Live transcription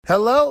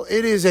Hello,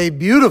 it is a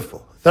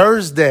beautiful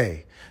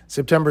Thursday,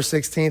 September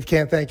 16th.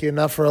 Can't thank you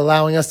enough for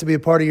allowing us to be a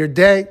part of your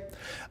day.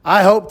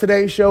 I hope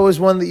today's show is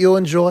one that you'll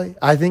enjoy.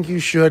 I think you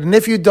should. And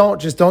if you don't,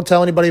 just don't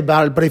tell anybody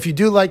about it. But if you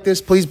do like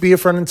this, please be a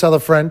friend and tell a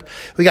friend.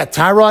 We got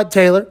Tyrod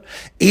Taylor,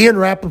 Ian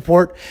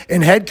Rapoport,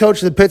 and head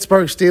coach of the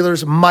Pittsburgh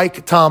Steelers,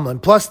 Mike Tomlin.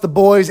 Plus the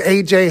boys,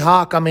 AJ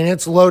Hawk. I mean,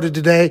 it's loaded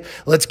today.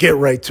 Let's get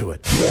right to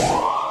it.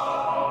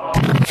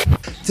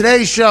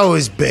 Today's show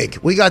is big.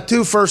 We got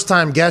two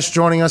first-time guests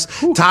joining us,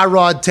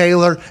 Tyrod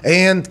Taylor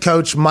and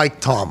Coach Mike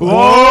Tomlin.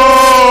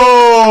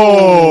 Whoa!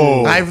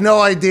 I have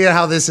no idea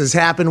how this has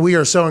happened. We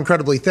are so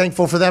incredibly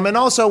thankful for them. And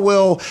also,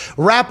 we'll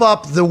wrap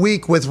up the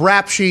week with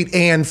Rap Sheet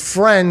and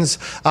Friends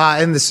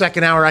in the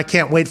second hour. I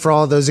can't wait for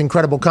all of those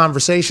incredible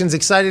conversations.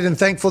 Excited and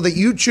thankful that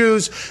you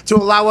choose to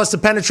allow us to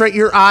penetrate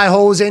your eye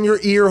holes and your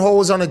ear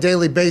holes on a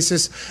daily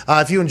basis.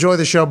 If you enjoy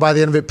the show by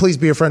the end of it, please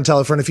be a friend, tell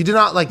a friend. If you do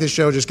not like this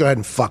show, just go ahead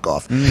and fuck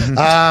off.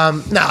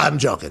 No, I'm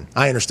joking.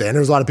 I understand.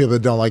 There's a lot of people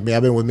that don't like me.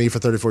 I've been with me for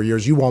 34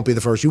 years. You won't be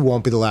the first. You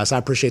won't be the last. I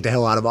appreciate the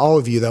hell out of all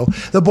of you, though.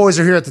 The boys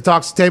are here at the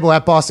Talks table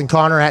at Boston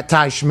Connor, at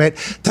Ty Schmidt.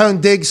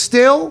 Tone Diggs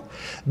still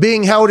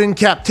being held in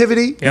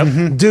captivity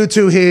due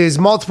to his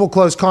multiple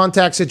close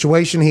contact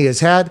situation he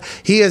has had.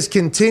 He has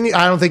continued.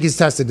 I don't think he's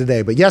tested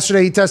today, but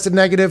yesterday he tested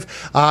negative.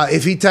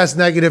 If he tests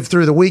negative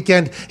through the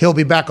weekend, he'll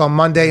be back on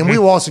Monday. And we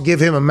will also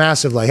give him a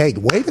massive, hey,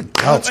 way to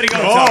go. Way to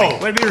go,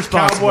 way to be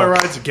responsible. Cowboy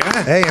rides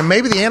again. Hey, and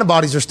maybe the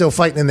antibodies are still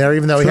fighting in there,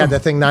 even though he had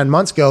that thing 9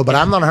 months ago. But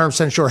I'm not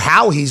 100% sure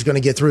how he's going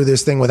to get through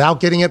this thing without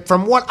getting it.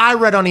 From what I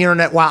read on the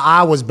internet while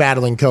I was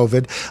battling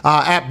COVID,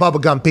 at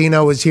Bubba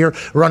Gumpino is here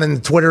running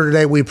the Twitter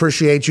today. We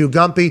appreciate you,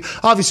 Gumpy.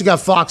 Obviously got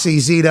Foxy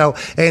Zito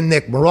and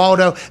Nick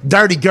Moraldo.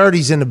 Dirty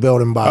Gertie's in the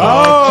building, by the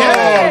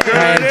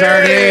way.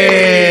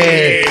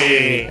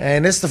 Dirty.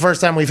 And this is the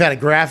first time we've had a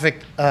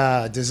graphic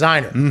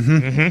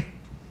designer.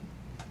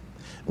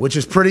 Which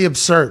is pretty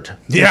absurd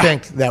to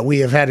think that we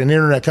have had an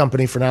internet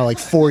company for now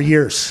 4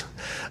 years.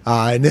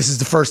 And this is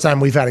the first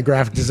time we've had a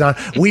graphic design.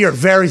 We are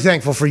very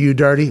thankful for you,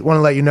 Dirty. Want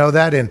to let you know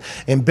that.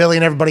 And Billy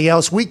and everybody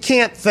else, we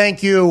can't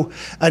thank you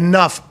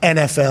enough,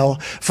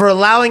 NFL, for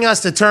allowing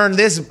us to turn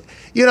this,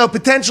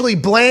 potentially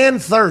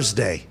bland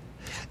Thursday.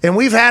 And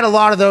we've had a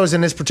lot of those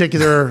in this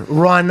particular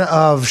run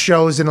of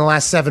shows in the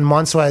last 7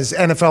 months as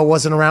NFL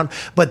wasn't around.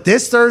 But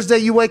this Thursday,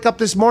 you wake up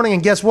this morning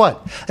and guess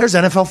what? There's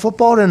NFL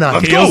football tonight.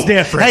 Feels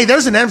different. Hey,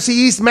 there's an NFC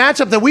East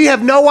matchup that we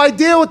have no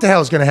idea what the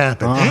hell is going to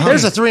happen.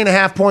 There's a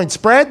 3.5-point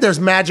spread. There's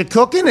magic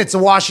cooking. It's a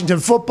Washington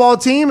football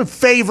team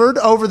favored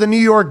over the New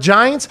York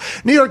Giants.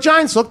 New York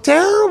Giants look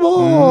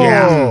terrible.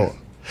 Yeah.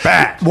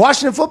 Bad.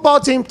 Washington football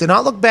team did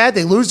not look bad.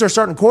 They lose their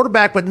starting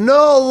quarterback, but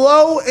no,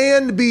 lo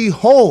and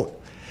behold,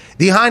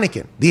 the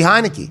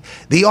Heineke,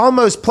 the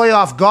almost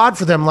playoff god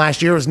for them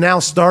last year is now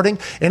starting,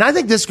 and I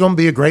think this is going to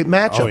be a great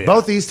matchup.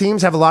 Both these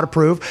teams have a lot to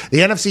prove. The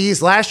NFC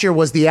East last year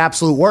was the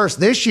absolute worst.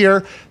 This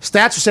year,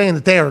 stats are saying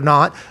that they are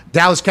not.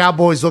 Dallas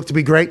Cowboys look to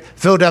be great.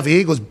 Philadelphia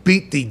Eagles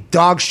beat the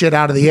dog shit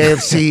out of the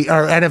AFC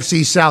or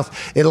NFC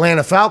South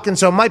Atlanta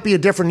Falcons, so it might be a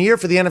different year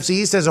for the NFC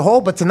East as a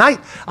whole, but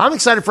tonight, I'm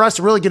excited for us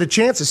to really get a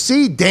chance to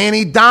see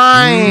Danny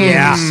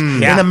Dimes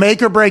in a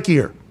make-or-break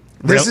year.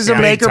 This is a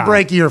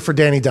make-or-break year for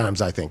Danny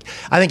Dimes, I think.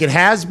 I think it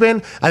has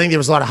been. I think there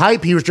was a lot of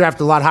hype. He was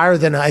drafted a lot higher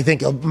than I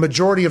think a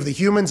majority of the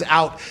humans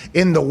out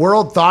in the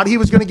world thought he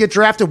was going to get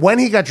drafted. When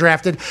he got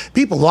drafted,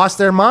 people lost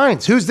their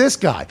minds. Who's this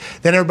guy?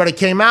 Then everybody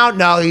came out.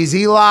 No, he's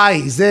Eli.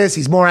 He's this.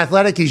 He's more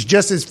athletic. He's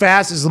just as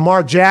fast as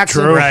Lamar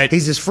Jackson. True. Right.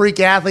 He's this freak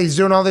athlete. He's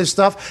doing all this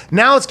stuff.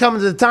 Now it's coming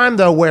to the time,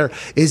 though, where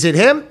is it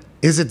him?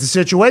 Is it the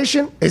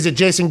situation? Is it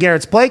Jason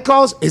Garrett's play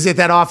calls? Is it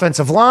that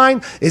offensive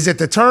line? Is it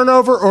the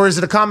turnover? Or is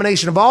it a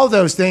combination of all of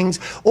those things?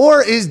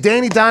 Or is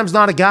Danny Dimes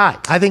not a guy?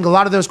 I think a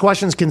lot of those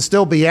questions can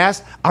still be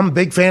asked. I'm a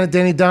big fan of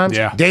Danny Dimes.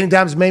 Yeah. Danny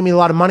Dimes made me a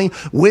lot of money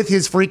with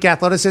his freak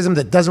athleticism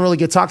that doesn't really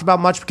get talked about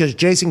much because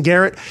Jason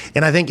Garrett,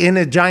 and I think in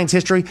the Giants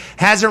history,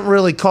 hasn't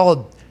really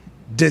called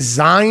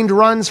designed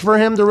runs for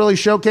him to really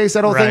showcase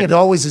that whole thing. It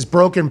always is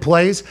broken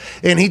plays.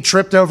 And he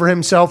tripped over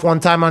himself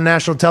one time on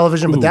national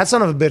television, but that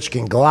son of a bitch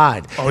can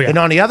glide. And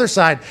on the other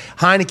side,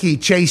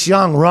 Heineke, Chase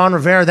Young, Ron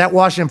Rivera, that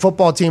Washington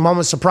football team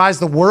almost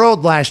surprised the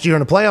world last year in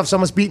the playoffs,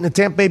 almost beating the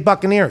Tampa Bay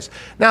Buccaneers.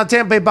 Now,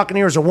 Tampa Bay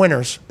Buccaneers are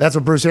winners. That's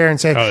what Bruce Arians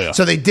said.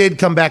 So they did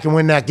come back and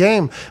win that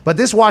game. But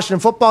this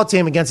Washington football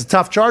team against a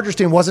tough Chargers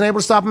team wasn't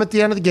able to stop them at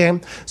the end of the game.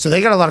 So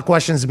they got a lot of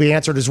questions to be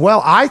answered as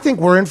well. I think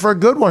we're in for a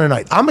good one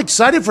tonight. I'm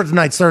excited for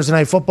tonight's Thursday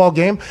night football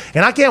game,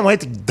 and I can't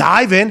wait to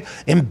dive in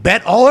and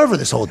bet all over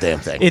this whole damn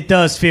thing. It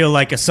does feel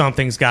like a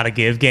something's got to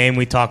give game.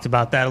 We talked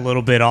about that a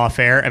little bit off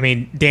air. I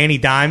mean, Danny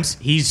Dimes,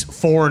 he's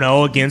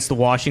 4-0 against the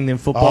Washington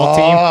football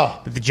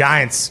team, but the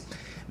Giants,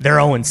 they're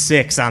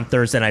 0-6 on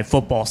Thursday Night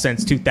Football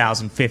since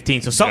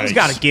 2015. So something's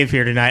got to give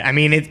here tonight. I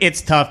mean,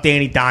 it's tough.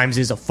 Danny Dimes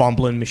is a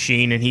fumbling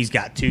machine, and he's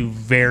got two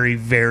very,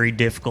 very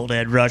difficult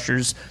edge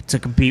rushers to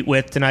compete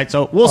with tonight.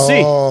 So we'll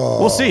see.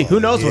 We'll see. Who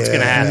knows what's going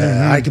to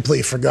happen. I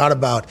completely forgot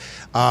about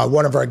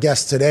one of our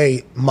guests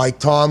today, Mike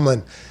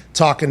Tomlin,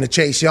 talking to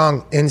Chase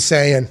Young and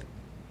saying,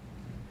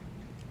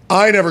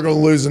 I ain't never going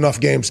to lose enough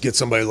games to get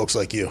somebody who looks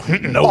like you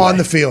on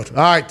the field.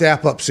 All right,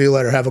 dap up. See you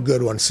later. Have a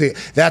good one. See you.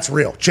 That's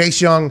real. Chase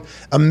Young,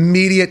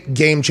 immediate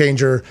game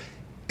changer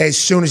as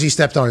soon as he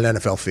stepped on an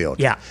NFL field.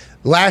 Yeah.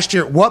 Last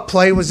year, what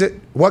play was it?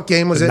 What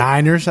game was it?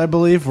 Niners, I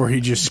believe, where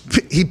he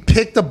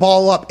picked the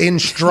ball up in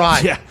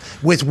stride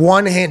with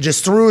one hand,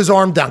 just threw his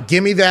arm down.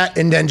 Give me that,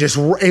 and then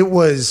it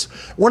was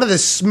one of the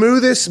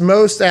smoothest,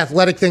 most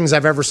athletic things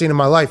I've ever seen in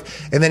my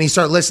life. And then he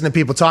started listening to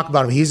people talk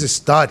about him. He's a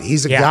stud.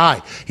 He's a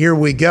guy. Here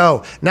we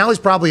go. Now he's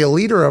probably a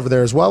leader over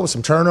there as well with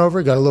some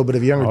turnover. Got a little bit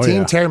of a younger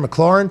team. Yeah. Terry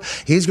McLaurin,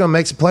 he's going to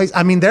make some plays.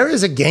 I mean, there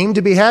is a game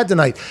to be had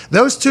tonight.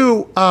 Those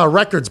two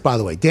records, by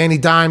the way, Danny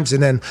Dimes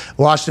and then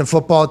Washington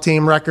football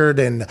team record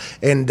and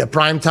the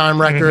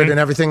primetime record and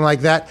everything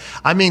like that.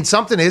 I mean,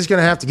 something is going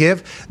to have to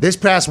give. This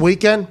past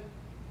weekend,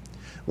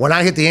 when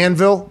I hit the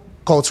anvil,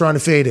 Colts are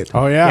undefeated.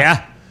 Oh, yeah.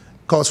 Yeah.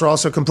 Colts were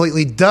also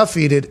completely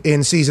defeated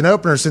in season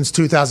opener since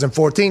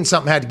 2014.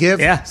 Something had to give.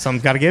 Yeah,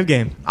 something's got to give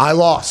game. I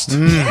lost.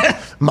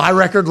 My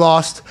record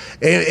lost.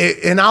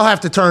 And I'll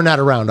have to turn that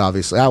around,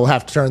 obviously. I will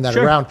have to turn that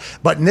around.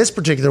 But in this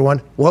particular one,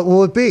 what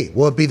will it be?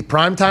 Will it be the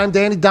primetime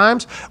Danny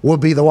Dimes? Will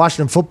it be the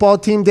Washington football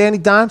team Danny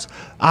Dimes?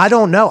 I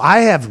don't know. I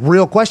have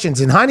real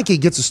questions. And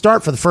Heineke gets a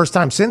start for the first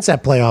time since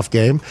that playoff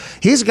game.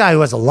 He's a guy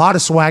who has a lot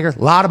of swagger, a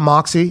lot of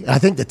moxie. I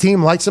think the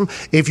team likes him.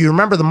 If you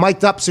remember the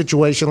mic'd up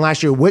situation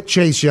last year with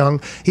Chase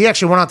Young, he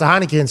actually went out to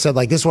Heineke and said,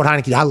 like, this is what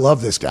Heineke, I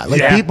love this guy.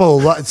 Like, people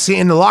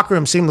in the locker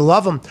room seem to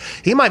love him.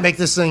 He might make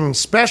this thing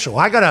special.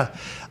 I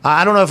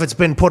don't know if it's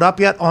been put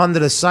up yet onto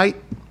the site.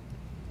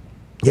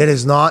 It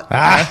is not.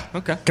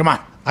 Okay. Come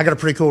on. I got a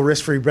pretty cool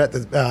risk-free bet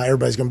that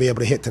everybody's going to be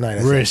able to hit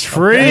tonight.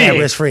 Risk-free? Yeah,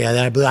 risk-free.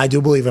 I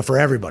do believe it for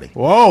everybody.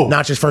 Whoa.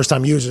 Not just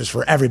first-time users,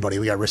 for everybody.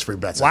 We got risk-free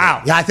bets.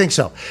 Wow. Yeah, I think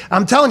so.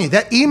 I'm telling you,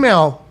 that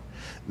email,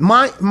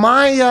 my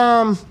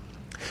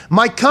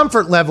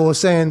comfort level is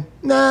saying,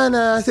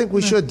 nah, I think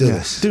we should do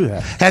this. Do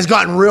that. Has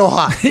gotten real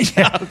high.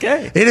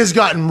 Okay. It has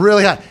gotten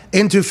really high.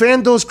 And to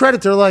FanDuel's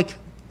credit, they're like,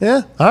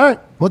 yeah, all right,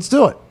 let's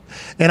do it.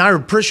 And I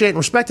appreciate and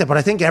respect that, but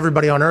I think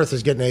everybody on earth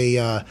is getting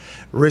a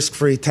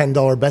risk-free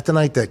 $10 bet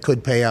tonight that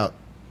could pay out.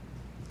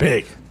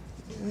 Big.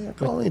 Yeah,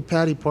 call me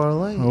Patty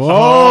Parlay.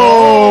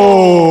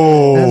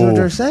 Whoa. That's what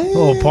they're saying. A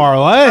little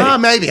parlay.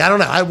 Maybe. I don't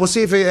know. We'll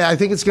see if I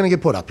think it's going to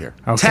get put up here.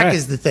 Okay. Tech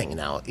is the thing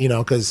now,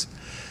 because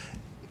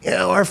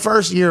our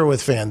first year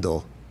with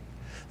FanDuel,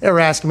 they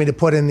were asking me to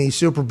put in the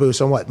Super Boost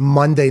on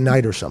Monday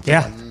night or something.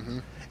 Yeah.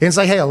 And it's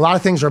like, hey, a lot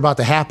of things are about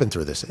to happen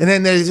through this. And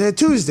then there's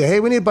Tuesday. Hey,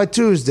 we need it by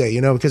Tuesday,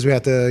 because we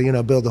have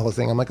to, build the whole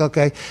thing. I'm like,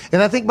 okay.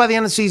 And I think by the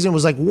end of the season it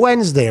was like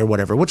Wednesday or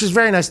whatever, which is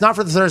very nice. Not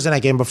for the Thursday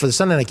night game, but for the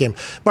Sunday night game.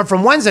 But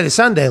from Wednesday to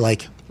Sunday,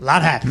 like, a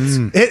lot happens.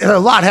 A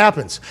lot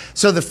happens.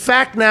 So the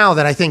fact now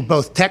that I think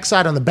both tech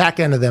side on the back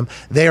end of them,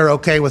 they are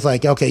okay with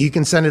like, okay, you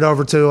can send it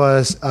over to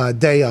us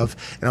day of.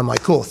 And I'm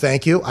like, cool,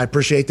 thank you. I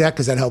appreciate that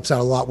because that helps out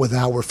a lot with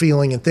how we're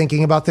feeling and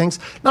thinking about things.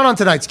 Not on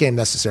tonight's game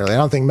necessarily. I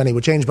don't think many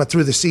would change, but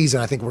through the season,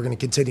 I think we're going to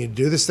continue to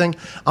do this thing.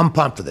 I'm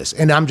pumped for this.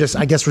 And I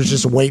guess we're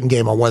just a waiting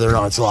game on whether or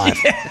not it's live.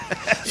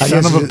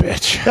 Son of a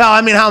bitch. No,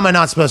 I mean, how am I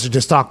not supposed to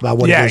just talk about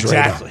what it is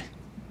exactly. right now?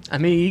 I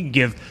mean, you can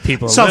give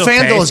people a So little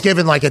FanDuel taste. is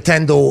giving like a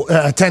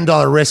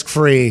 $10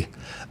 risk-free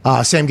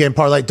same game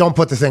parlay. Don't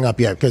put the thing up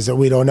yet because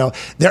we don't know.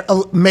 There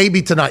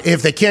maybe tonight.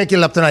 If they can't get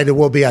it up tonight, it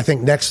will be I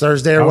think next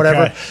Thursday or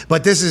whatever.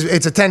 But it's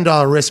a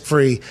 $10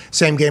 risk-free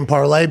same game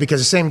parlay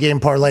because the same game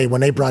parlay when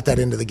they brought that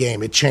into the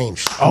game, it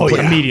changed.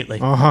 Immediately.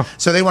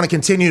 So they want to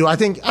continue. I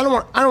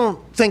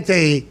don't think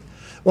they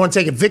want to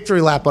take a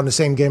victory lap on the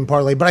same game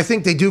parlay, but I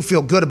think they do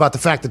feel good about the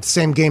fact that the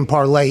same game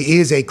parlay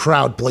is a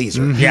crowd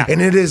pleaser. Yeah.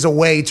 And it is a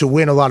way to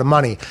win a lot of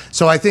money.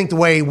 So I think the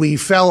way we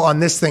fell on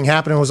this thing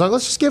happening was like,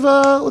 let's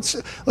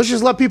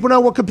just let people know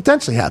what could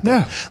potentially happen.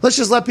 Yeah. Let's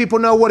just let people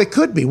know what it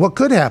could be, what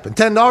could happen.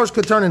 $10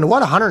 could turn into what,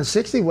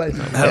 160?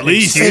 At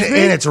least. And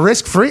it's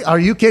risk free. Are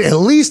you kidding? At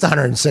least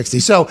 160.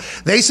 So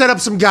they set up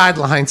some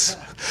guidelines.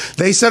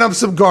 They set up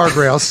some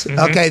guardrails.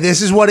 Okay,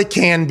 this is what it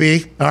can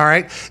be. All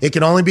right. It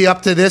can only be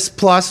up to this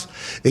plus.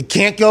 It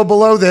can't go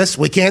below this.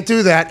 We can't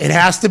do that. It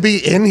has to be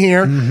in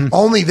here.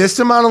 Only this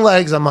amount of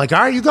legs. I'm like, all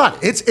right, you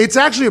got it. It's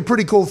actually a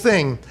pretty cool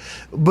thing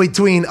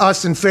between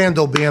us and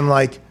FanDuel being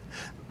like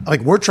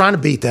we're trying to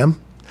beat them.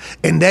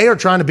 And they are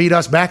trying to beat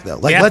us back, though.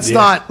 Let's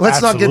not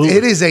get.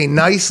 It is a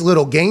nice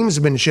little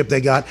gamesmanship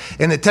they got,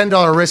 and the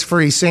 $10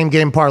 risk-free same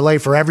game parlay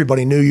for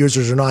everybody, new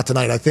users or not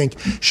tonight, I think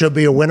should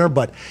be a winner.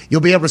 But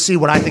you'll be able to see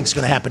what I think is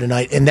going to happen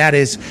tonight, and that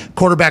is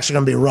quarterbacks are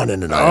going to be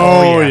running tonight.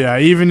 Oh yeah.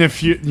 Even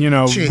if we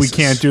Jesus.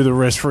 can't do the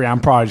risk-free,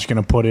 I'm probably just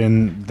going to put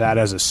in that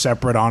as a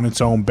separate on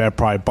its own bet.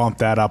 Probably bump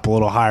that up a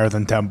little higher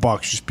than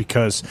 $10, just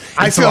because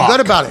I feel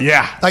good about it.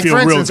 Yeah, like for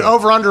instance,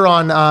 over under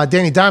on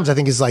Danny Dimes, I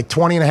think is like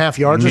 20.5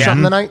 yards or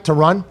something tonight to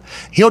run.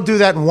 He'll do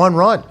that in one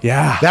run.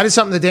 Yeah. That is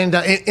something that Danny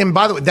does. And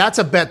by the way, that's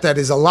a bet that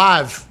is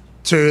alive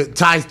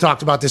Ty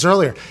talked about this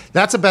earlier.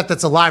 That's a bet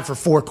that's alive for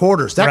 4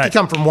 quarters. That could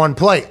come from one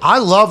play. I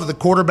love the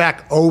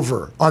quarterback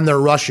over on their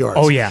rush yards.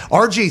 Oh, yeah.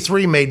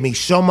 RG3 made me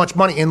so much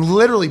money and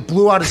literally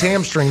blew out his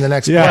hamstring the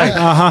next play.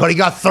 But he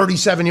got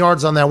 37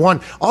 yards on that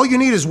one. All you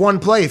need is one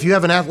play. If you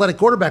have an athletic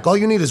quarterback, all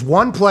you need is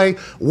one play,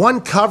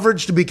 one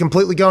coverage to be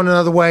completely going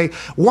another way,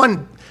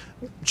 one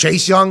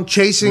Chase Young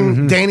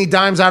chasing Danny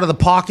Dimes out of the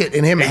pocket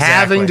and him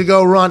having to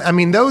go run. I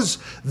mean, those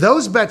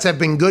bets have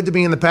been good to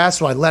me in the past,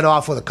 so I let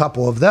off with a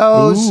couple of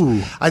those.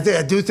 I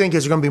do think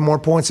there's going to be more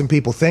points than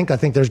people think. I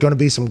think there's going to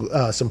be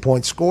some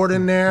points scored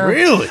in there.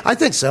 Really? I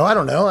think so. I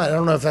don't know. I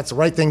don't know if that's the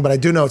right thing, but I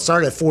do know it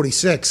started at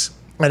 46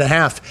 and a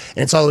half,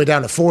 and it's all the way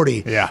down to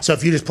 40. Yeah. So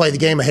if you just play the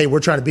game of, hey, we're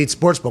trying to beat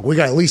Sportsbook, we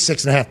got at least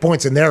 6.5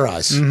 points in their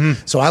eyes.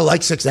 So I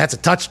like 6. That's a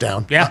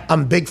touchdown. Yeah.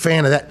 I'm a big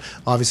fan of that.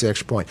 Obviously,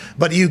 extra point.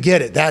 But you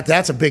get it.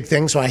 That's a big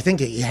thing. So I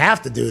think you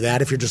have to do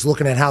that if you're just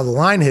looking at how the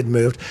line had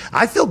moved.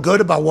 I feel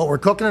good about what we're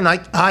cooking, and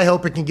I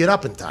hope it can get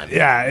up in time.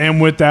 Yeah,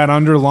 and with that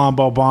under,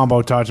 Lombo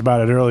Bombo talked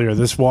about it earlier.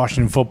 This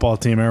Washington football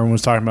team, everyone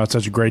was talking about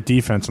such a great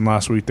defense, and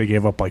last week they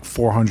gave up like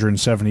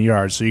 470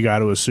 yards. So you got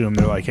to assume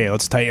they're like, hey,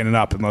 let's tighten it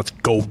up and let's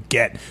go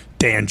get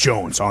Dan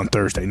Jones on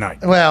Thursday night.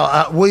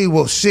 Well, we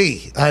will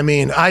see. I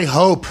mean, I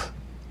hope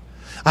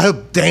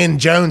Dan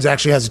Jones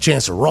actually has a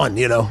chance to run,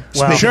 Well,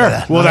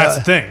 sure. Well, that's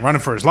the thing,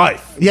 running for his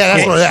life. Yeah,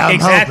 that's what I'm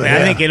exactly.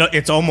 hoping. I think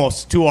it's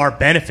almost to our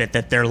benefit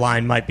that their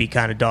line might be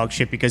kind of dog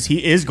shit because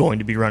he is going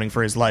to be running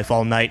for his life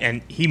all night,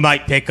 and he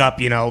might pick up,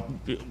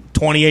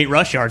 28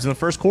 rush yards in the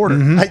first quarter.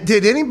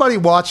 Did anybody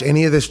watch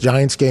any of this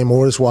Giants game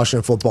or this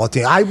Washington football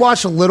team? I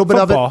watched a little bit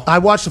of it. I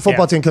watched the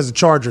football team because of the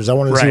Chargers. I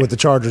wanted to see what the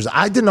Chargers.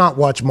 I did not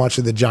watch much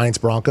of the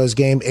Giants-Broncos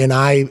game, and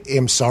I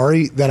am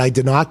sorry that I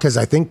did not because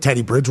I think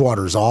Teddy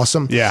Bridgewater is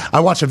awesome. Yeah.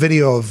 I watched a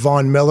video of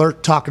Von Miller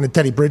talking to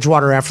Teddy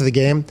Bridgewater after the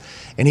game,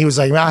 and he was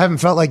like, I haven't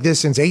felt like this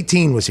since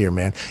 18 was here,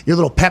 man. Your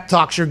little pep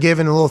talks you're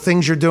giving, the little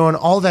things you're doing,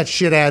 all that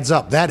shit adds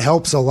up. That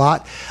helps a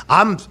lot.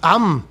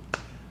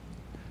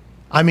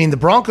 I mean, the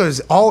Broncos,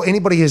 all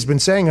anybody has been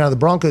saying out of the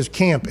Broncos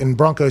camp and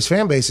Broncos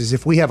fan base is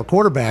if we have a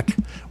quarterback,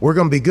 we're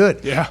going to be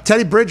good. Yeah.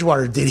 Teddy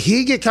Bridgewater, did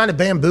he get kind of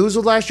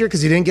bamboozled last year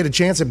because he didn't get a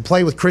chance to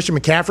play with Christian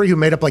McCaffrey, who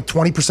made up like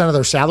 20% of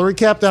their salary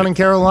cap down in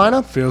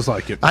Carolina? Feels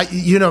like it.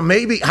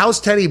 Maybe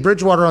how's Teddy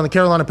Bridgewater on the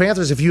Carolina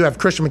Panthers if you have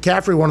Christian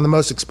McCaffrey, one of the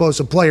most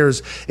explosive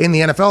players in the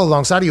NFL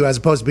alongside you as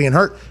opposed to being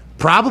hurt?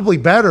 Probably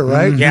better,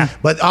 right? Yeah.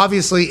 But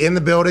obviously in the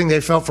building,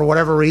 they felt for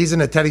whatever reason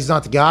that Teddy's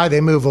not the guy. They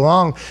move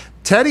along.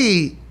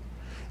 Teddy...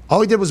 all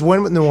he did was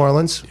win with New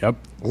Orleans. Yep.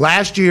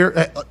 Last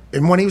year,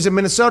 and when he was in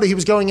Minnesota, he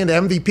was going into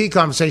MVP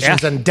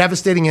conversations, and a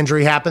devastating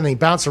injury happened, and he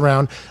bounced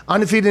around,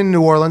 undefeated in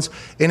New Orleans.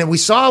 And we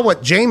saw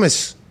what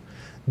Jameis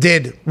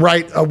did,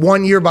 right,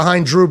 1 year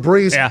behind Drew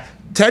Brees. Yeah.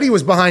 Teddy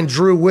was behind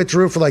Drew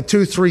for like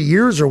 2-3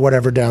 years or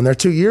whatever down there,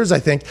 2 years, I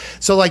think.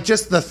 So, like,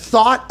 just the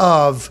thought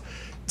of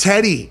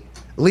Teddy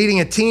leading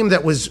a team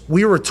that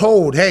we were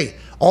told, hey,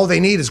 all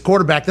they need is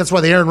quarterback. That's why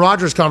the Aaron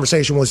Rodgers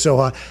conversation was so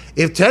hot.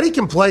 If Teddy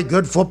can play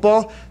good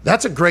football,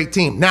 that's a great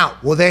team. Now,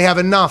 will they have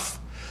enough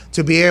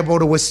to be able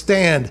to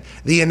withstand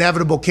the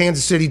inevitable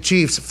Kansas City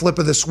Chiefs flip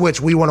of the switch?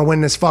 We want to win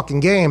this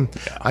fucking game.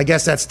 Yeah. I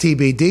guess that's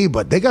TBD,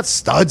 but they got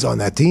studs on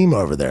that team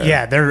over there.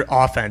 Yeah, their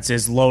offense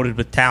is loaded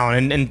with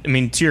talent. And I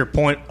mean, to your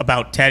point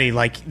about Teddy,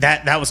 like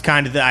that was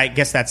kind of I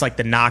guess that's like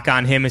the knock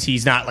on him is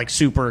he's not like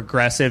super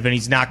aggressive and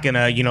he's not going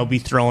to, be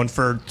throwing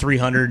for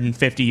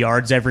 350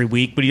 yards every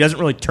week, but he doesn't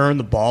really turn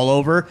the ball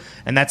over.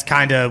 And that's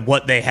kind of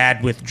what they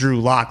had with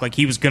Drew Lock. Like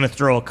he was going to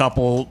throw a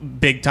couple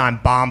big time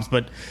bombs,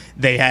 but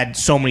they had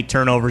so many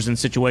turnovers in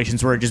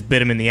situations where it just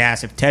bit him in the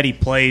ass. If Teddy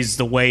plays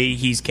the way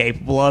he's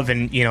capable of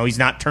and, he's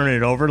not turning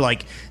it over,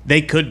 like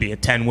they could be a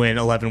 10-win,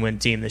 11-win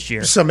team this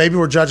year. So maybe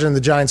we're judging the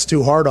Giants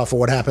too hard off of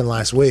what happened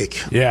last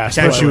week. Yeah,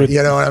 especially with,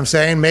 you know what I'm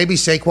saying? Maybe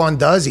Saquon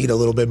does eat a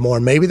little bit more.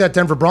 Maybe that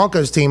Denver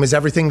Broncos team is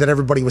everything that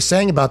everybody was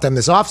saying about them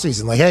this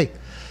offseason. Like, hey,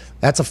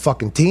 that's a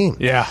fucking team.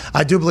 Yeah.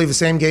 I do believe the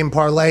same game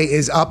parlay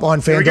is up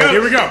on FanDuel.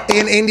 Here we go.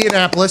 In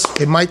Indianapolis,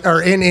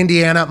 in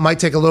Indiana, it might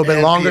take a little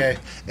bit longer.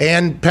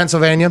 And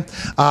Pennsylvania.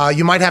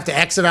 You might have to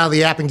exit out of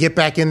the app and get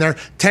back in there.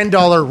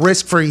 $10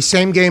 risk-free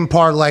same game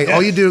parlay. Yes.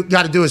 All you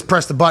got to do is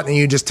press the button and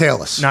you just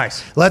tail us.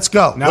 Nice. Let's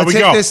go. Let's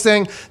hit this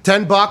thing.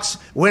 $10.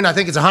 Win. I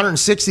think it's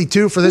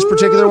 162 for this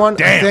particular one.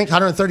 Damn. I think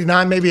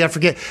 139 maybe. I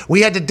forget.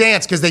 We had to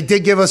dance because they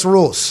did give us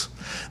rules.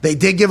 They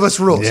did give us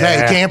rules.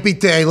 Yeah. Hey, can't be.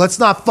 Hey, let's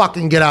not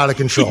fucking get out of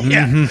control.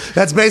 Yeah.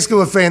 That's basically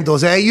what FanDuel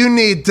is. Hey, you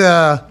need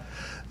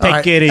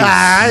Take it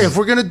easy. If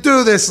we're going to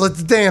do this,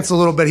 let's dance a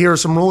little bit. Here are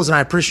some rules, and I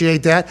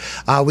appreciate that.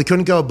 We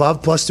couldn't go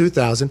above plus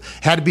 2,000.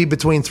 Had to be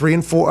between 3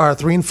 and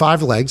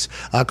 5 legs.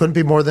 Couldn't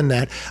be more than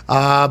that.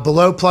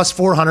 Below plus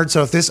 400.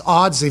 So if these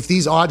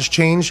odds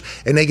change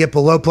and they get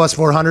below plus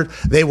 400,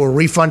 they will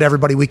refund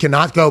everybody. We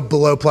cannot go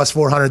below plus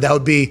 400. That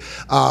would be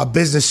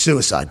business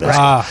suicide,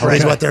 basically.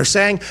 Is what they're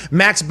saying.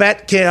 Max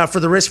bet for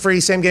the risk-free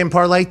same-game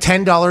parlay,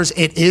 $10.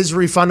 It is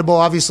refundable,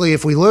 obviously,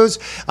 if we lose.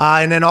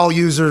 And then all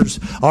users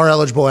are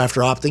eligible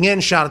after opt opting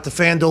in. Shout out to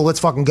FanDuel. Let's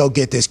fucking go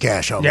get this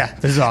cash, homie. Yeah,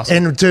 this is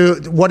awesome. And to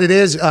what it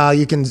is,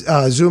 you can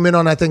zoom in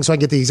on that thing so I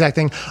get the exact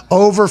thing.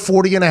 Over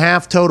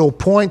 40.5 total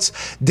points.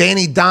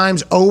 Danny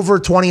Dimes over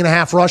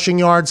 20.5 rushing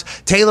yards.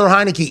 Taylor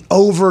Heineke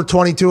over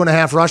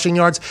 22.5 rushing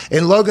yards.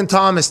 And Logan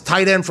Thomas,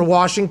 tight end for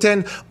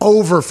Washington,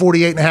 over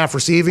 48.5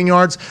 receiving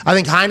yards. I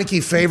think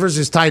Heineke favors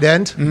his tight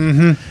end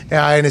in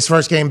his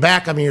first game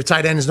back. I mean, your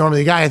tight end is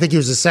normally the guy. I think he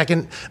was the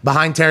second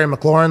behind Terry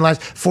McLaurin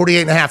last.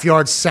 48.5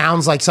 yards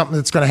sounds like something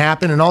that's going to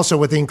happen. And also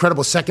with the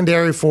incredible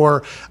secondary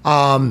for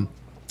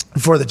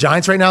the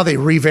Giants right now, they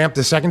revamped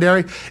the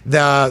secondary.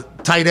 The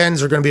tight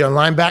ends are going to be on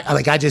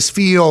linebacker. I just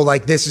feel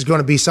like this is going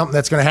to be something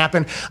that's going to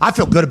happen. I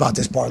feel good about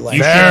this parlay.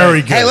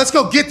 Very good. Hey, let's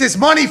go get this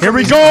money. Here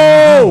we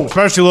go.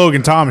 Especially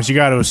Logan Thomas. You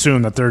got to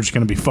assume that they're just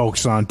going to be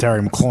focused on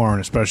Terry McLaurin,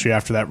 especially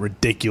after that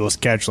ridiculous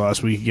catch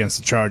last week against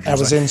the Chargers. That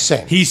was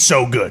insane. He's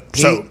so good.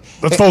 So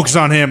let's focus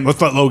on him.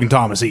 Let's let Logan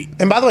Thomas eat.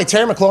 And by the way,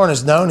 Terry McLaurin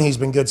is known. He's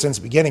been good since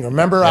the beginning.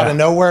 Remember, out of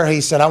nowhere, he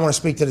said, I want to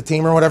speak to the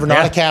team or whatever.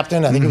 Not a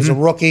captain. I think it was a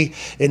rookie.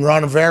 And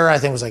Ron Rivera, I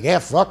think, was like, yeah,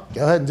 fuck,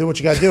 go ahead and do what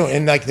you got to do.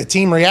 And the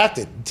team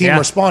reacted. The team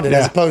responded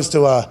as opposed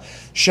to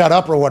shut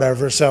up or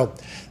whatever. So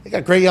they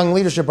got great young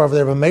leadership over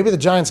there. But maybe the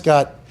Giants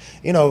got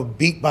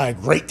beat by a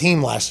great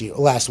team last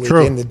week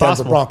in the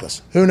Denver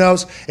Broncos. Who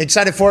knows?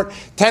 Excited for it.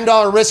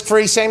 $10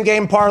 risk-free same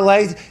game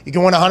parlay. You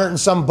can win $100 and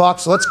some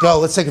bucks. Let's go.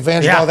 Let's take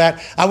advantage of all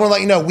that. I want to let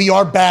you know we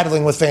are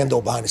battling with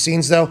FanDuel behind the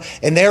scenes though,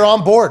 and they're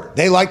on board.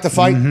 They like to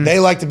fight. They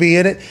like to be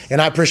in it,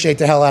 and I appreciate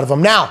the hell out of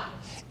them. Now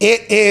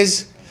it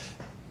is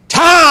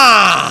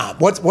time.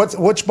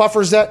 Which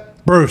buffer is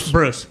that?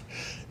 Bruce.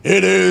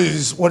 It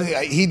is.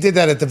 He did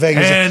that at the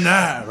Vegas. And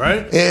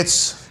right?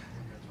 It's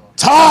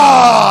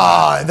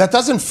time. That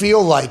doesn't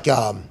feel like.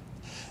 The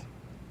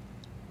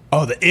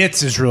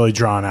it's is really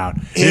drawn out.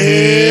 It's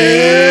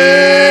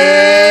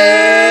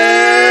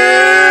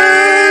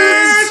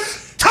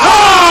time.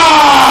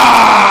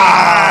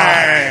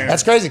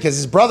 That's crazy because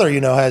his brother,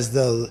 has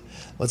the.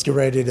 Let's get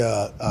ready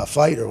to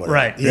fight or whatever.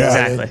 Right,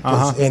 exactly.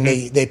 And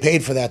they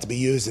paid for that to be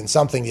used in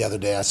something the other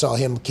day. I saw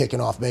him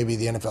kicking off maybe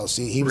the NFL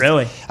season.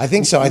 Really? I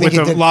think so. I think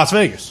he did Las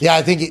Vegas. Yeah,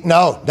 I think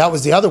no, that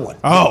was the other one.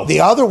 Oh.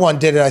 The other one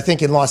did it, I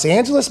think, in Los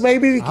Angeles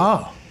maybe.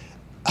 On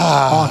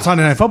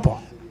Sunday Night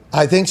Football.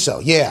 I think so,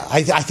 yeah.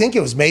 I think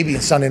it was maybe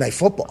in Sunday Night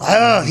Football.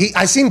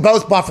 I seen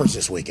both buffers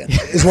this weekend,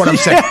 is what I'm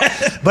saying.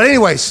 But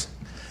anyways,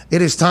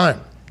 it is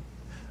time.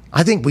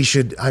 I think we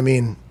should,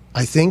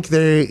 I think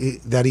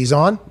that he's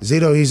on.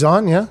 Zito, he's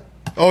on, yeah?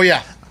 Oh,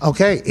 yeah.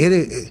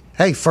 Okay.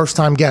 Hey,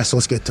 first-time guest.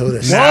 Let's get to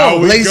this.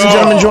 Ladies and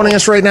gentlemen, joining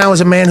us right now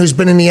is a man who's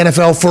been in the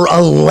NFL for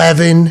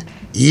 11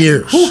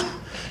 years. Whew.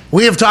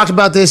 We have talked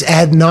about this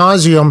ad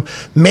nauseum.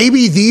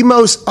 Maybe the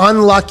most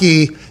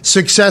unlucky,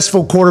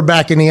 successful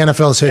quarterback in the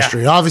NFL's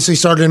history. Obviously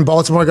started in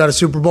Baltimore, got a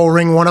Super Bowl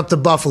ring, went up to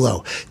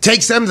Buffalo.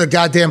 Takes them to the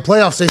goddamn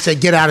playoffs. They say,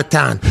 get out of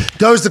town.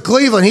 Goes to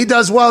Cleveland. He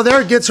does well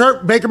there. Gets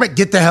hurt. Baker Mayfield,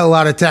 get the hell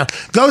out of town.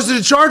 Goes to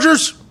the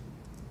Chargers.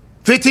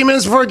 15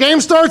 minutes before a game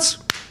starts,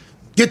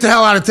 get the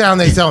hell out of town,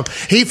 they tell him.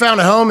 He found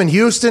a home in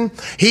Houston.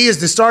 He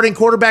is the starting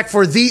quarterback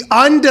for the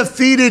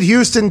undefeated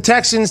Houston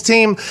Texans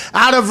team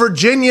out of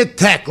Virginia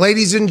Tech.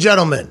 Ladies and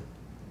gentlemen,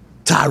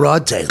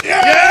 Tyrod Taylor.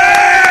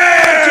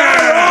 Yeah!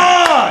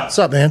 Tyrod! What's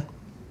up, man?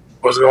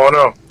 What's going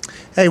on?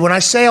 Hey, when I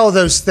say all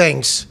those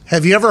things,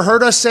 have you ever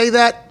heard us say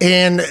that?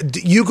 And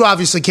you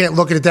obviously can't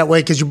look at it that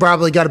way because you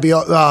probably got to be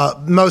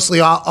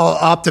mostly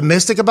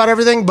optimistic about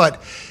everything,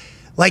 but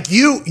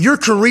your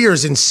career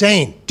is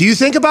insane. Do you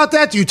think about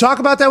that? Do you talk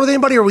about that with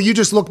anybody, or will you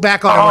just look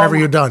back on it whenever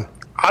you're done?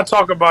 I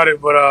talk about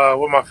it, but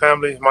with my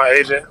family, my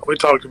agent, we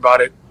talked about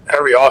it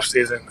every off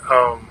season.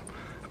 I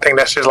think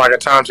that's just like a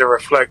time to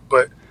reflect.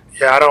 But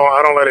yeah, I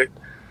don't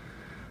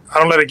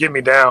let it get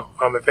me down.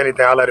 If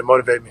anything, I let it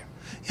motivate me.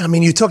 Yeah,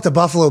 you took the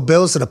Buffalo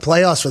Bills to the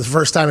playoffs for the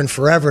first time in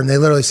forever, and they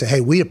literally say,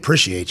 "Hey, we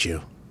appreciate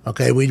you.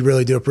 Okay, we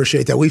really do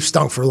appreciate that. We've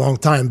stunk for a long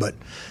time, but."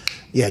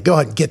 Yeah, go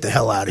ahead and get the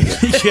hell out of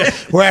here.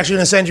 We're actually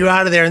going to send you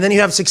out of there. And then you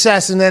have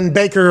success, and then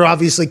Baker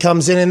obviously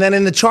comes in. And then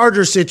in the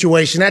Chargers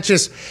situation, that's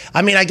just,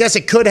 I guess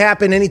it could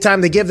happen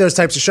anytime they give those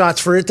types of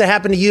shots. For it to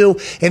happen to you,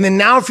 and then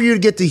now for you to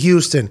get to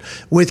Houston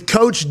with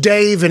Coach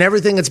Dave and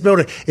everything that's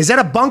built. Is that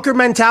a bunker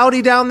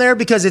mentality down there?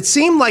 Because it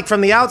seemed like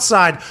from the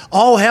outside,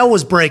 all hell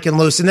was breaking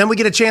loose. And then we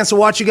get a chance to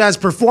watch you guys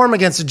perform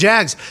against the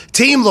Jags.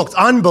 Team looked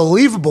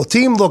unbelievable.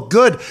 Team looked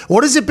good.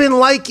 What has it been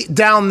like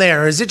down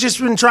there? Has it just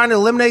been trying to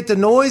eliminate the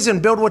noise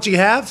and build what you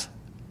have?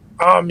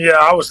 Yeah,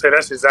 I would say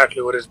that's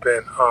exactly what it's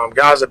been.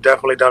 Guys have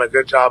definitely done a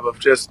good job of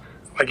just,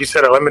 like you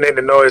said, eliminating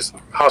the noise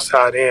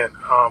outside in.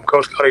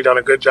 Coach Cuddy done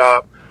a great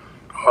job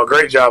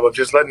of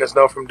just letting us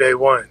know from day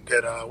one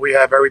that we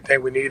have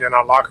everything we need in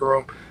our locker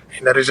room,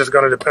 and that it's just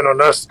going to depend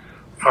on us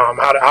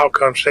how the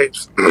outcome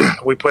shapes.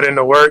 We put in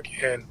the work,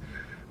 and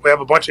we have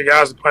a bunch of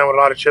guys playing with a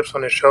lot of chips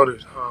on their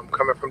shoulders,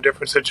 coming from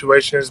different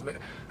situations,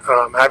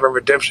 having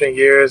redemption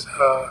years.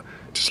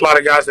 Just a lot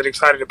of guys that are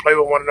excited to play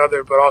with one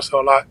another, but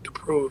also a lot to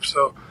prove.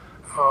 So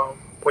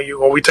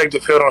when we take the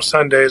field on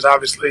Sundays,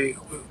 obviously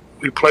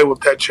we play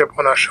with that chip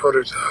on our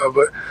shoulders.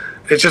 But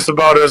it's just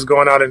about us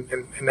going out and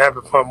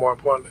having fun, more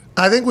importantly.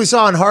 I think we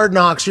saw in Hard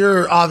Knocks,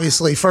 you're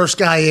obviously first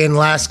guy in,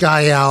 last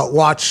guy out,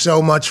 watch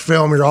so much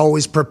film, you're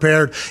always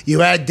prepared. You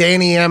had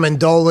Danny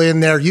Amendola in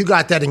there. You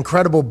got that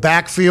incredible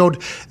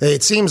backfield.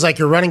 It seems like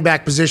your running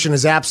back position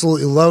is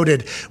absolutely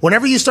loaded.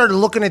 Whenever you started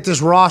looking at this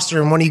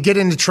roster and when you get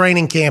into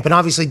training camp, and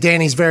obviously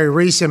Danny's very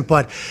recent,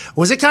 but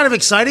was it kind of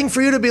exciting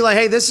for you to be like,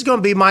 hey, this is going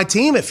to be my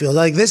team? It feels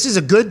like this is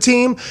a good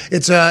team.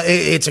 It's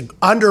an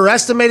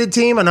underestimated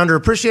team, an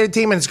underappreciated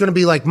team, and it's going to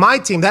be like my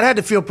team. That had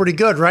to feel pretty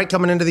good, right,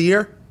 coming into the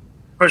year?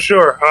 For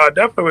sure.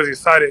 Definitely was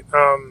excited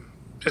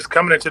just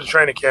coming into the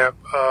training camp.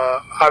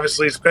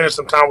 Obviously, spending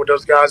some time with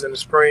those guys in the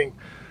spring,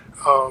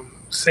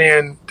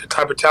 seeing the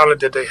type of talent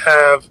that they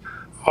have.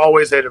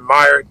 Always had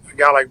admired a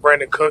guy like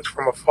Brandon Cooks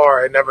from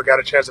afar. I never got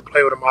a chance to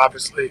play with him,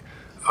 obviously.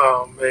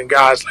 And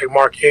guys like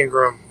Mark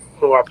Ingram,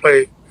 who I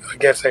played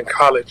against in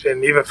college,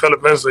 and even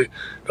Philip Minsley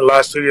the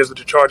last 2 years with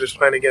the Chargers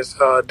playing against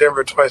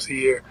Denver twice a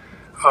year.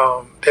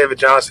 David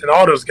Johnson,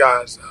 all those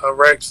guys,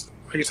 Rex.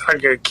 I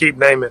could keep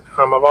naming.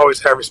 I've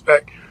always had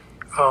respect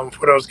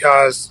for those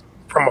guys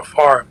from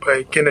afar,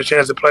 but getting a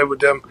chance to play with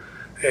them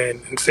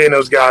and seeing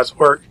those guys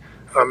work,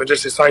 it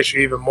just excites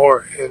you even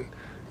more. And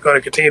going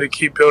to continue to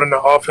keep building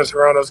the offense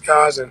around those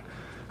guys and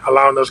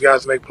allowing those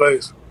guys to make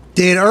plays.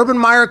 Did Urban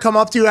Meyer come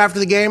up to you after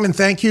the game and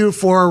thank you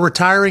for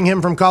retiring him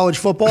from college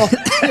football?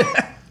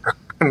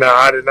 No,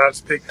 I did not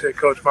speak to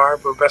Coach Meyer,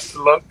 but best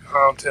of luck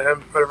to him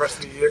for the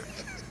rest of the year.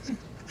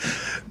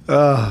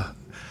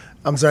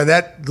 I'm sorry,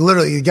 that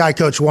literally, the guy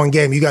coached one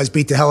game. You guys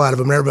beat the hell out of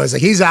him. And everybody's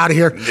like, he's out of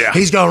here. Yeah.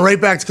 He's going right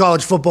back to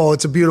college football.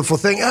 It's a beautiful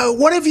thing.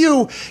 What have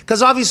you,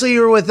 because obviously you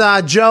were with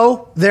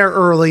Joe there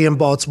early in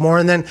Baltimore,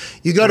 and then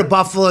you go to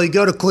Buffalo, you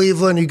go to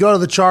Cleveland, you go to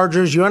the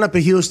Chargers, you end up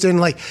in Houston.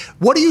 Like,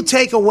 what do you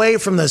take away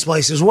from those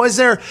places? Was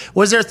there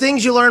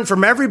things you learned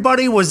from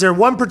everybody? Was there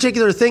one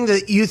particular thing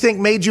that you think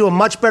made you a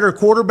much better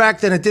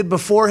quarterback than it did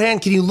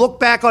beforehand? Can you look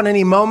back on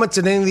any moments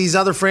in any of these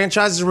other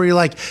franchises where you're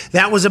like,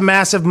 that was a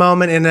massive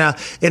moment and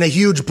a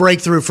huge breakthrough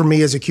for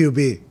me as a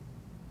QB?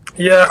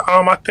 Yeah,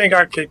 I think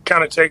I could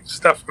kind of take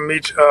stuff from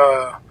each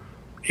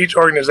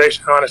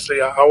organization,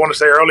 honestly. I want to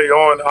say early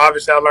on,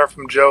 obviously I learned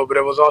from Joe, but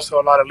it was also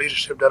a lot of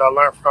leadership that I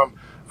learned from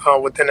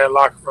within that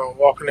locker room.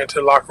 Walking into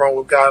the locker room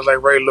with guys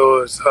like Ray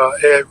Lewis,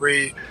 Ed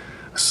Reed,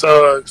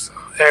 Suggs,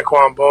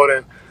 Anquan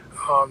Bolden,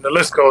 the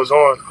list goes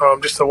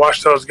on. Just to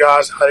watch those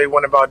guys, how they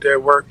went about their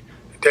work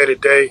day to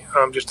day,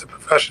 just the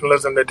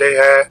professionalism that they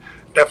had.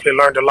 Definitely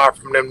learned a lot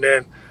from them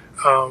then.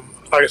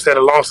 Like I said,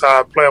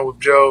 alongside playing with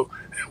Joe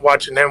and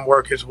watching him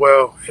work as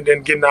well, and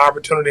then getting the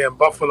opportunity in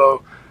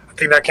Buffalo, I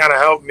think that kind of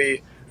helped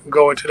me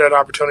go into that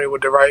opportunity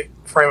with the right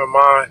frame of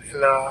mind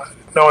and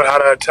knowing how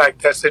to attack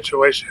that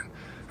situation.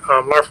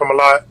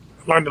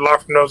 Learned a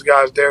lot from those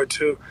guys there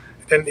too.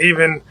 And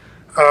even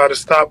to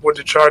stop with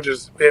the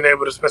Chargers, being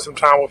able to spend some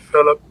time with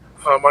Philip,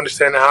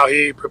 understanding how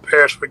he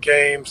prepares for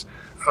games,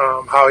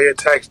 how he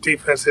attacks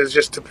defenses,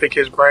 just to pick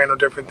his brain on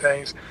different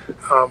things.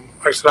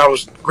 Like I said, I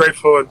was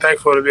grateful and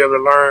thankful to be able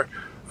to learn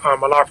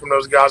a lot from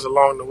those guys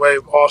along the way,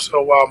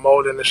 also while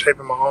molding and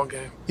shaping my own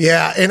game.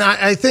 Yeah, and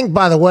I think,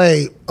 by the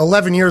way,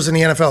 11 years in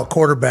the NFL,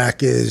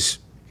 quarterback is,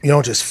 you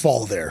don't just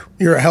fall there.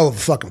 You're a hell of a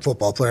fucking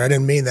football player. I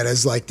didn't mean that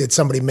as like, did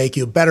somebody make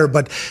you better?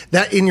 But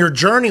that in your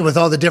journey with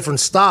all the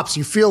different stops,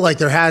 you feel like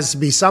there has to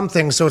be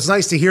something. So it's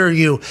nice to hear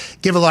you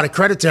give a lot of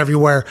credit to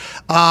everywhere.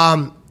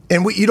 And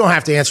you don't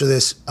have to answer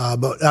this,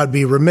 but I'd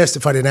be remiss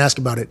if I didn't ask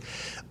about it.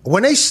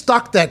 When they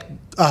stuck that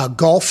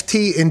golf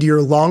tee into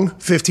your lung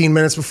 15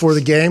 minutes before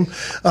the game,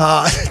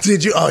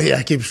 did you? Oh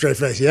yeah, keep a straight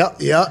face. Yeah.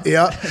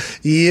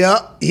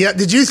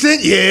 Did you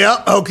think?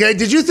 Yeah, okay.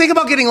 Did you think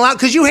about getting loud?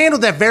 Because you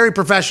handled that very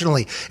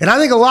professionally, and I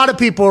think a lot of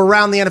people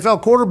around the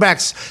NFL,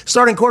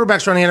 starting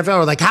quarterbacks around the NFL,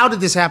 are like, "How did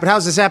this happen? How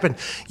does this happen?"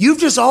 You've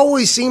just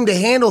always seemed to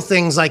handle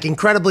things like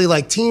incredibly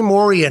like team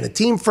oriented,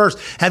 team first.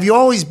 Have you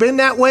always been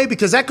that way?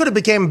 Because that could have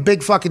became a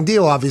big fucking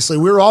deal. Obviously,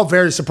 we were all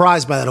very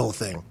surprised by that whole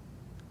thing.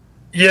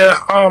 Yeah,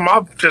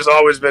 I've just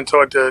always been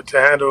taught to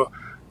handle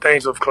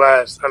things with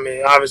class. I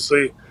mean,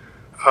 obviously, it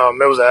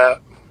was I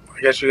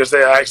guess you could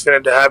say, an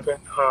accident that happened.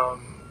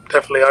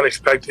 Definitely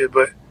unexpected,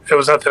 but it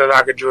was nothing that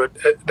I could do.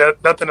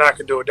 Nothing I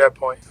could do at that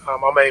point.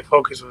 My main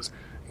focus was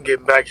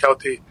getting back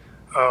healthy,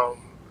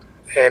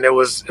 and it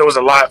was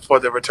a lot for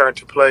the return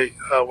to play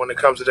when it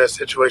comes to that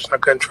situation. I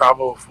couldn't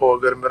travel for a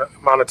good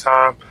amount of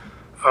time,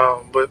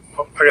 but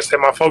like I said,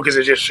 my focus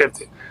had just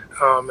shifted,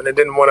 and I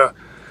didn't want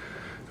to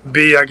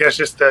be, I guess,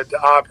 just the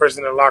odd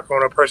person in the locker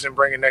room, a person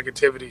bringing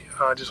negativity.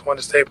 I just want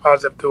to stay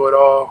positive through it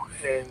all,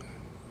 and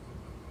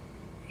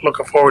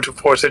looking forward to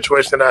a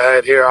situation that I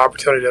had here,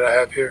 opportunity that I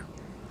have here.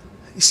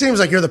 It seems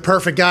like you're the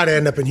perfect guy to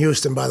end up in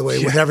Houston, by the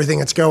way, with everything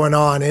that's going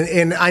on.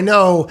 And I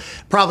know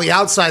probably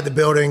outside the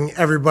building,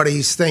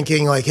 everybody's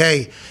thinking like,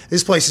 hey,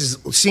 this place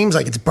seems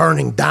like it's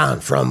burning down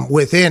from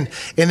within.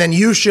 And then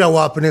you show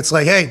up and it's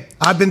like, hey,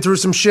 I've been through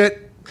some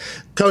shit.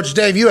 Coach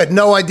Dave, you had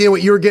no idea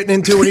what you were getting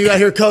into when you got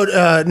here. Coach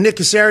Nick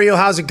Casario,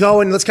 how's it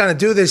going? Let's kind of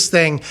do this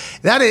thing.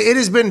 It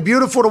has been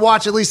beautiful to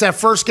watch at least that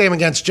first game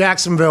against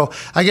Jacksonville.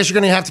 I guess you're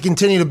going to have to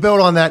continue to build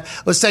on that.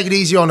 Let's take it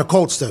easy on the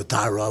Colts, though,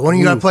 Tyrod. When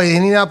you got to play the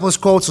Indianapolis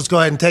Colts, let's go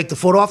ahead and take the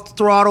foot off the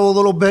throttle a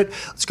little bit.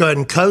 Let's go ahead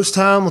and coast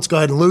home. Let's go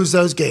ahead and lose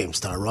those games,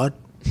 Tyrod.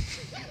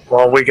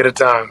 1 week at a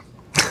time.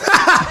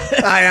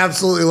 I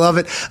absolutely love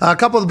it. A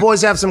couple of the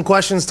boys have some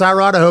questions.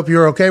 Tyrod, I hope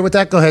you're okay with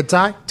that. Go ahead,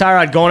 Ty.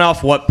 Tyrod, going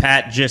off what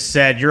Pat just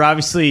said, you're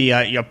obviously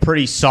a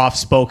pretty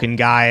soft-spoken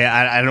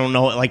guy. I don't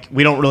know, like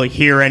we don't really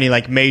hear any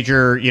like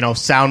major,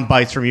 sound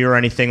bites from you or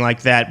anything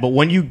like that. But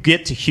when you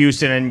get to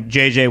Houston and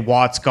J.J.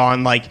 Watt's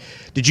gone, like,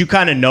 did you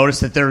kind of notice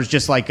that there was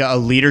just like a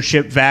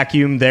leadership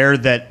vacuum there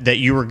that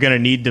you were going to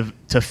need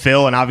to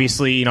fill? And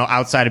obviously,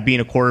 outside of being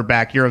a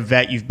quarterback, you're a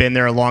vet. You've been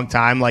there a long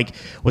time. Like,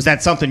 was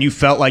that something you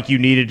felt like you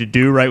needed to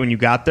do right when you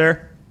got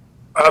there?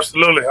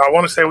 Absolutely. I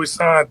want to say we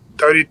signed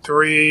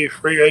 33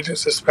 free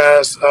agents this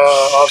past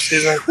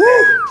offseason.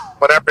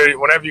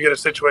 Whenever you get a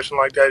situation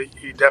like that,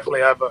 you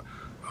definitely have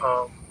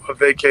a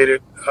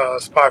vacated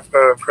spot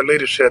for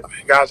leadership.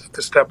 And guys have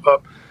to step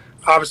up,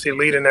 obviously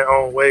lead in their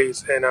own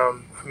ways. And,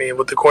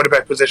 with the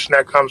quarterback position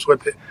that comes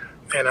with it.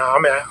 And,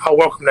 I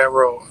welcome that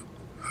role.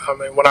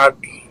 When I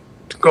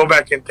go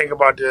back and think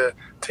about the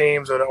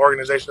teams or the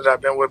organizations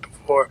I've been with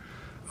before,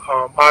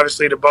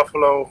 obviously the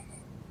Buffalo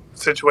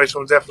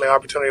situation was definitely an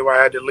opportunity where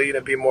I had to lead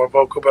and be more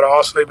vocal. But I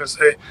also even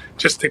say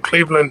just the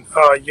Cleveland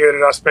year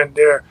that I spent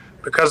there,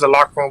 because the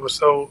locker room was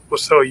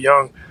so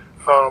young,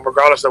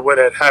 regardless of what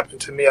had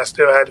happened to me, I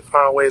still had to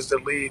find ways to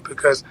lead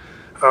because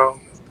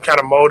kind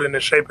of molding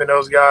and shaping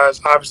those guys,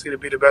 obviously to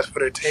be the best for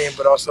their team,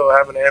 but also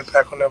having an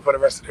impact on them for the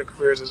rest of their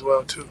careers as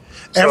well, too.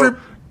 So,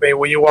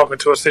 when you walk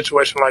into a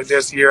situation like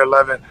this, year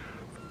 11,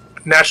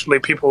 naturally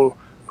people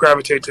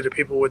gravitate to the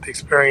people with the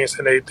experience,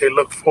 and they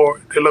look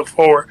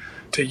forward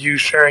to you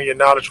sharing your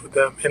knowledge with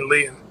them and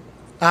leading.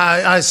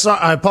 I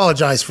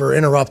apologize for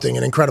interrupting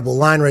an incredible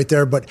line right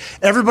there, but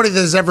everybody that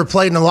has ever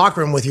played in the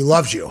locker room with you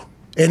loves you.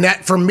 And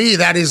that, for me,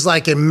 that is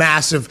like a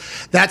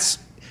massive –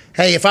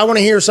 hey, if I want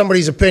to hear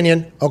somebody's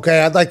opinion,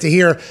 okay, I'd like to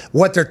hear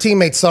what their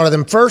teammates thought of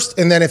them first,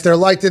 and then if they're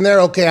liked in there,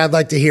 okay, I'd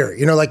like to hear it.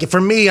 Like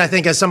for me, I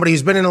think as somebody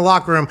who's been in the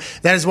locker room,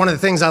 that is one of the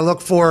things I look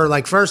for.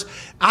 Like first,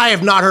 I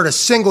have not heard a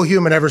single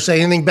human ever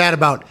say anything bad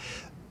about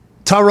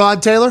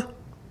Tyrod Taylor.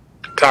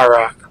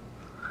 Tyrod.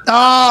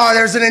 Oh,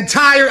 there's an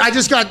entire. I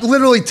just got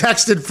literally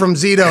texted from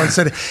Zito and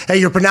said, "Hey,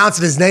 you're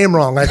pronouncing his name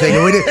wrong." I think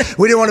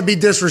we didn't want to be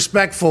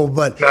disrespectful,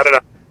 but no.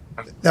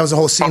 That was a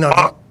whole scene on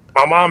it.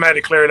 My mom had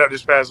to clear it up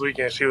this past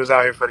weekend. She was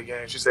out here for the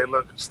game. She said,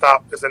 "Look,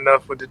 stop. It's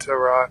enough with the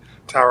Tyrod.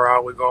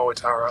 We're going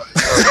with Tyrod."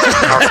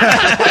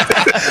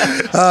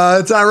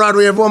 Tyrod,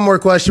 we have one more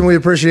question. We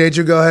appreciate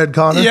you. Go ahead,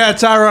 Connor. Yeah,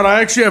 Tyrod,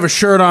 I actually have a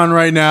shirt on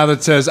right now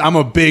that says, "I'm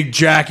a big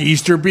Jack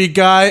Easterby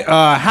guy."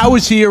 How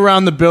is he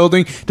around the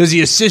building? Does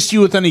he assist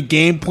you with any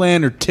game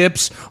plan or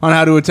tips on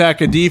how to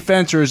attack a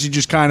defense, or is he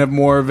just kind of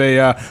more of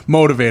a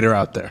motivator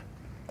out there?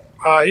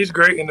 He's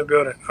great in the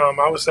building.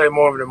 I would say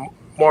more of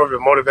the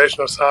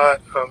motivational side.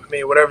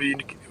 Whatever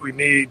we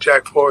need,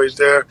 Jack for, he's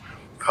there.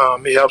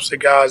 He helps the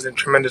guys in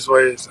tremendous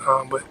ways.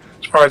 But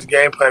as far as the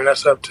game plan,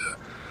 that's up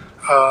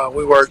to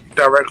we work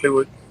directly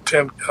with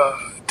Tim,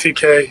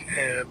 TK,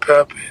 and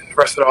Pep, and the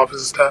rest of the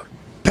offensive staff.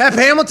 Pep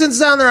Hamilton's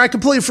down there. I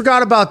completely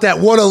forgot about that.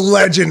 What a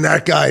legend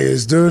that guy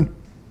is, dude.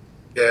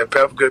 Yeah,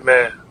 Pep, good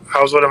man.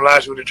 I was with him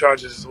last year with the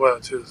Chargers as well,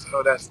 too.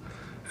 So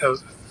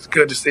it's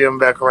good to see him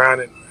back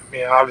around. And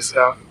obviously,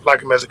 I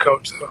like him as a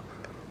coach. So.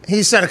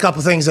 He said a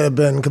couple things that have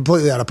been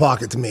completely out of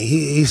pocket to me.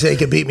 He said he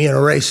could beat me in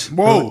a race.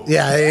 Whoa.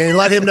 Yeah, and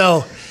let him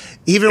know.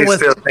 He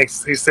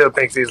still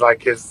thinks he's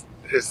like his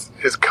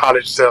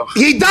college self.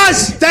 He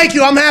does. Thank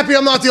you. I'm happy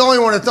I'm not the only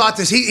one who thought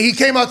this. He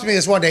came up to me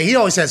this one day. He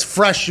always has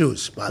fresh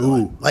shoes, by the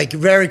way. Like,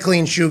 very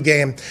clean shoe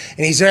game.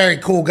 And he's a very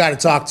cool guy to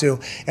talk to.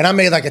 And I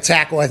made like a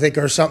tackle, I think,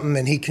 or something,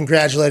 and he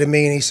congratulated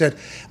me. And he said,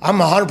 "I'm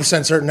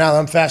 100% certain now that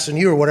I'm faster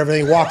than you," or whatever.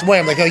 And he walked away.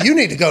 I'm like, "Oh, you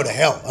need to go to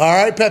hell.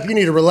 All right, Pep, you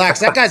need to relax."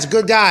 That guy's a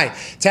good guy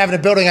to have in a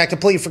building. I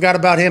completely forgot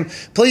about him.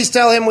 Please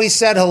tell him we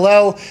said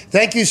hello.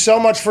 Thank you so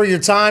much for your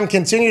time.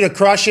 Continue to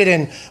crush it.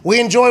 And we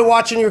enjoy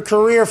watching your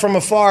career from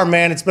afar,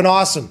 man. It's been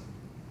awesome.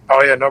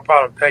 Oh, yeah, no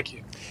problem. Thank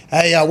you.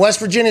 Hey, West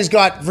Virginia's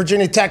got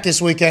Virginia Tech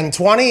this weekend.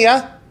 20,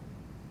 yeah?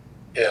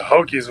 Yeah,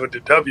 Hokies with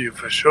the W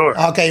for sure.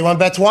 Okay, you want to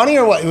bet 20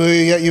 or what?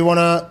 You want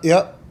to,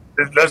 yep.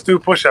 Let's do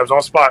push-ups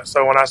on spot.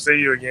 So when I see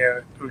you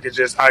again,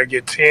 I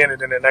get 10,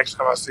 and then the next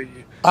time I see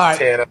you, all right.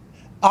 10.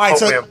 All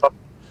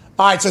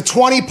right, so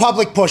 20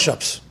 public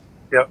push-ups.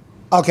 Yep.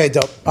 Okay,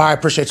 dope. All right,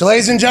 appreciate you.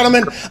 Ladies and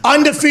gentlemen,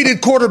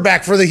 undefeated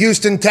quarterback for the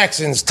Houston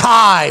Texans,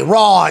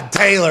 Tyrod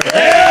Taylor.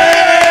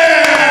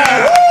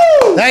 Yeah!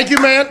 Woo! Thank you,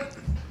 man.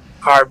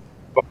 All right.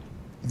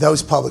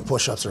 Those public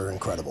push-ups are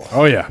incredible.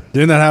 Oh, yeah.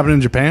 Didn't that happen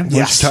in Japan?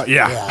 Yes.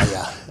 Yeah.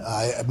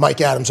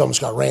 Mike Adams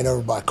almost got ran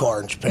over by a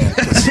car in Japan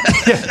because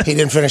he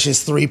didn't finish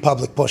his 3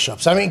 public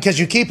push-ups. I mean, because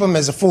you keep him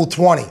as a full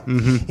 20.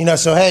 You know,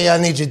 so, hey, I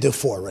need you to do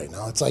 4 right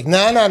now. It's like, no,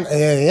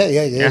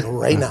 yeah,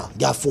 right now. You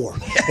got 4.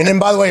 And then,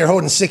 by the way, you're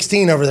holding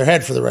 16 over their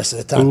head for the rest of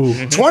the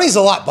time. 20 is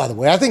a lot, by the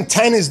way. I think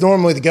 10 is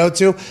normally the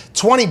go-to.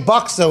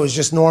 $20, though, is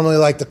just normally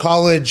like the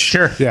college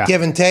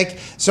give and take.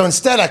 So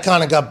instead, I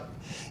kind of got,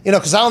 you know,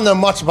 because I don't know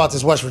much about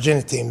this West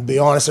Virginia team, to be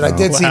honest. And I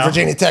did see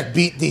Virginia Tech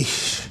beat the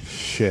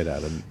shit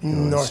out of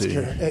North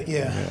Carolina.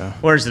 Yeah.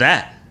 Where's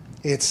that?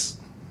 It's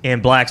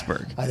in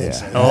Blacksburg. I didn't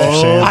say that.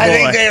 Oh, I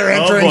think they are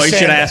entering. Oh boy, you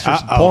should ask for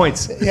some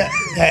points. Yeah.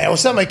 Well,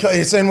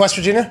 it's in West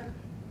Virginia.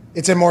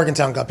 It's in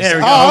Morgantown, Guppy. There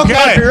we go. Oh,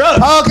 okay. You're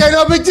up. Okay,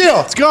 no big deal.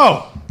 Let's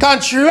go.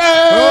 Country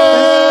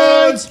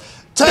roads,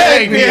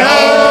 take me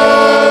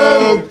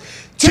home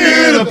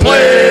to the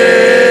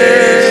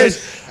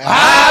place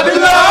I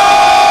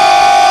belong.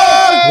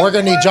 We're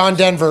going to need John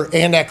Denver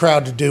and that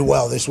crowd to do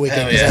well this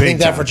weekend. I think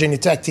that Virginia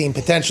Tech team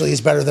potentially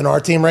is better than our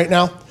team right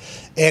now.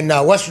 And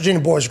West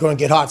Virginia boys are going to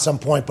get hot at some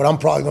point, but I'm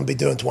probably going to be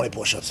doing 20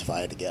 push-ups if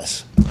I had to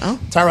guess. Oh.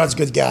 Tyrod's a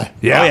good guy.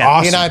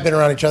 Yeah, He and I have been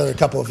around each other at a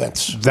couple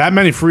events. That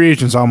many free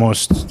agents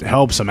almost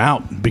helps them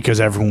out because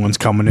everyone's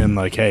coming in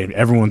like, hey,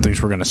 everyone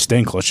thinks we're going to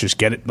stink. Let's just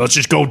get it. Let's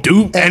just go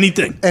do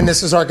anything. And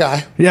this is our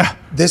guy. Yeah.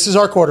 This is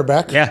our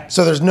quarterback. Yeah.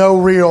 So there's no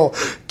real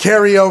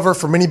carryover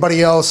from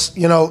anybody else.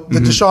 You know, the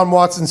Deshaun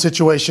Watson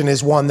situation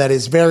is one that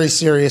is very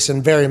serious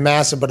and very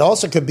massive, but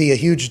also could be a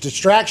huge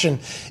distraction.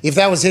 If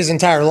that was his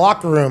entire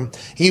locker room,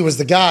 he was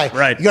the guy.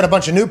 Right. You got a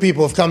bunch of new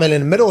people who've come in the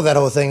middle of that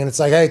whole thing, and it's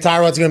like, hey,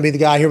 Tyrod's going to be the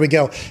guy. Here we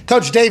go.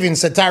 Coach Davian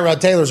said Tyrod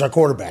Taylor's our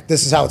quarterback.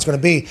 This is how it's going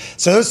to be.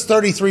 So those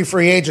 33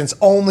 free agents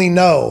only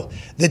know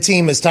the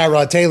team is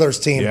Tyrod Taylor's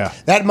team. Yeah.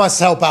 That must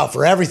help out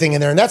for everything in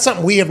there. And that's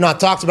something we have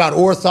not talked about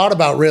or thought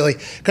about really,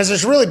 because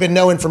there's really been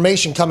no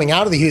information coming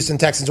out of the Houston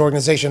Texans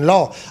organization at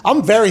all.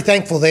 I'm very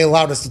thankful they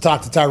allowed us to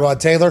talk to Tyrod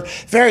Taylor.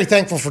 Very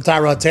thankful for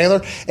Tyrod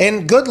Taylor.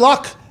 And good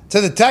luck to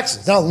the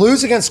Texans. Now,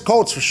 lose against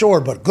Colts for sure,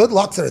 but good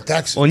luck to the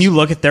Texans. When you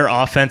look at their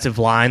offensive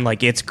line,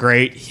 like, it's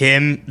great.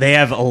 They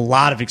have a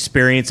lot of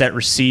experience at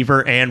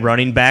receiver and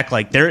running back.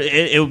 Like,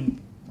 it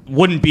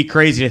wouldn't be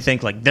crazy to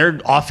think, like, their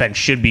offense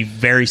should be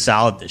very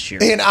solid this year.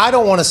 And I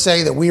don't want to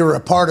say that we were a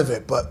part of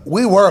it, but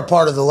we were a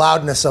part of the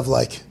loudness of,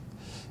 like,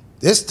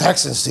 this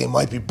Texans team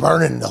might be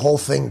burning the whole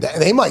thing down.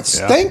 They might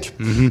stink.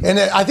 And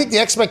I think the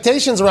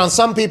expectations around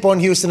some people in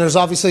Houston, there's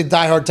obviously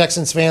diehard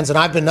Texans fans, and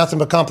I've been nothing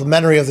but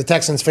complimentary of the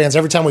Texans fans.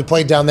 Every time we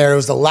played down there, it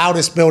was the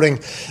loudest building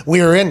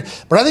we were in.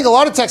 But I think a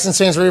lot of Texans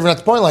fans were even at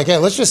the point like, hey,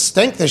 let's just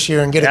stink this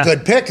year and get a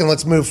good pick and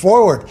let's move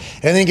forward.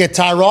 And then you get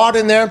Tyrod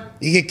in there,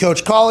 you get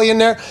Coach Cauley in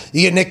there,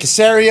 you get Nick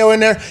Caserio in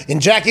there,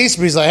 and Jack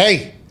Easterby's like,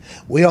 hey,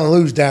 we don't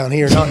lose down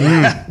here, not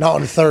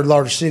in the third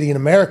largest city in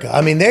America.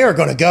 I mean, they are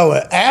going to go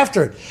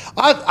after it.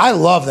 I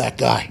love that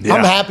guy. Yeah.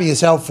 I'm happy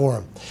as hell for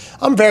him.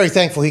 I'm very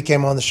thankful he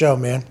came on the show,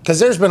 man, because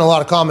there's been a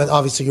lot of comment.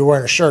 Obviously, you're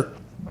wearing a shirt.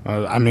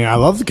 I mean, I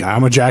love the guy.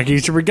 I'm a Jack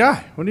Easterby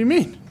guy. What do you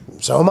mean?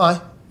 So am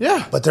I.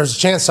 Yeah. But there's a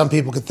chance some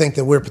people could think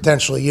that we're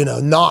potentially,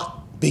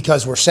 not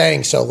because we're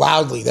saying so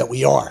loudly that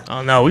we are.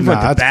 Oh, no. We went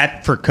to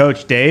bat for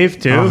Coach Dave,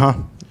 too. Uh-huh.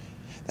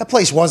 That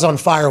place was on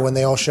fire when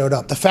they all showed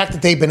up. The fact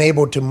that they've been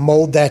able to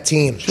mold that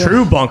team.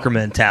 True bunker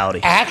mentality.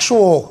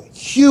 Actual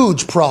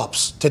huge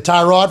props to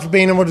Tyrod for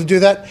being able to do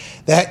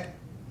that.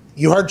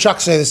 You heard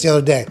Chuck say this the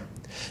other day.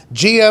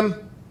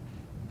 GM,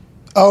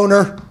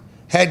 owner,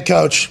 head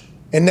coach,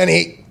 and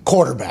then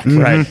quarterback.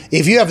 Right.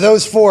 If you have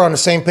those 4 on the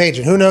same page,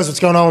 and who knows what's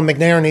going on with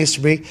McNair and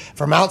Easterby,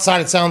 from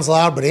outside it sounds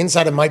loud, but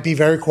inside it might be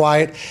very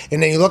quiet.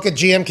 And then you look at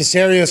GM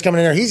Caserio's coming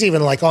in there. He's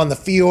even like on the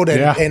field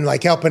and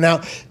like helping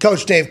out.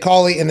 Coach Dave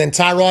Cauley, and then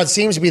Tyrod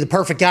seems to be the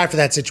perfect guy for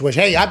that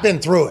situation. Hey, I've been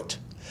through it.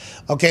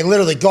 Okay,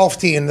 literally golf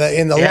tee in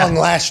the lung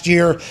last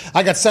year.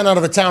 I got sent out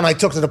of a town I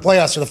took to the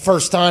playoffs for the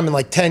first time in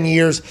like 10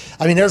 years.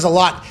 I mean, there's a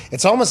lot.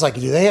 It's almost like,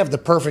 do they have the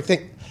perfect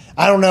thing?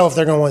 I don't know if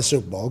they're going to win a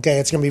Super Bowl. Okay,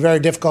 it's going to be very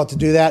difficult to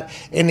do that.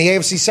 In the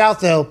AFC South,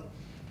 though,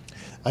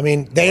 I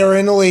mean, they are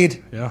in the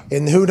lead. Yeah.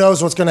 And who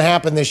knows what's going to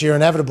happen this year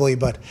inevitably.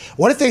 But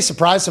what if they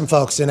surprise some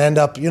folks and end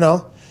up,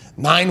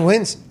 9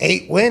 wins,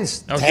 8 wins,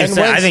 10 wins?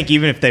 I think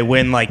even if they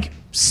win like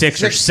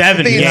 6 or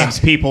 7 games,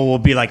 people will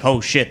be like, oh,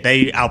 shit,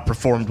 they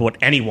outperformed what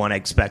anyone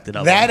expected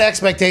of them. That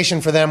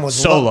expectation for them was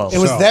so low. It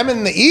was them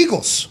and the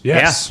Eagles.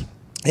 Yes. Yeah.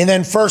 And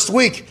then first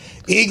week,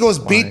 Eagles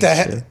beat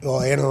and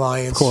the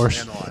Lions. Of course.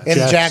 And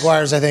the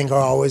Jaguars, I think, are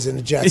always in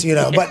the Jets,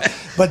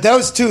 But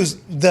those two,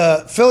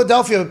 the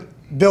Philadelphia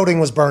building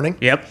was burning.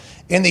 Yep.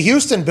 And the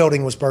Houston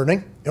building was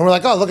burning. And we're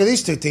like, oh, look at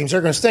these two teams.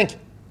 They're going to stink.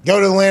 Go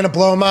to Atlanta,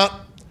 blow them out.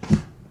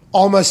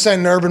 Almost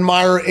send Urban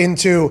Meyer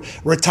into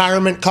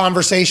retirement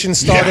conversation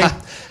starting.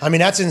 Yeah. I mean,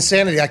 that's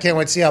insanity. I can't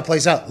wait to see how it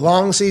plays out.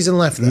 Long season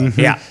left, though.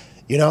 Mm-hmm.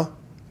 Yeah.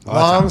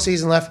 Long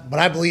season left, but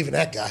I believe in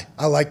that guy.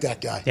 I like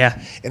that guy.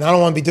 Yeah. And I don't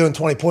want to be doing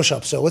 20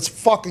 push-ups, so let's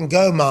fucking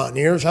go,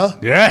 Mountaineers, huh?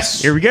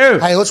 Yes. Here we go.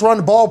 Hey, let's run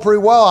the ball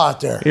pretty well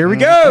out there. Here we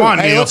go. Come on,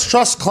 hey, Neil. let's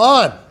trust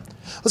Klein.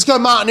 Let's go,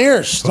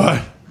 Mountaineers.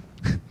 What?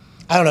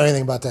 I don't know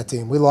anything about that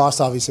team. We lost,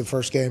 obviously, the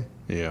first game.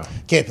 Yeah.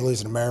 Can't be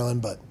losing to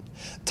Maryland, but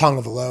tongue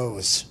of the low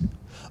was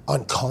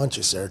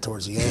unconscious there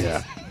towards the end.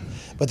 Yeah.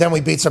 But then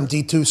we beat some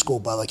D2 school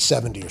by like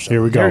 70 or something.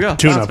 Here we Here we go. go.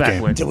 Tune-up Bounce back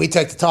game. win. Did we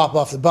take the top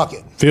off the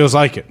bucket? Feels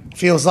like it.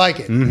 Feels like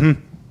it.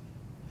 Mm-hmm.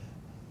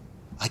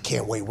 I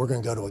can't wait. We're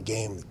going to go to a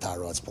game that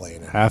Tyrod's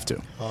playing in. Have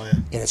to. Oh, yeah.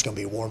 And it's going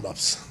to be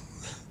warm-ups.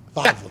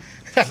 5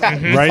 of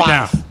them. Right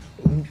now.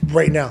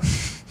 Right now.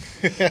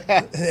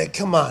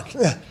 Come on.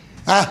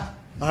 All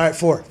right,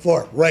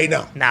 4. Right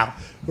now. Now.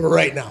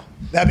 Right now.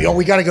 That'd be. Oh,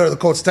 we got to go to the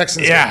Colts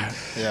Texans. Yeah.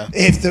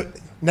 Game.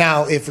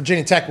 If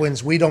Virginia Tech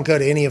wins, we don't go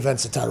to any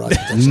events that Tyrod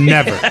does.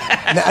 Never.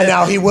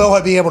 Now he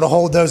will be able to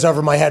hold those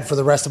over my head for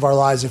the rest of our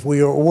lives if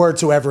we were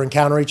to ever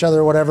encounter each other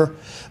or whatever.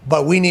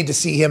 But we need to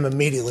see him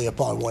immediately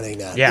upon winning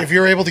that. Yeah. If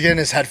you're able to get in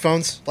his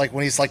headphones, like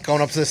when he's like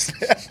going up to this,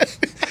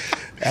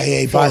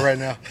 Hey, right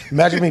now.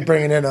 Imagine me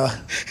bringing in a.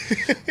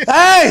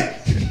 Hey,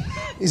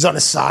 he's on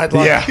the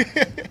sideline. Yeah.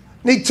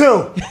 Need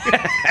 2.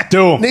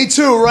 Do 'em. Need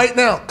 2 right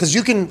now because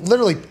you can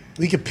literally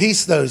we could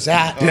piece those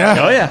out. Yeah.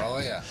 Oh, yeah. Oh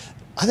yeah.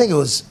 I think it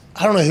was.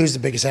 I don't know who's the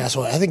biggest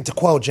asshole. I think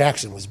DeQuell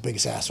Jackson was the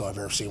biggest asshole I've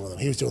ever seen with him.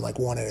 He was doing like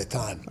one at a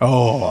time.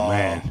 Oh,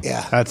 man.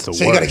 Yeah. That's the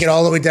So worst. you got to get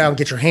all the way down,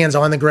 get your hands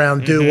on the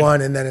ground, do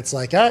one, and then it's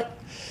like, all right,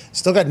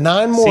 still got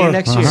 9 more. See you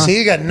next year. See,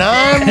 you got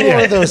 9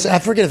 more of those. I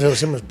forget if it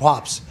was him or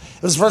Pops.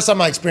 It was the first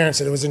time I experienced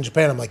it. It was in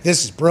Japan. I'm like,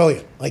 this is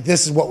brilliant. Like,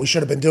 this is what we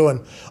should have been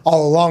doing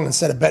all along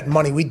instead of betting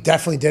money we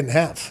definitely didn't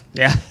have.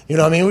 Yeah. You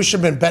know what I mean? We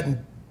should have been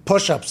betting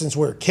push-ups since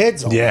we were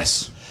kids. Almost.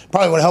 Yes.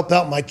 Probably would have helped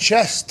out my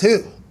chest,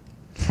 too.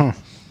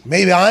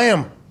 Maybe I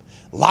am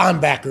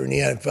linebacker in the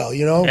NFL,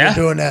 you know? Yeah. We're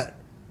doing that.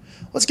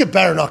 Let's get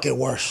better, not get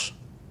worse.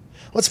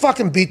 Let's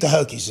fucking beat the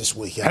Hokies this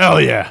weekend. Hell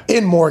yeah.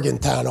 In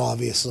Morgantown,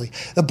 obviously.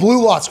 The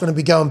Blue Lot's going to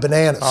be going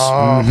bananas.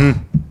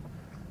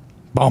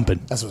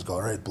 Bumping. That's what's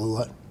going right, Blue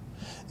Lot.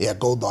 Yeah,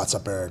 Gold Lot's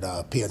up there at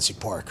PNC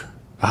Park.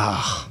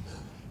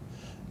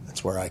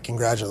 That's where I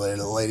congratulated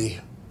the lady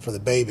for the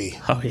baby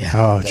Oh, yeah.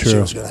 Oh, that she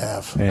true. was going to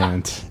have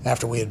And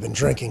after we had been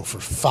drinking for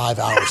 5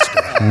 hours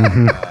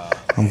together.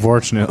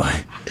 unfortunately.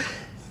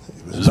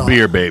 This is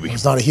beer, baby.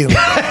 It's not a human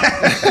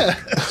being.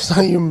 It's not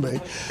a human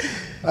being.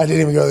 I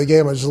didn't even go to the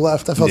game. I just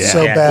left. I felt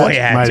so Yeah. bad. Well,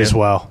 yeah. Might to. as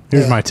well.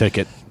 Here's Yeah. my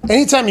ticket.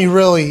 Anytime you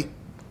really,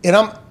 and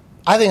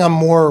I think I'm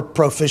more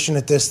proficient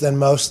at this than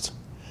most.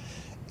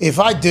 If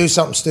I do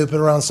something stupid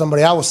around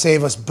somebody, I will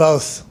save us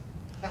both.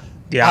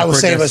 Yeah, I will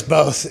save awkwardness. us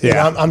both.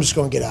 Yeah. And I'm just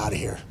going to get out of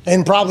here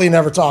and probably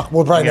never talk.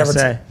 We'll probably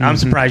never. I'm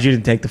surprised you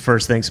didn't take the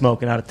first thing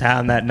smoking out of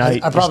town that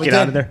night. I probably Just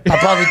get did. out of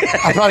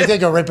there. I probably did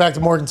go right back to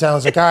Morgantown. I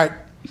was like, all right,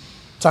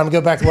 time to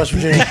go back to West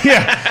Virginia.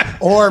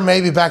 Or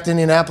maybe back to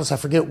Indianapolis. I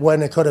forget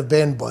when it could have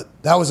been, but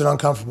that was an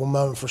uncomfortable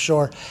moment for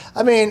sure.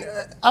 I mean,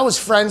 I was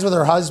friends with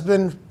her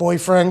husband,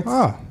 boyfriend.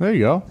 Oh, there you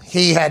go.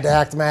 He had to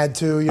act mad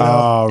too, you know.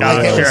 Oh,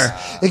 Like, really?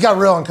 it got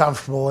real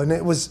uncomfortable, and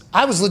I was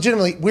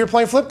legitimately. We were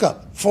playing flip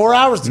cup 4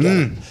 hours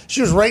together. She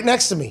was right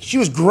next to me. She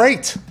was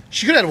great.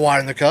 She could have had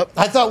wine in the cup.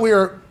 I thought we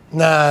were.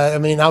 Nah, I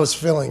mean, I was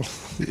feeling.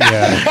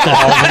 Yeah.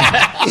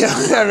 Yeah,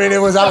 I mean, I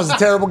was a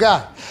terrible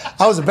guy.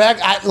 I was a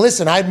bad.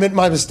 Listen, I admit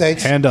my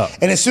mistakes. Hand up.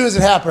 And as soon as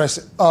it happened, I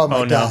said, "Oh my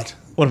Oh, no. god,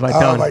 What have I Oh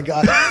done?" my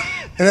god!"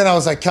 And then I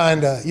was like,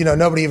 kind of,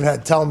 nobody even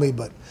had to tell me,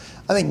 but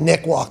I think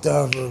Nick walked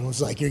over and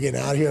was like, "You're getting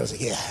out of here." I was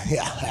like,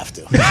 "Yeah, I have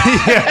to.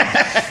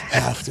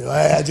 Have to.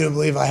 I do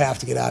believe I have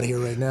to get out of here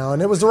right now."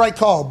 And it was the right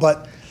call.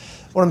 But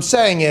what I'm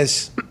saying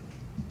is,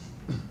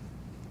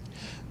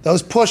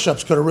 those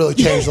push-ups could have really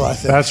changed a lot of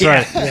things. That's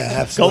right. Yeah,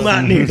 absolutely. Go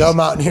Mountaineers. Go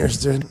Mountaineers,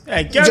 dude.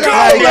 Hey,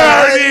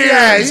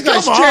 Yeah, you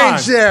guys Come on.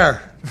 changed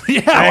there.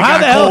 It How the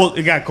got hell? cold.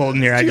 It got cold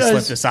in here. I just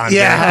slipped this on.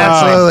 Yeah, there.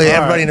 absolutely. all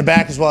Everybody right. in the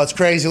back as well. It's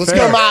crazy. Let's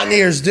Fair. go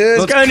Mountaineers,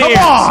 dude. Let's go Come Nears,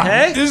 on.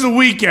 hey? This is a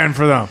weekend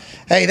for them.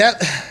 Hey,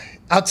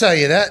 I'll tell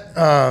you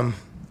that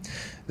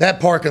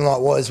parking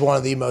lot was one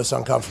of the most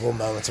uncomfortable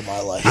moments of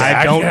my life.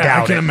 I don't I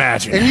doubt can it.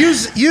 imagine. And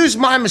use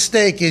my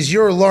mistake as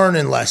your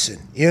learning lesson.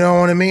 You know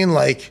what I mean?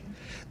 Like,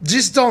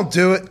 just don't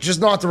do it.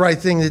 Just not the right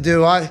thing to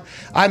do. I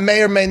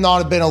may or may not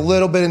have been a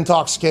little bit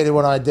intoxicated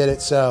when I did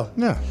it, so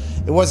Yeah.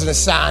 it wasn't a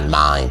sound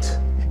mind,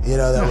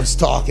 that was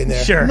talking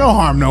there. Sure. No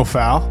harm, no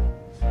foul.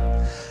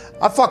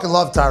 I fucking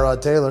love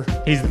Tyrod Taylor.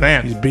 He's the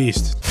man. He's a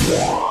beast.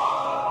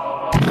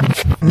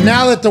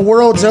 Now that the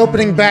world's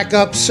opening back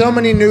up, so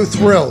many new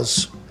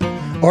thrills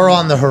are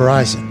on the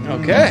horizon.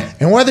 Okay.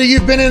 And whether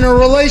you've been in a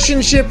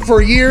relationship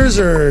for years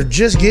or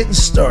just getting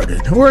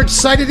started, we're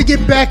excited to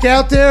get back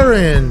out there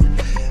and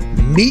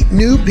meet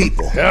new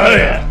people. Hell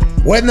yeah.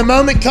 When the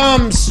moment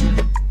comes,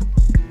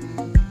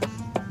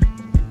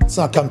 let's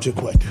not come too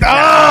quick.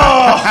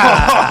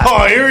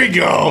 Oh, here we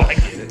go.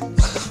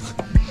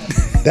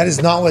 That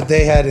is not what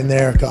they had in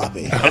their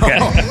copy.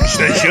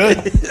 They should.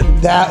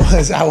 That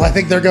was, I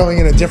think they're going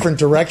in a different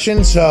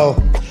direction,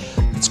 so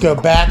let's go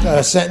back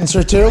a sentence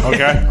or two.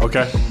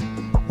 Okay.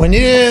 When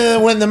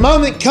the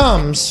moment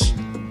comes,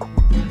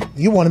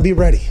 you want to be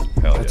ready.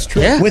 That's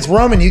true. Yeah. With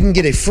Roman, you can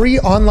get a free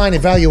online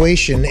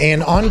evaluation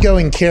and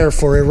ongoing care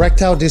for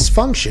erectile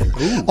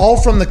dysfunction, all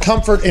from the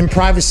comfort and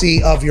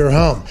privacy of your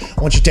home.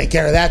 Once you take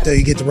care of that, though,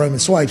 you get the Roman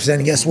swipes,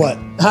 and guess what?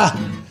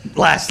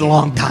 Lasts a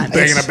long time.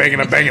 It's- Banging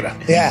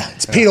it. Yeah,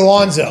 it's Pete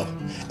Alonso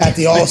at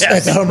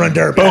the home run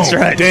derby. That's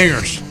right.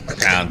 Dingers.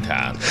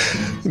 Downtown.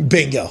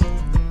 Bingo.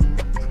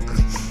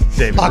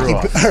 David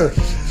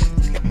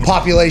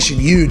Population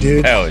U,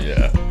 dude. Hell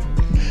yeah.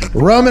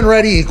 Roman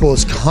ready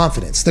equals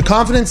confidence. The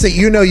confidence that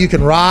you know you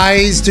can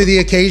rise to the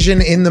occasion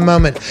in the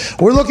moment.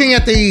 We're looking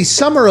at the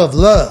Summer of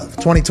Love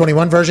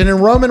 2021 version, and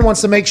Roman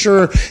wants to make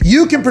sure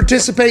you can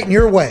participate in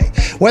your way,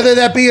 whether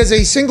that be as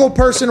a single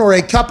person or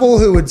a couple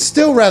who would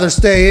still rather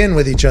stay in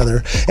with each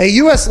other. A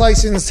U.S.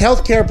 licensed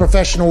healthcare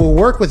professional will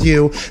work with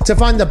you to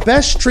find the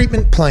best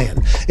treatment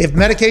plan. If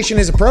medication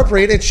is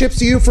appropriate, it ships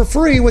to you for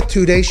free with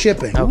 2-day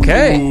shipping.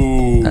 Okay.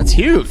 Ooh. That's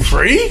huge.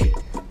 Free?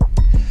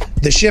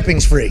 The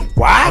shipping's free.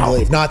 Wow. I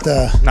believe, not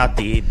the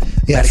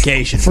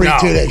Medication. Free No.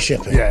 2-day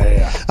shipping.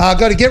 Yeah.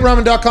 Go to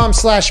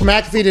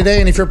GetRoman.com/McAfee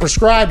today, and if you're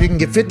prescribed, you can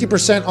get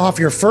 50% off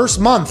your first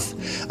month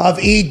of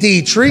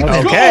ED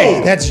treatment.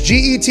 Okay. That's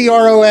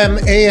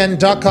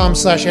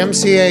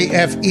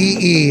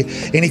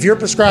GetRoman.com/MCAFEE. And if you're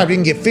prescribed, you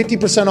can get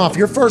 50% off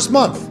your first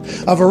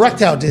month of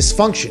erectile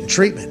dysfunction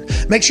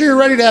treatment. Make sure you're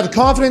ready to have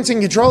confidence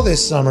and control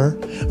this summer.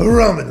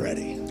 Roman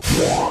ready.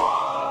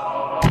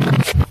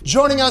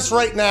 Joining us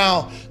right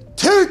now,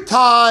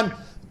 two-time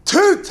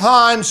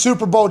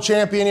Super Bowl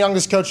champion,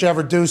 youngest coach to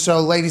ever do so.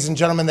 Ladies and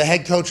gentlemen, the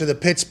head coach of the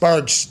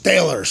Pittsburgh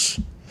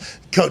Steelers,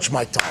 Coach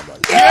Mike Tomlin.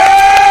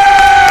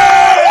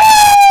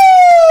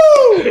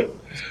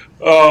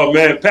 Oh,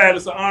 man, Pat,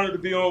 it's an honor to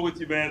be on with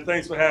you, man.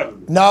 Thanks for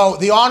having me. No,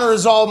 the honor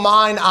is all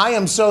mine. I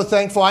am so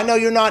thankful. I know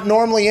you're not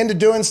normally into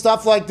doing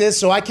stuff like this,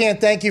 so I can't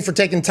thank you for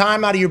taking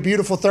time out of your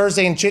beautiful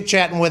Thursday and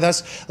chit-chatting with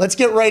us. Let's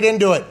get right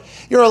into it.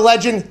 You're a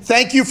legend.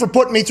 Thank you for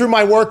putting me through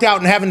my workout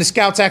and having the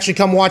scouts actually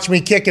come watch me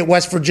kick at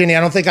West Virginia.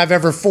 I don't think I've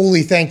ever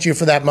fully thanked you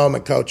for that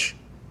moment, Coach.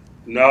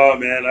 No,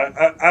 man,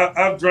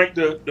 I've drank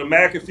the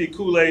McAfee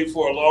Kool-Aid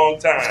for a long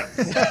time.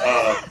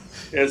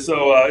 And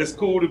so it's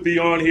cool to be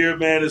on here,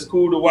 man. It's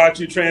cool to watch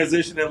you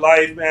transition in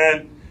life,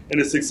 man, and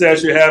the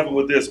success you're having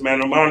with this,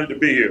 man. I'm honored to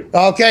be here.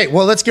 Okay,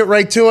 well, let's get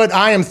right to it.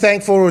 I am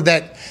thankful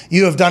that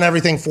you have done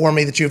everything for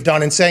me that you've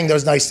done, and saying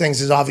those nice things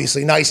is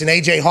obviously nice. And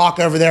A.J. Hawk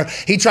over there,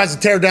 he tries to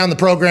tear down the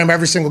program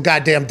every single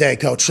goddamn day,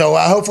 Coach. So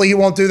hopefully he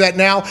won't do that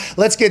now.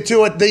 Let's get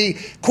to it. The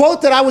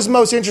quote that I was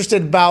most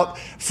interested about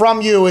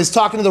from you is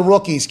talking to the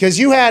rookies, because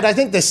you had, I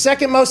think, the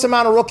second most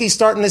amount of rookies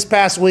starting this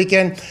past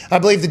weekend. I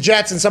believe the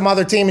Jets and some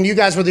other team, and you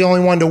guys were the only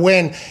one to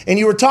win. And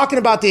you were talking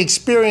about the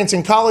experience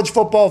in college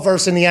football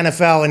versus in the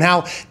NFL, and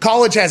how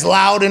college has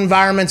loud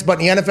environments, but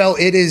in the NFL,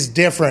 it is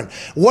different.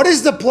 What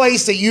is the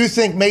place that you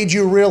think made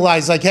you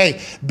realize, like,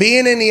 hey,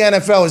 being in the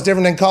NFL is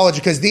different than college?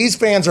 Because these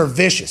fans are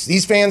vicious.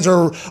 These fans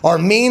are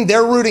mean.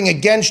 They're rooting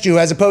against you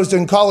as opposed to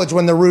in college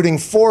when they're rooting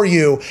for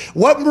you.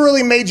 What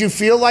really made you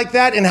feel like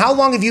that? And how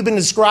long have you been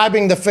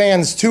describing the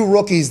fans to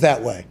rookies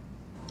that way?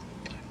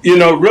 You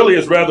know, really,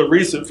 it's rather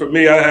recent for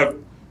me. I have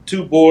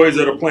two boys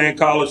that are playing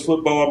college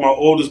football. My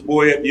oldest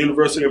boy at the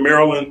University of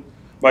Maryland,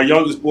 my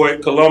youngest boy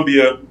at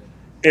Columbia.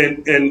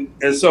 And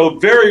so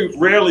very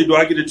rarely do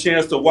I get a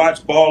chance to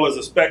watch ball as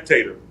a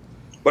spectator.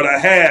 But I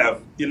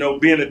have, you know,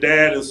 being a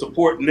dad and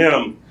supporting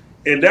them.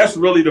 And that's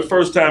really the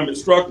first time it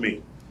struck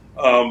me.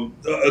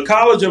 A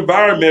college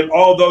environment,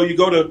 although you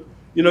go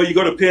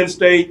to Penn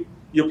State,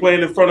 you're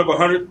playing in front of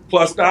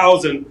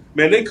 100,000+,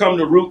 man, they come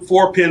to root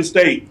for Penn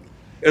State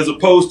as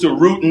opposed to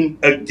rooting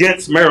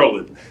against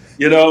Maryland,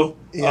 you know?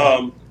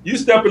 Yeah. You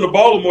step into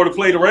Baltimore to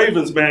play the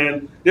Ravens,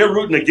 man, they're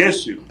rooting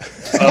against you.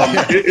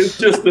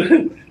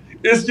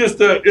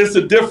 It's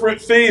a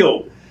different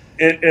feel,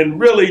 and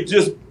really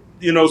just,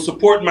 you know,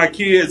 supporting my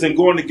kids and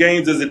going to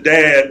games as a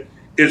dad,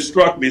 it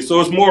struck me.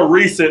 So it's more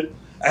recent.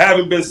 I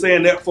haven't been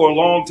saying that for a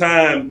long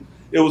time.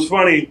 It was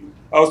funny.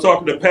 I was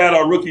talking to Pat,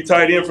 our rookie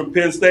tight end from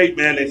Penn State,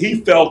 man, and he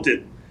felt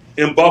it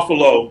in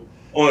Buffalo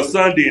on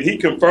Sunday, and he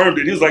confirmed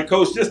it. He was like,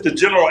 Coach, just the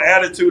general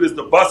attitude as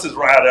the buses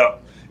ride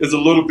up is a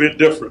little bit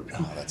different.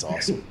 Oh, that's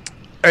awesome.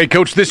 Hey,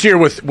 Coach, this year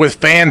with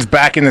fans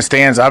back in the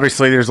stands,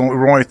 obviously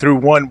we're only through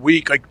 1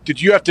 week. Like,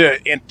 did you have to,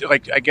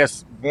 I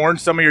guess, warn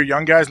some of your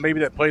young guys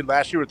maybe that played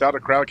last year without a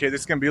crowd? Okay,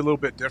 this is going to be a little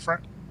bit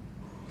different?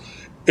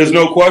 There's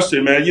no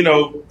question, man. You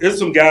know, there's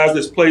some guys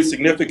that's played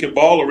significant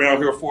ball around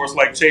here for us,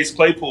 like Chase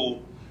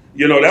Claypool.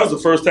 You know, that was the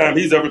first time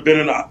he's ever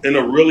been in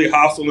a really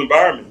hostile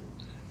environment.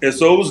 And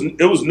so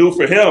it was new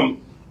for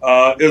him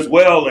as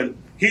well. And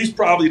he's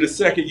probably the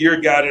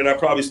second-year guy that I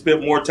probably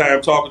spent more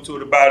time talking to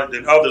about it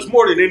than others.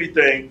 More than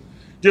anything,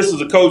 just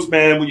as a coach,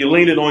 man, when you're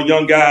leaning on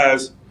young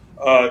guys,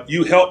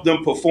 you help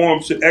them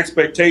perform to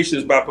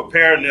expectations by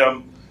preparing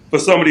them for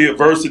some of the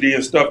adversity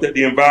and stuff that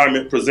the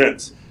environment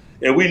presents.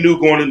 And we knew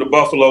going into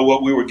Buffalo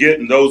what we were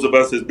getting, those of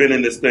us that's been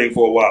in this thing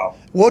for a while.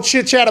 We'll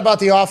chit-chat about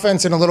the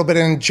offense in a little bit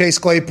in Chase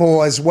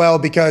Claypool as well,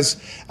 because,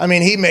 I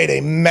mean, he made a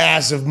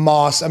massive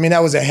moss. I mean,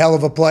 that was a hell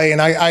of a play, and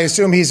I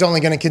assume he's only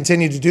going to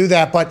continue to do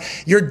that. But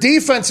your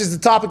defense is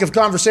the topic of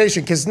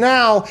conversation, because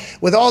now,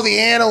 with all the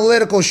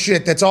analytical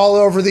shit that's all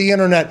over the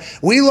internet,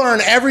 we learn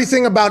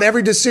everything about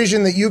every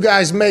decision that you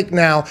guys make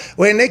now,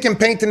 and they can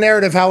paint the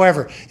narrative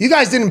however. You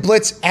guys didn't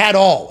blitz at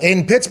all,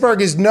 and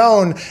Pittsburgh is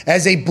known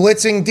as a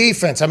blitzing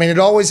defense. I mean, it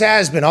always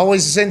has been,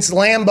 always since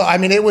Lambeau. I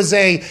mean, it was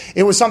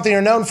something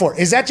you're known for.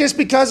 Is that just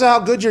because of how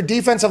good your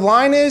defensive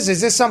line is? Is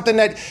this something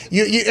that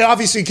you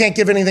obviously can't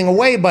give anything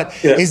away, but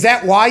is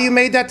that why you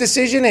made that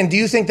decision? And do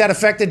you think that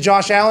affected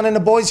Josh Allen and the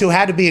boys who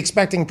had to be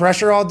expecting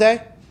pressure all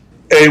day?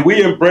 Hey,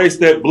 we embrace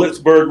that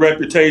Blitzburg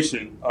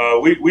reputation.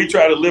 We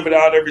try to live it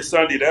out every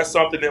Sunday. That's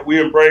something that we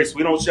embrace.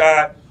 We don't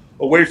shy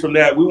away from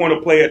that. We want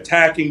to play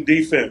attacking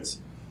defense.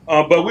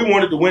 But we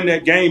wanted to win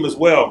that game as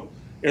well.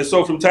 And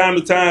so from time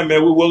to time,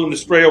 man, we're willing to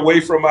stray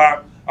away from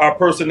our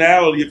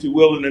personality, if you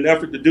will, in an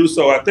effort to do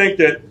so. I think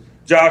that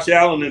Josh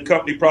Allen and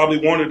company probably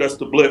wanted us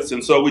to blitz,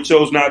 and so we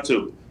chose not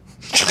to.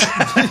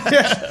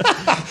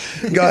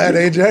 Go ahead,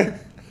 AJ.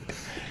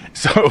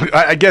 So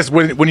I guess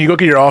when you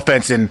look at your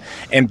offense and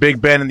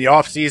Big Ben and the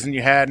offseason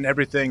you had and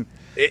everything,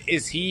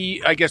 is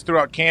he, I guess,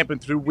 throughout camp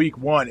and through week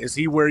one, is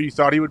he where you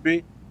thought he would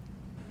be?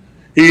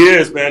 He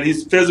is, man.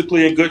 He's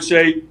physically in good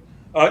shape.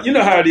 You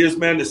know how it is,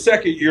 man. The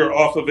second year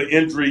off of an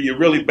injury, you're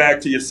really back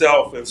to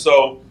yourself. And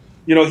so,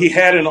 he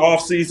had an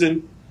off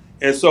season,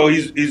 and so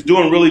he's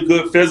doing really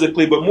good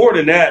physically. But more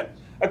than that,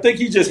 I think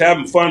he's just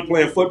having fun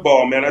playing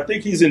football, man. I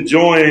think he's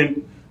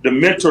enjoying the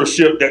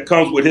mentorship that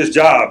comes with his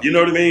job. You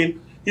know what I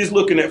mean? He's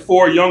looking at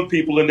 4 young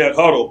people in that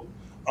huddle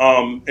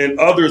and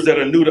others that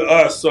are new to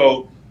us.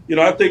 So,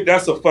 I think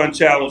that's a fun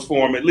challenge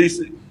for him. At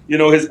least,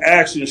 his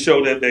actions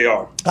show that they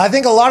are. I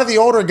think a lot of the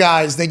older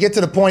guys, they get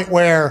to the point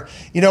where,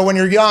 when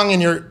you're young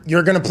and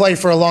you're going to play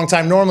for a long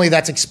time, normally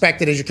that's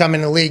expected as you come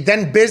in the league.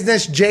 Then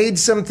business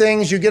jades some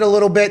things. You get a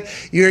little bit,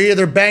 you're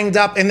either banged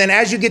up. And then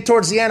as you get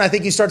towards the end, I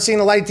think you start seeing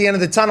the light at the end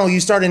of the tunnel. You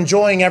start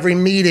enjoying every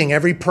meeting,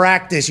 every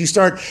practice. You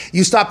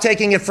stop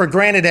taking it for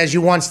granted as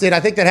you once did. I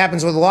think that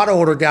happens with a lot of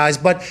older guys.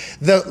 But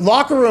the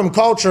locker room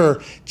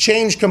culture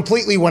changed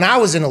completely when I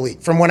was in the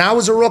league, from when I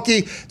was a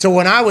rookie to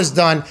when I was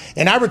done.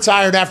 And I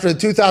retired after the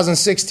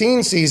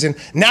 2016 season.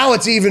 Now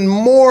it's even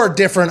more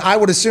different, I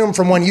would assume,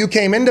 from when you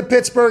came into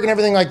Pittsburgh and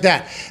everything like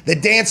that. The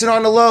dancing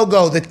on the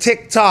logo, the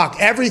TikTok,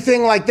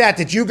 everything like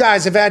that you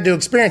guys have had to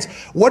experience.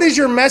 What is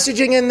your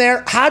messaging in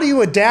there? How do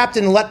you adapt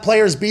and let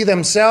players be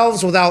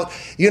themselves without,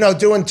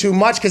 doing too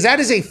much? Because that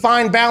is a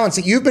fine balance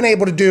that you've been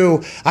able to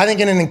do, I think,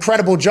 in an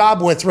incredible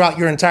job with throughout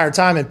your entire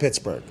time in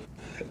Pittsburgh.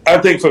 I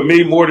think for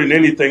me, more than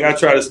anything, I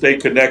try to stay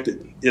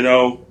connected,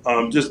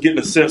 just getting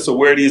a sense of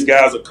where these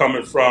guys are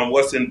coming from,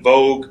 what's in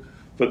vogue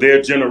for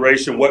their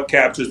generation, what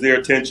captures their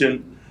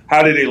attention,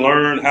 how do they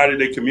learn, how do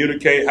they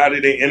communicate, how do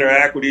they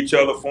interact with each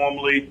other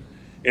formally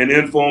and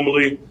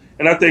informally.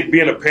 And I think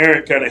being a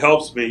parent kind of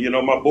helps me.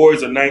 My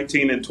boys are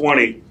 19 and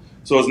 20,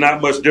 so it's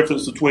not much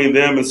difference between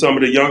them and some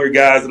of the younger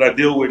guys that I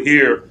deal with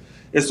here.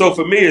 And so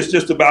for me, it's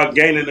just about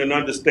gaining an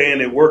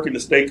understanding, working to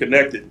stay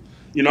connected.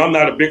 I'm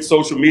not a big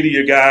social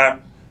media guy,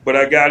 but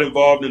I got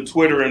involved in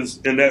Twitter and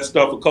that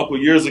stuff a couple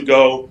of years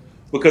ago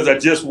because I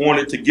just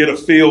wanted to get a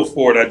feel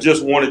for it. I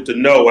just wanted to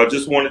know. I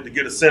just wanted to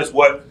get a sense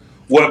what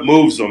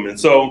moves them. And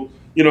so,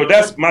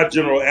 that's my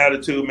general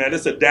attitude, man.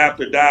 It's adapt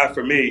or die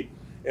for me.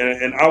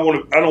 And I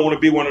don't want to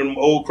be one of them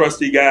old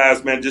crusty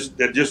guys, man,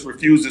 that just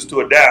refuses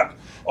to adapt.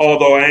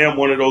 Although I am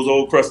one of those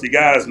old crusty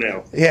guys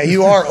now. Yeah,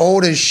 you are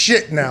old as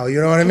shit now, you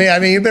know what I mean? I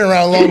mean, you've been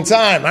around a long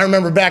time. I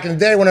remember back in the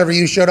day whenever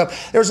you showed up,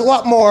 there was a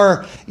lot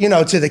more,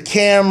 to the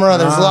camera.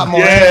 There was a lot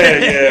more.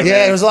 Yeah,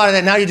 there was a lot of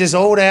that. Now you're just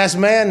old-ass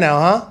man now,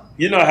 huh?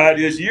 You know how it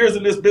is. Years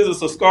in this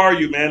business will scar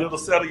you, man. It'll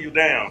settle you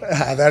down.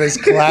 That is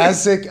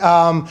classic.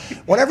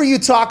 Whenever you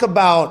talk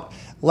about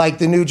like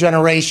the new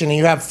generation, and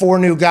you have 4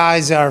 new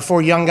guys or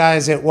 4 young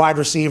guys at wide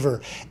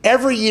receiver,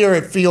 every year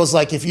it feels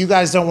like if you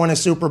guys don't win a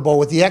Super Bowl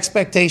with the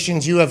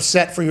expectations you have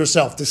set for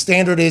yourself, the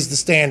standard is the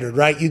standard,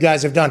 right? You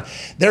guys have done.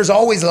 There's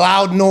always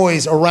loud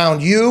noise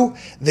around you,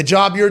 the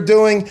job you're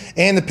doing,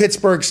 and the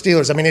Pittsburgh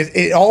Steelers. I mean,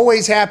 it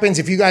always happens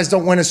if you guys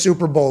don't win a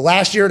Super Bowl.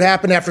 Last year it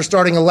happened after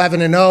starting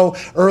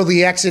 11-0,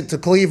 early exit to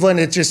Cleveland.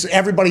 It just,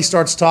 everybody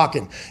starts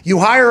talking. You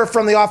hire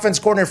from the offense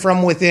coordinator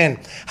from within.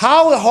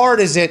 How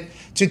hard is it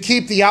to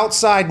keep the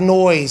outside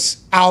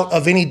noise out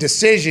of any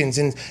decisions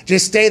and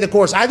just stay the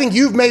course? I think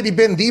you've maybe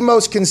been the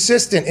most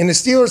consistent, and the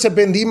Steelers have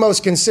been the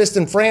most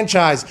consistent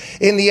franchise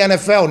in the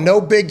NFL.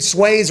 No big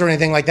sways or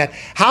anything like that.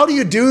 How do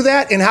you do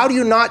that, and how do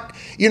you not,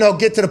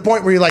 get to the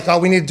point where you're like, oh,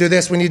 we need to do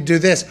this, we need to do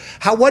this?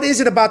 What is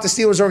it about the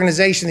Steelers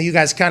organization that you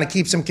guys kind of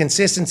keep some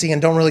consistency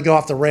and don't really go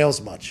off the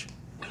rails much?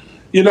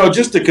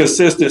 Just the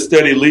consistent,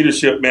 steady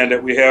leadership, man,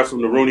 that we have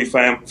from the Rooney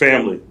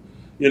family.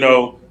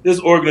 This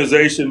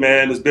organization,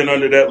 man, has been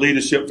under that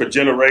leadership for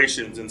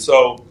generations. And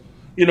so,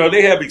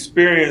 they have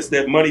experience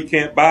that money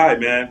can't buy,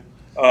 man.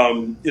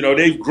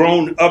 They've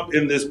grown up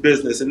in this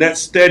business, and that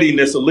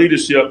steadiness of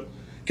leadership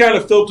kind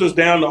of filters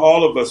down to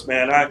all of us,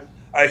 man.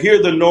 I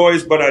hear the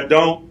noise, but I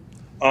don't.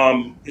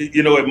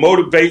 It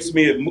motivates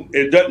me.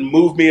 It doesn't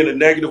move me in a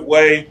negative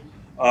way.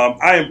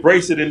 I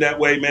embrace it in that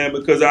way, man,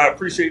 because I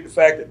appreciate the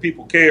fact that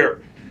people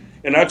care.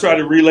 And I try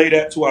to relay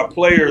that to our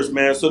players,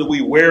 man, so that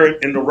we wear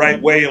it in the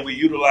right way and we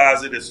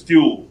utilize it as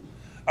fuel.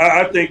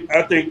 I think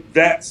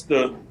that's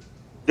the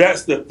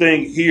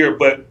thing here.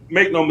 But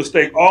make no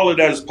mistake, all of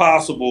that is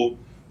possible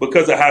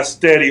because of how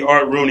steady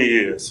Art Rooney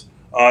is.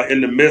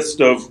 in the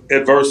midst of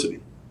adversity.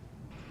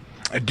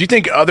 Do you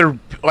think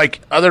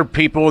other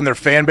people in their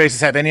fan bases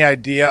have any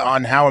idea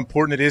on how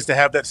important it is to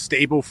have that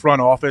stable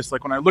front office?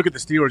 Like when I look at the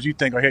Steelers, you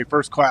think, hey,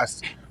 first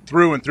class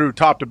through and through,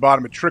 top to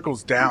bottom, it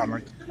trickles down.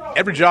 Like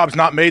every job's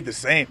not made the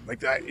same.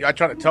 Like I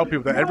try to tell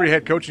people that every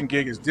head coaching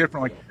gig is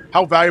different. Like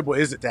how valuable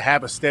is it to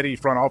have a steady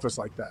front office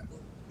like that?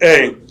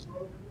 Hey,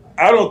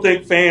 I don't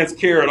think fans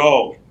care at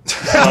all.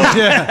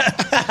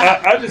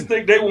 I just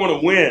think they want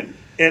to win.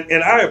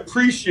 And I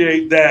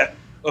appreciate that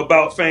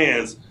about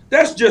fans.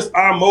 That's just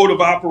our mode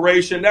of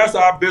operation. That's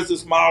our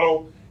business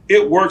model.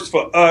 It works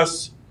for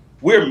us.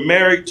 We're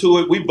married to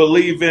it. We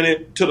believe in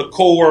it to the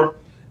core.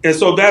 And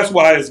so that's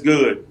why it's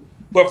good.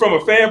 But from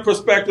a fan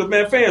perspective,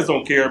 man, fans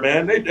don't care,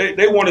 man.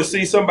 They want to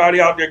see somebody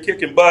out there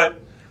kicking butt.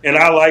 And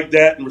I like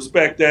that and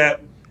respect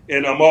that.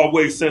 And I'm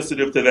always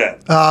sensitive to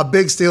that.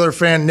 Big Steeler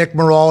fan, Nick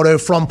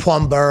Moraldo from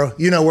Plumboro.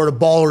 You know where the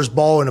ballers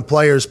ball and the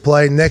players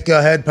play. Nick, go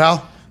ahead,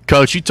 pal.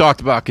 Coach, you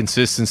talked about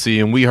consistency,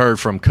 and we heard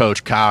from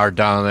Coach Coward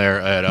down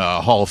there at a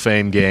Hall of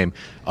Fame game,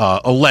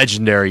 a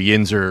legendary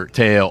Yinzer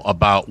tale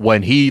about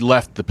when he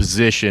left the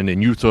position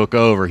and you took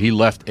over, he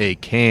left a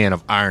can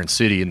of Iron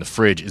City in the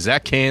fridge. Is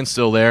that can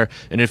still there?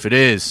 And if it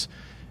is,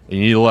 and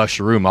you need a little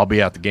extra room, I'll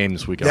be at the game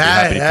this week. I'll be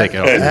happy to take it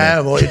out.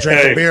 Yeah, well, you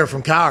drank a beer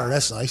from Coward.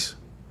 That's nice.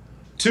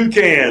 2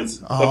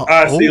 cans of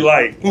IC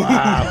Light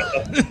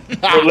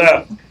were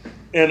left.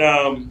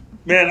 And,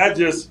 man,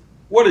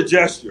 what a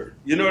gesture.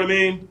 You know what I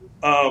mean?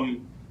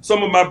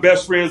 Some of my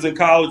best friends in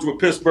college were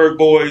Pittsburgh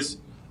boys,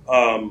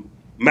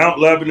 Mount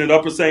Lebanon,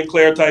 Upper St.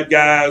 Clair type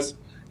guys.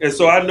 And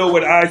so I know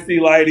what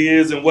IC Light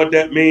is and what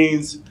that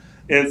means.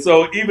 And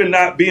so even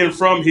not being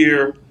from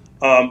here,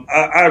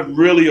 I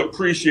really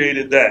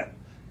appreciated that.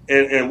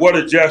 And what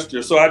a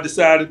gesture. So I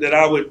decided that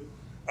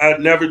I'd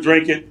never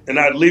drink it and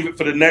I'd leave it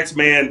for the next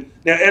man.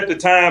 Now, at the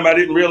time, I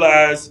didn't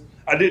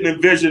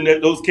envision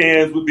that those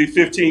cans would be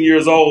 15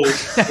 years old and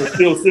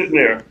still sitting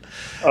there.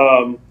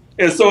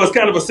 And so it's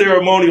kind of a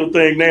ceremonial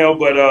thing now,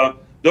 but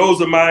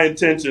those are my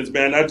intentions,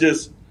 man.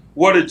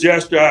 What a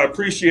gesture. I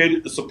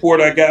appreciated the support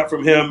I got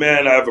from him,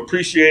 man. I've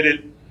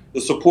appreciated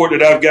the support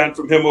that I've gotten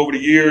from him over the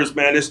years,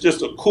 man. It's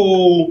just a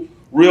cool,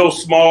 real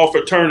small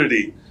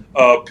fraternity.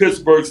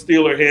 Pittsburgh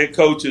Steeler head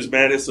coaches,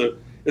 man. It's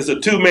a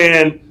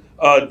two-man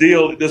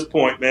deal at this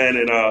point, man.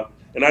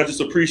 And I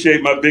just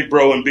appreciate my big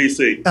bro in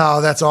BC.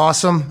 Oh, that's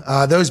awesome.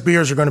 Those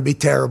beers are going to be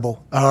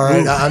terrible. All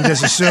right. I'm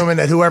just assuming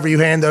that whoever you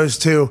hand those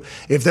to,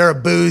 if they're a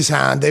booze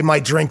hound, they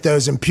might drink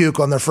those and puke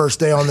on their first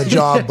day on the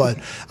job. But,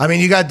 I mean,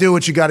 you got to do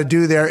what you got to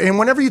do there. And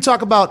whenever you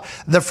talk about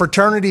the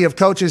fraternity of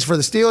coaches for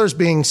the Steelers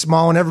being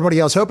small and everybody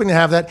else hoping to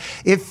have that,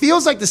 it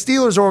feels like the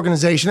Steelers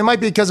organization, it might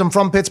be because I'm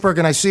from Pittsburgh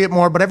and I see it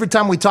more, but every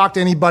time we talk to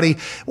anybody,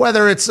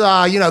 whether it's,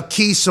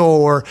 Kiesel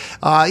or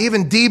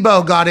even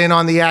Debo got in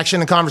on the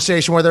action and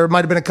conversation where there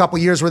might have been a couple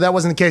years where that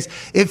wasn't the case.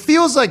 It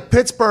feels like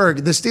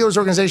Pittsburgh, the Steelers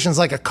organization, is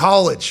like a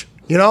college.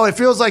 You know, it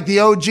feels like the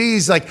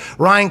OGs, like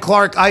Ryan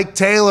Clark, Ike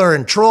Taylor,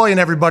 and Troy and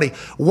everybody.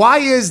 Why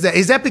is that?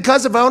 Is that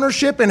because of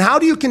ownership? And how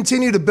do you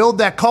continue to build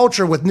that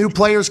culture with new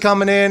players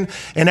coming in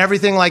and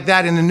everything like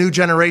that in the new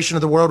generation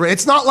of the world?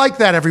 It's not like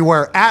that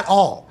everywhere at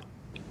all.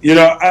 You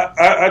know,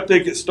 I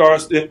think it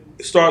starts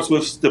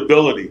with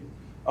stability.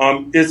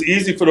 It's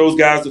easy for those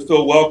guys to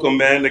feel welcome,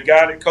 man. The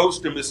guy that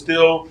coached them is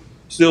still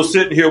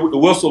sitting here with the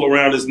whistle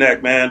around his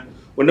neck, man.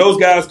 When those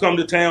guys come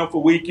to town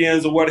for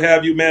weekends or what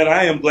have you, man,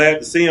 I am glad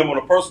to see them on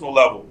a personal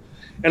level.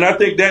 And I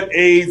think that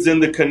aids in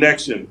the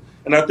connection.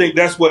 And I think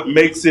that's what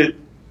makes it,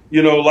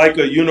 like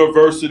a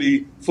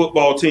university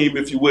football team,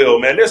 if you will,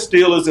 man. They're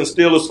Steelers and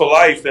Steelers for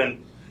life.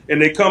 And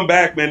they come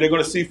back, man, they're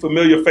going to see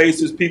familiar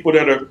faces, people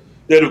that are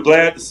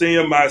glad to see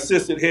them. My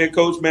assistant head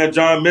coach, man,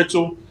 John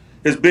Mitchell,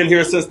 has been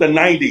here since the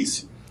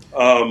 90s.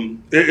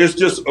 It's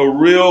just a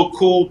real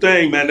cool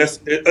thing, man.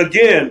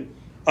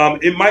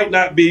 It might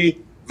not be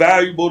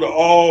valuable to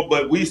all,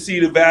 but we see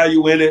the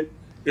value in it.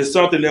 It's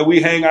something that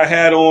we hang our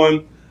hat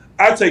on.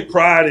 I take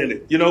pride in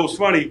it. It's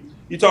funny.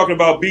 You're talking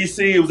about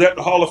BC. It was at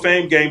the Hall of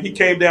Fame game. He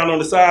came down on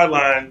the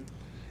sideline,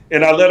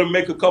 and I let him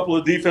make a couple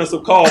of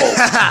defensive calls.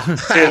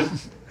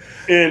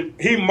 and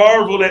he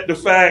marveled at the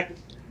fact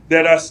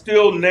that I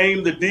still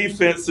named the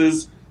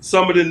defenses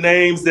some of the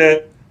names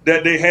that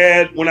they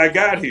had when I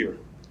got here.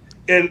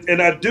 And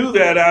I do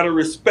that out of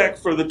respect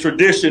for the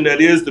tradition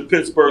that is the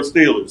Pittsburgh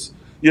Steelers.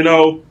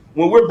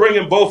 When we're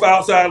bringing both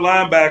outside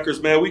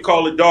linebackers, man, we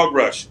call it dog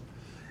rush.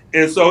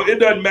 And so it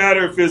doesn't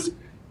matter if it's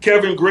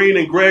Kevin Green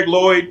and Greg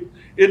Lloyd.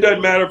 It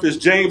doesn't matter if it's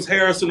James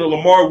Harrison or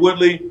Lamar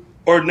Woodley,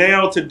 or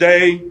now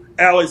today,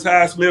 Alex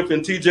Highsmith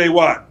and TJ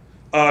Watt.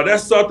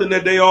 That's something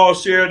that they all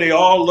share. They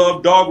all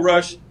love dog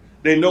rush.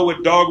 They know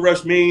what dog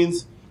rush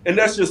means. And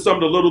that's just some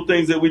of the little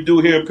things that we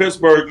do here in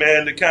Pittsburgh,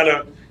 man, to kind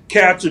of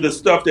capture the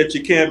stuff that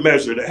you can't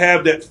measure, to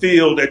have that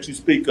feel that you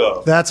speak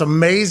of. That's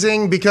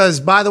amazing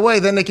because, by the way,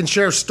 then they can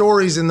share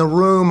stories in the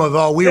room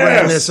of, we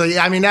ran this. So,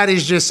 I mean, that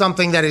is just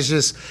something that is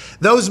just,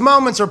 those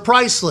moments are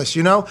priceless,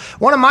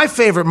 One of my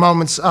favorite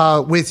moments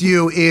with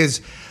you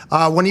is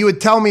when you would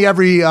tell me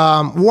every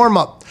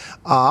warm-up,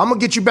 I'm going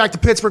to get you back to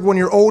Pittsburgh when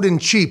you're old and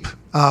cheap.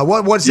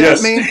 What does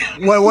that mean?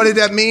 What did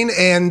that mean?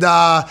 And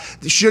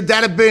should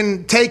that have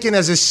been taken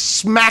as a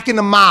smack in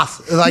the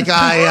mouth, like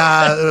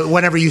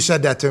whenever you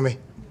said that to me?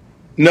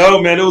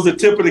 No, man, it was a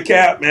tip of the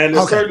cap, man.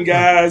 There's certain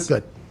guys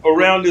Good.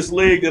 around this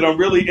league that I'm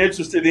really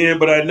interested in,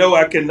 but I know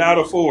I cannot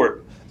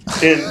afford.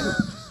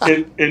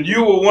 And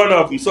you were one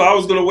of them. So I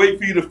was going to wait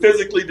for you to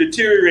physically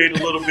deteriorate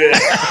a little bit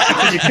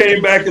until you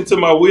came back into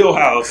my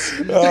wheelhouse.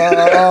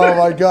 Oh,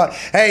 my God.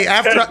 Hey,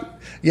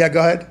 yeah,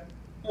 go ahead.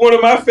 One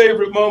of my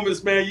favorite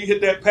moments, man, you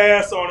hit that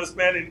pass on us,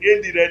 man, in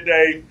Indy that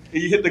day,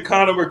 and you hit the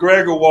Conor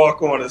McGregor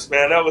walk on us,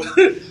 man. That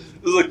was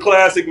it was a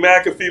classic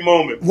McAfee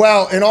moment.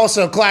 Well, and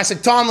also a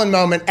classic Tomlin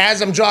moment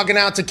as I'm jogging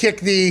out to kick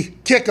the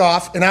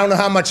kickoff, and I don't know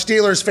how much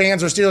Steelers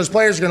fans or Steelers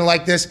players are going to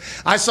like this.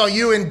 I saw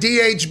you and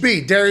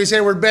DHB, Darius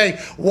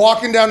Hayward-Bay,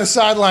 walking down the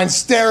sideline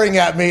staring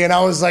at me, and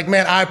I was like,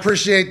 man, I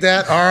appreciate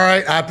that. All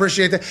right, I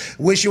appreciate that.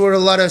 Wish you would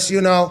have let us,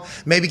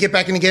 maybe get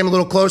back in the game a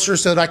little closer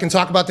so that I can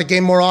talk about the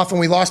game more often.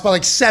 We lost by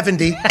like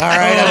 70. All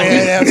right, I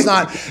mean,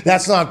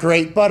 that's not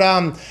great. But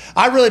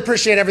I really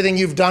appreciate everything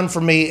you've done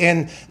for me.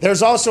 And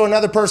there's also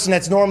another person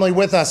that's normally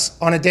with us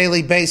on a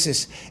daily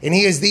basis, and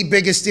he is the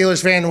biggest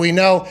Steelers fan we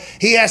know.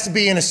 He has to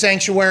be in a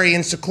sanctuary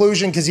in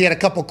seclusion because he had a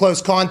couple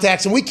close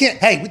contacts, and we can't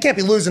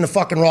be losing the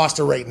fucking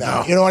roster right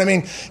now. You know what I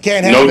mean?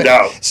 Can't have it. No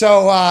doubt.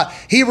 So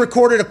he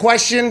recorded a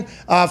question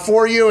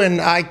for you,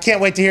 and I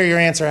can't wait to hear your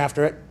answer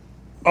after it.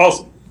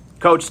 Awesome.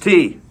 Coach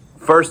T,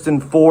 first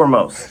and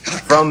foremost,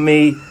 from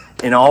me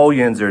and all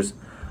Yinzers,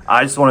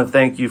 I just want to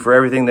thank you for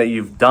everything that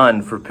you've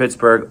done for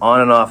Pittsburgh on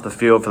and off the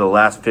field for the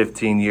last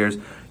 15 years.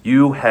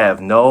 You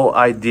have no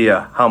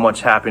idea how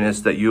much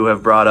happiness that you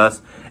have brought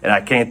us, and I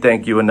can't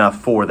thank you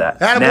enough for that.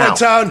 Now,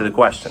 to the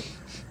question.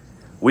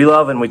 We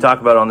love, and we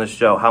talk about on this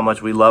show, how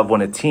much we love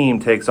when a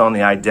team takes on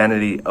the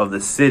identity of the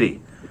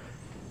city.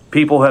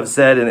 People have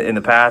said in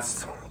the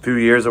past few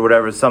years or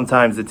whatever,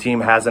 sometimes the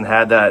team hasn't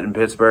had that in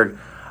Pittsburgh.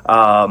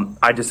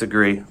 I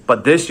disagree.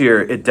 But this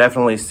year, it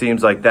definitely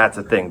seems like that's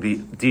a thing. The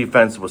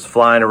defense was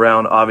flying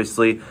around,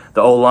 obviously.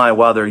 The O-line,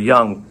 while they're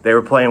young, they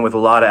were playing with a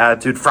lot of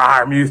attitude.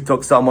 Freiermuth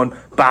took someone,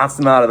 bounced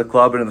them out of the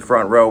club into the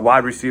front row.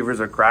 Wide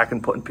receivers are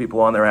cracking, putting people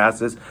on their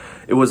asses.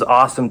 It was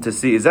awesome to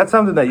see. Is that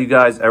something that you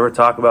guys ever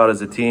talk about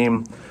as a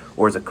team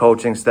or as a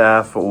coaching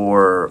staff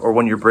or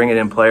when you're bringing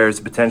in players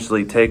to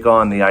potentially take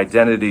on the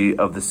identity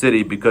of the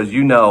city, because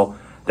you know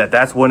that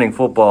that's winning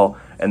football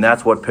and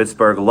that's what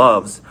Pittsburgh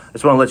loves? I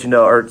just want to let you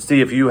know, or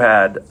see if you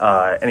had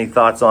any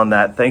thoughts on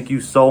that. Thank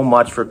you so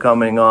much for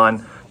coming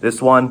on.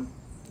 This one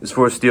is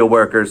for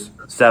Steelworkers.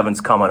 7's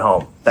coming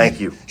home.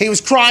 Thank you. He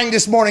was crying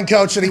this morning,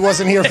 Coach, that he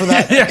wasn't here for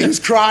that. He was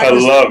crying. I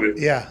love it.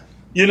 Yeah.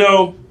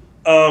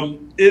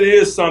 It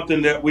is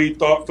something that we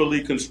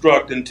thoughtfully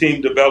construct in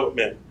team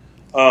development.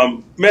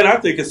 Man, I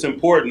think it's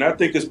important. I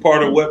think it's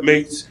part of what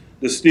makes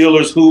the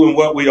Steelers who and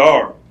what we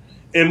are.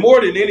 And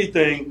more than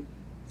anything,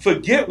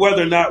 forget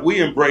whether or not we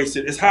embrace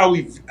it. It's how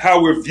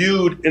we're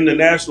viewed in the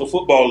National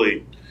Football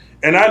League.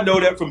 And I know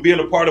that from being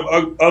a part of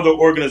other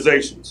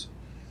organizations.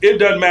 It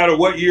doesn't matter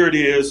what year it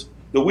is.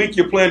 The week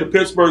you're playing the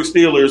Pittsburgh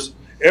Steelers,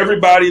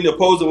 everybody in the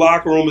opposing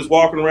locker room is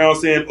walking around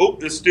saying, oh,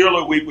 it's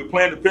Steeler week. We're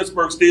playing the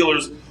Pittsburgh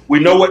Steelers. We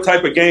know what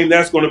type of game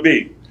that's going to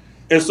be.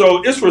 And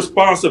so it's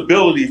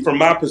responsibility from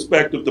my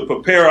perspective to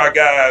prepare our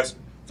guys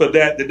for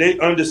that they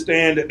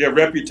understand that their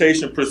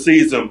reputation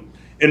precedes them,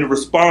 and the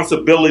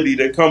responsibility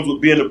that comes with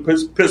being a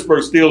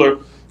Pittsburgh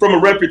Steeler from a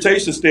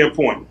reputation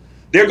standpoint.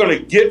 They're going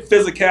to get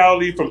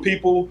physicality from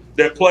people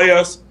that play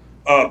us.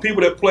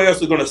 People that play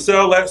us are going to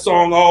sell that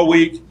song all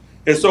week,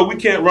 and so we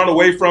can't run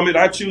away from it.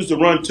 I choose to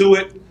run to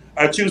it.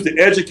 I choose to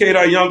educate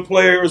our young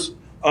players.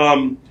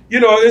 You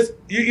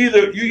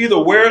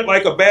either wear it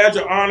like a badge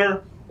of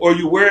honor or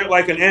you wear it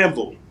like an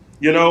anvil,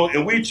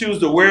 and we choose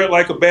to wear it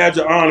like a badge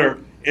of honor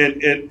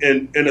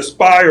and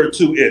aspire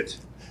to it.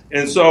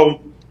 And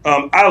so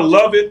I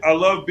love it. I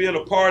love being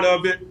a part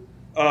of it.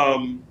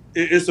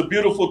 It's a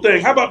beautiful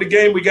thing. How about the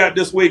game we got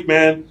this week,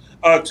 man?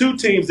 Two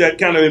teams that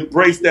kind of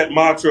embrace that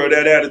mantra,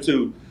 that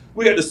attitude.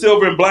 We got the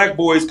Silver and Black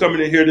Boys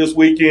coming in here this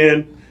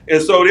weekend.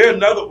 And so they're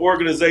another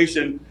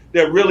organization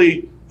that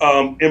really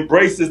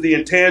embraces the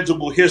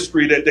intangible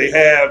history that they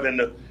have and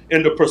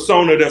the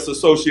persona that's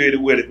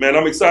associated with it, man.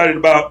 I'm excited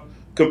about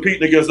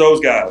competing against those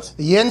guys.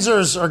 The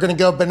Yinzers are going to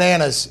go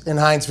bananas in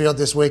Heinz Field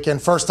this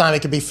weekend. First time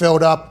it could be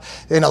filled up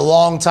in a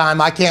long time.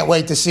 I can't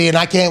wait to see it, and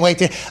I can't wait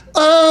to.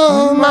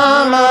 Oh,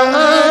 mama,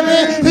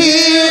 I'm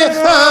here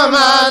for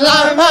my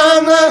life.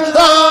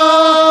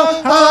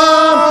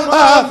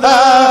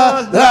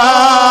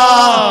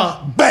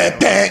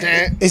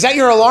 Is that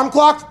your alarm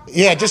clock?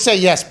 Yeah, just say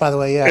yes, by the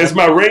way. Yeah. It's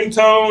my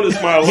ringtone. It's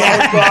my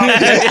alarm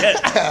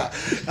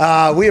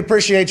clock. We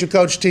appreciate you,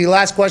 Coach T.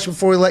 Last question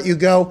before we let you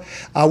go.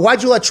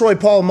 Why'd you let Troy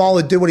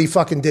Polamalu do what he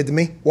fucking did to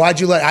me?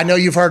 I know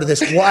you've heard of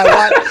this.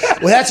 Why?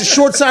 Well, that's a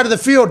short side of the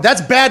field.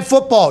 That's bad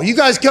football. You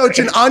guys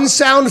coaching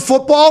unsound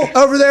football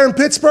over there in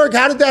Pittsburgh?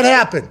 How did that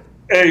happen?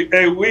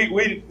 Hey,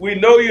 we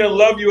know you and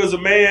love you as a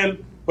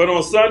man, but But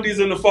on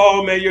Sundays in the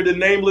fall, man, you're the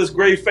nameless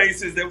gray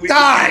faces that we. All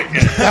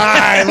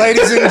right,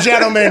 ladies and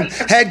gentlemen,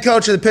 head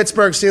coach of the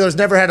Pittsburgh Steelers,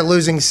 never had a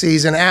losing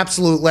season,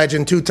 absolute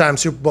legend, 2-time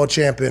Super Bowl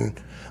champion,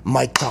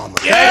 Mike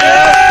Tomlin.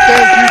 Yeah!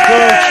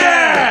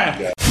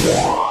 Thank you,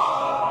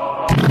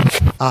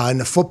 Coach. In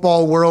the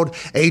football world,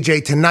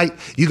 AJ, tonight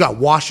you got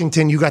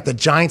Washington, you got the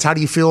Giants. How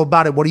do you feel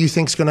about it? What do you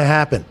think's going to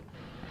happen?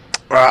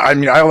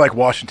 I like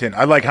Washington.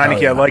 I like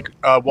Heineke. I like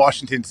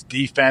Washington's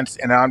defense,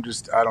 and I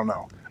don't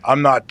know.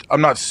 I'm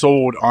not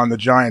sold on the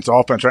Giants'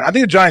 offense. I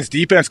think the Giants'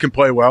 defense can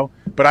play well,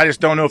 but I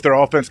just don't know if their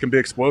offense can be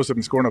explosive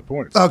and score enough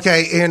points.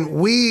 Okay, and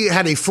we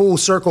had a full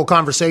circle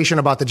conversation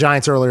about the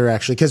Giants earlier,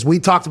 actually, because we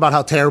talked about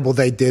how terrible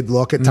they did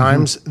look at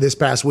times this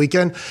past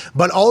weekend.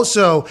 But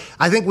also,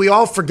 I think we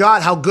all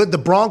forgot how good the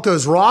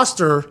Broncos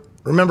roster,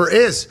 remember,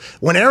 is.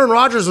 When Aaron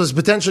Rodgers was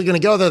potentially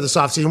going to go there this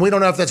offseason, we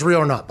don't know if that's real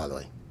or not, by the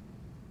way.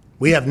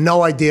 We have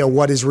no idea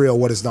what is real,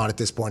 what is not at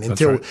this point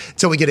until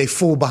we get a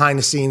full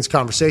behind-the-scenes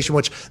conversation,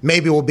 which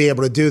maybe we'll be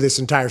able to do this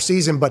entire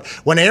season. But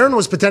when Aaron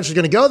was potentially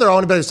going to go there, all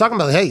anybody was talking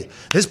about, hey,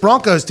 this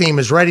Broncos team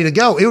is ready to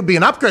go. It would be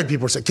an upgrade,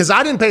 people said. Because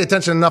I didn't pay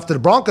attention enough to the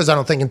Broncos, I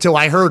don't think, until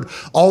I heard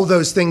all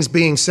those things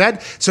being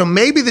said. So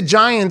maybe the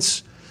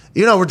Giants,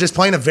 we're just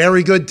playing a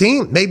very good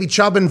team. Maybe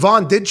Chubb and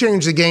Vaughn did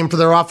change the game for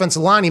their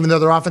offensive line, even though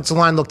their offensive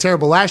line looked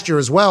terrible last year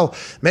as well.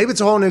 Maybe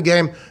it's a whole new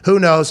game. Who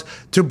knows?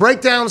 To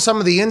break down some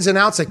of the ins and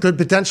outs that could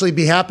potentially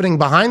be happening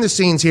behind the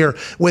scenes here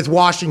with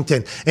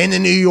Washington and the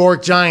New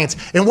York Giants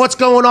and what's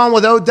going on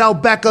with Odell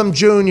Beckham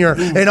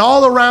Jr. and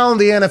all around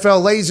the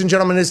NFL, ladies and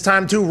gentlemen, it's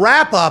time to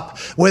wrap up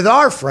with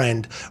our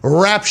friend,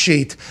 Rap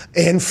Sheet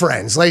and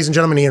Friends. Ladies and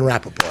gentlemen, Ian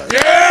Rapoport.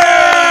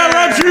 Yeah,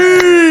 Rap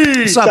Sheet!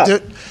 What's up,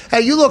 dude?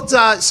 Hey, you looked,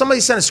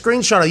 somebody sent a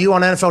screenshot of you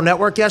on NFL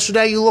Network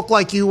yesterday. You look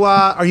like you,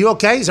 are you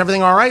okay? Is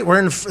everything all right? We're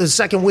in the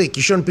second week.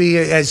 You shouldn't be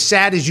as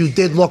sad as you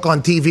did look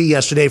on TV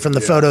yesterday from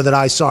the photo that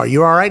I saw.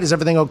 You all right? Is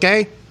everything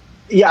okay?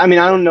 Yeah, I mean,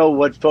 I don't know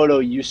what photo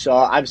you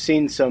saw. I've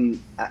seen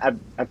some, I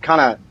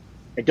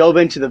dove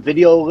into the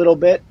video a little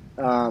bit.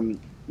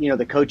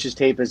 The coach's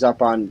tape is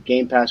up on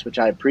Game Pass, which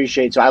I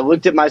appreciate. So I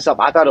looked at myself.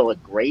 I thought it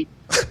looked great.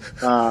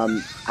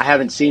 I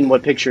haven't seen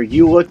what picture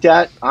you looked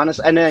at,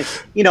 honestly. And then,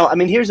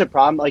 here's the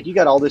problem. Like, you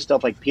got all this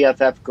stuff like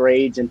PFF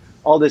grades and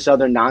all this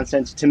other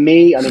nonsense. To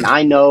me,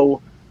 I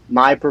know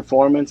my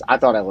performance. I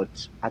thought it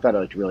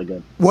looked really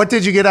good. What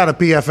did you get out of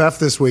PFF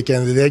this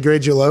weekend? Did they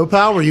grade you low,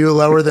 pal? Were you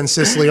lower than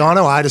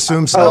Siciliano? I'd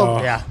assume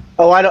so. Yeah.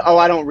 I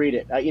don't read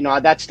it.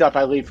 That stuff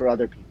I leave for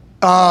other people.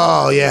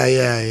 Oh, yeah.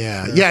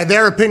 Yeah,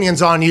 their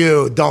opinions on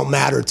you don't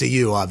matter to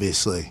you,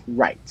 obviously.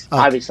 Right.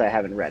 Obviously, I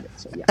haven't read it.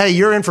 So yeah. Hey,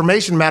 your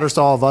information matters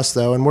to all of us,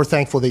 though, and we're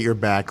thankful that you're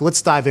back.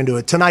 Let's dive into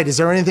it. Tonight, is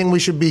there anything we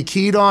should be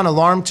keyed on,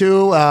 alarmed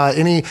to?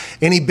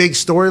 Any big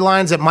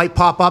storylines that might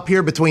pop up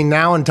here between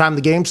now and time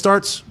the game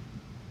starts?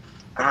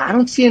 I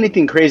don't see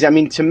anything crazy.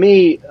 To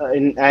me,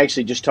 and I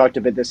actually just talked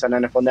about this on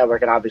NFL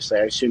Network, and obviously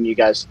I assume you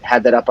guys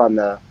had that up on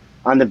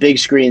the big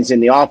screens in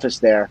the office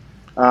there.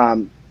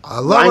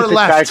 Lower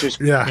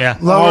left. Yeah.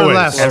 Lower Always.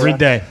 left. Every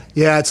day.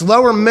 Yeah, it's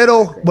lower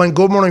middle when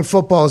Good Morning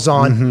Football is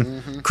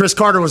on. Chris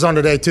Carter was on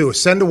today, too.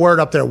 Send a word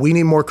up there. We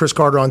need more Chris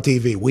Carter on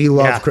TV. We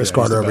love Chris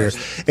Carter over here.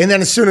 And then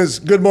as soon as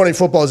Good Morning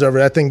Football is over,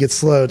 that thing gets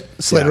slid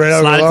right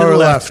over to lower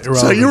left.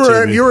 So you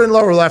were in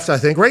lower left, I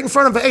think. Right in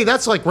front of,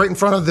 that's like right in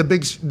front of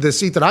the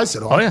seat that I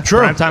sit on. Oh, yeah. True.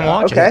 Prime time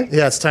watching. Okay.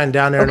 Yeah, it's time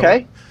down there.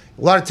 Okay.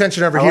 A lot of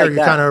tension over here.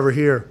 You're kind of over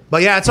here.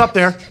 But yeah, it's up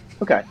there.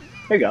 Okay.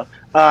 There you go.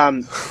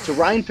 So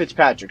Ryan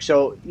Fitzpatrick.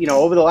 So,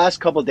 over the last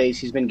couple of days,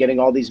 he's been getting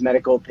all these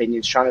medical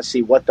opinions, trying to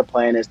see what the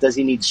plan is. Does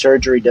he need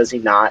surgery? Does he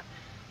not?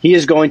 He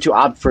is going to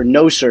opt for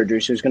no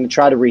surgery, so he's going to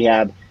try to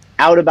rehab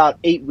out about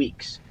 8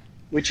 weeks,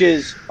 which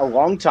is a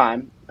long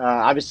time.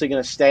 Obviously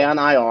going to stay on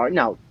IR.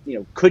 Now,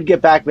 could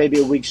get back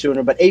maybe a week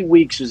sooner, but 8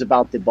 weeks is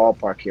about the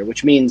ballpark here,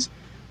 which means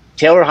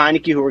Taylor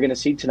Heineke, who we're going to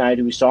see tonight,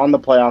 who we saw in the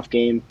playoff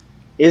game,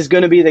 is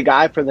going to be the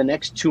guy for the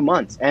next 2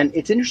 months. And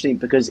it's interesting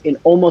because in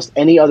almost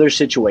any other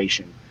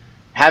situation,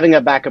 having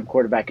a backup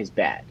quarterback is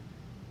bad.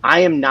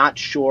 I am not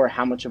sure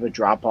how much of a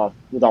drop-off,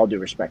 with all due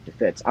respect to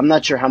Fitz, I'm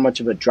not sure how much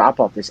of a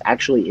drop-off this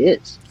actually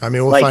is.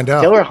 We'll find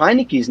out. Taylor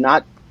Heineke's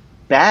not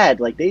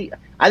bad.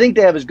 I think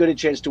they have as good a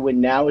chance to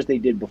win now as they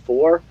did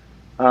before.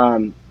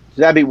 So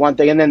that'd be one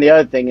thing. And then the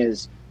other thing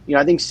is,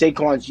 I think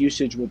Saquon's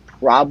usage will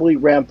probably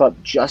ramp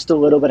up just a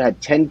little bit.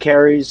 Had 10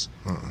 carries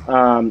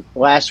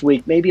last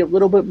week, maybe a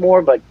little bit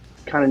more, but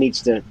kind of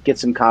needs to get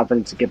some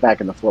confidence to get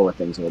back in the flow of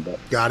things a little bit.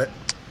 Got it.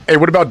 Hey,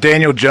 what about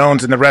Daniel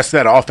Jones and the rest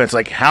of that offense?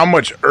 How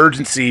much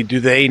urgency do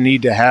they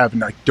need to have?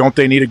 And don't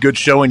they need a good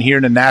showing here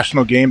in a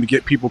national game to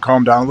get people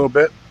calmed down a little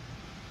bit?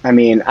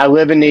 I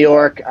live in New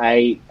York.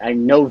 I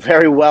know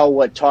very well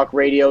what talk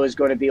radio is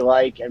going to be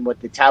like and what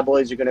the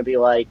tabloids are going to be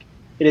like.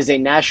 It is a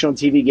national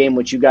TV game,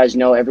 which you guys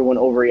know everyone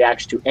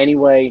overreacts to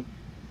anyway.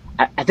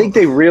 I think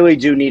they really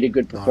do need a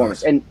good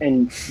performance.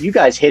 And you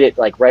guys hit it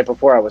right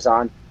before I was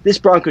on. This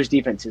Broncos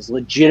defense is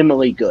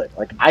legitimately good.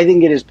 I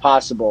think it is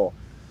possible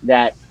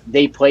that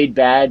they played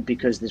bad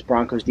because this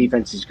Broncos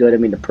defense is good.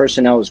 The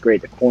personnel is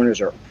great. The corners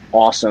are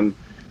awesome.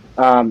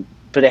 But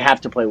they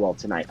have to play well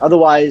tonight.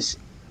 Otherwise,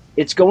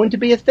 it's going to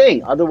be a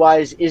thing.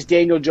 Otherwise, is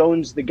Daniel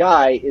Jones the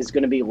guy is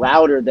going to be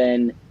louder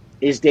than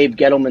is Dave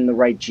Gettleman the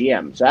right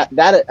GM? So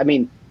that I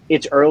mean,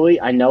 it's early,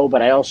 I know,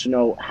 but I also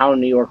know how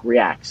New York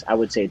reacts. I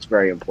would say it's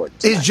very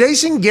important. Is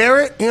Jason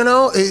Garrett,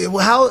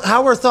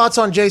 how are thoughts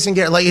on Jason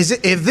Garrett? Like,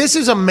 if this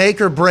is a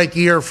make or break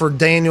year for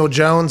Daniel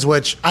Jones,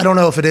 which I don't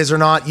know if it is or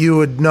not, you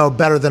would know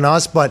better than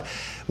us, but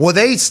will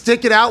they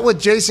stick it out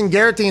with Jason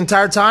Garrett the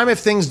entire time if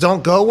things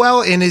don't go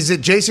well? And is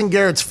it Jason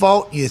Garrett's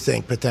fault, you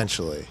think,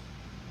 potentially?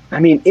 I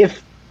mean,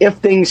 if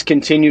things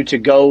continue to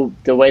go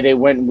the way they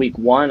went in week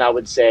one, I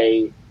would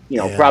say,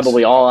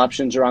 probably all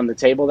options are on the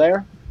table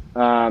there.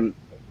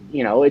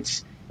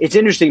 It's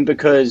interesting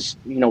because,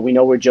 we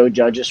know where Joe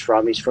Judge is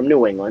from. He's from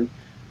New England.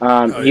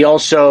 He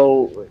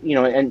also,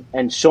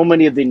 and so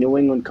many of the New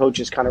England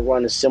coaches kind of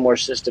run a similar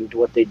system to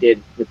what they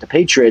did with the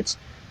Patriots.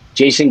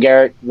 Jason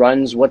Garrett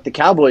runs what the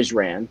Cowboys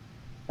ran.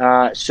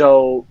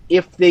 So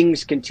if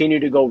things continue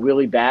to go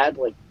really bad,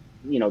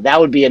 that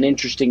would be an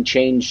interesting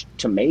change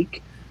to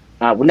make.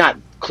 We're not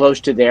close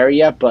to there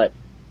yet, but,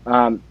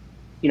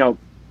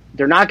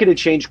 they're not going to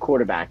change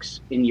quarterbacks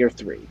in year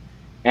 3.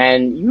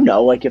 And,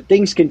 if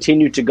things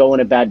continue to go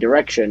in a bad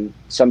direction,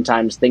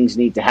 sometimes things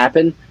need to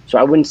happen. So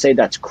I wouldn't say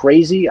that's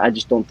crazy. I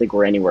just don't think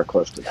we're anywhere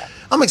close to that.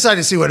 I'm excited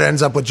to see what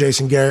ends up with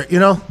Jason Garrett. He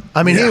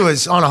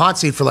was on a hot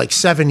seat for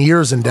 7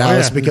 years in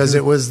Dallas because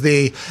it was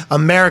the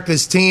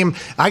America's team.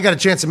 I got a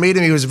chance to meet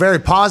him. He was a very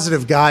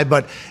positive guy,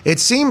 but it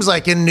seems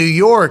like in New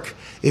York,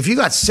 if you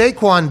got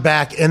Saquon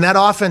back and that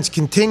offense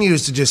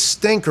continues to just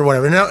stink or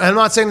whatever, and I'm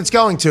not saying it's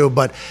going to,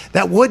 but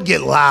that would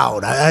get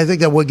loud. I think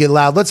that would get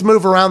loud. Let's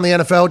move around the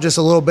NFL just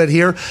a little bit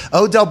here.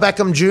 Odell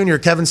Beckham Jr.,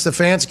 Kevin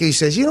Stefanski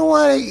says, you know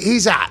what,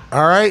 he's out,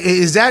 all right?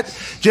 Is that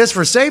just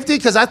for safety?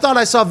 Because I thought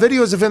I saw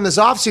videos of him this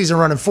offseason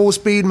running full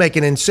speed,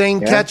 making insane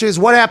catches.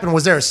 What happened?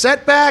 Was there a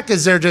setback?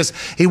 Is there just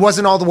he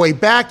wasn't all the way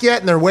back yet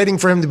and they're waiting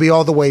for him to be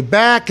all the way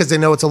back because they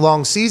know it's a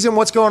long season?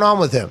 What's going on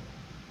with him?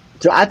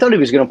 So I thought he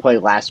was going to play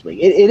last week.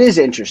 It is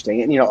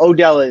interesting. And,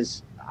 Odell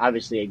is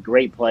obviously a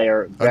great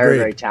player, very,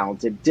 very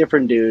talented,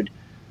 different dude,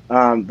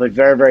 but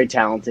very, very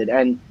talented.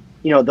 And,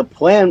 the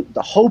plan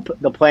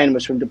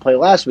was for him to play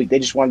last week. They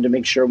just wanted to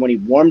make sure when he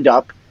warmed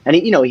up, and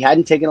he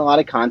hadn't taken a lot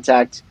of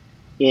contact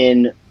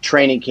in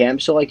training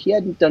camp. So, he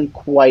hadn't done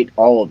quite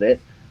all of it,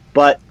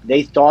 but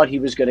they thought he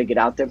was going to get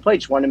out there and play.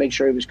 Just wanted to make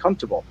sure he was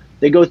comfortable.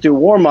 They go through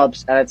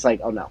warm-ups, and it's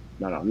like, oh, no,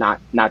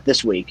 not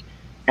this week.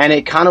 And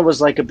it kind of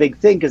was like a big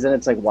thing because then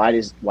it's like, why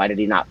did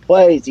he not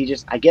play?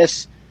 I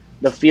guess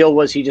the feel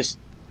was he just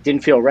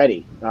didn't feel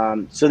ready.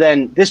 So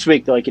then this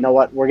week they're like, you know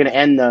what, we're going to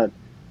end the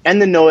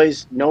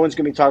noise. No one's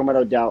going to be talking about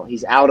Odell.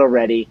 He's out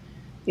already.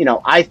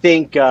 I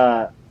think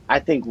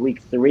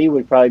week 3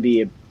 would probably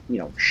be,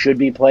 should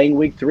be playing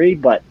week 3.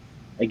 But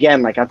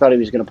again, I thought he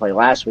was going to play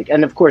last week.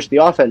 And of course the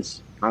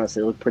offense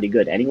honestly looked pretty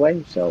good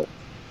anyway. So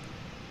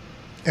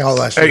all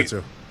last year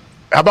too.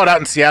 How about out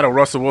in Seattle,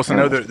 Russell Wilson?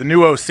 I know the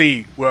new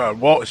OC,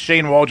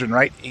 Shane Waldron,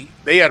 right?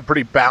 They had a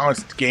pretty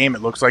balanced game,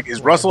 it looks like.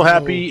 Is Russell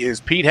happy? Is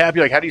Pete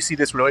happy? How do you see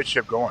this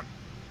relationship going?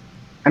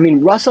 I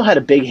mean, Russell had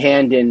a big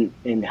hand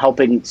in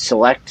helping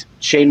select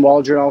Shane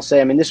Waldron, I'll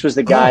say. I mean, this was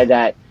the guy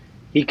that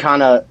he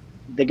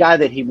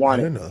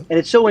wanted. And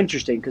it's so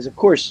interesting because, of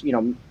course,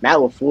 Matt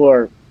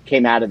LaFleur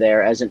came out of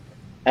there as an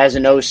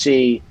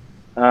OC.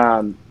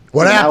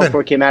 What happened?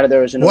 LaFleur came out of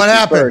there as an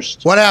OC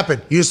first. What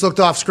happened? You just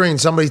looked off screen.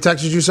 Somebody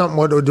texted you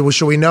something?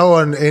 Should we know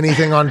on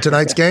anything on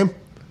tonight's game?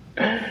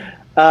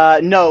 No,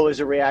 it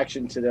was a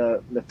reaction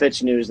to the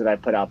Fitch news that I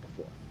put out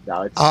before.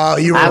 No,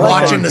 you were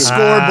watching the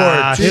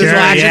scoreboard. He was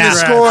watching the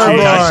scoreboard.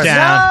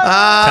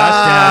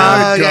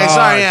 Touchdown. Okay,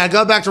 sorry.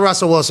 Go back to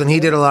Russell Wilson. He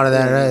did a lot of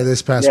that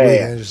this past week.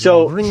 Yeah.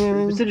 So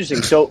it's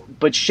interesting.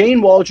 But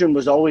Shane Waldron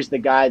was always the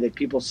guy that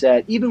people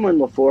said, even when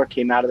LaFleur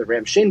came out of the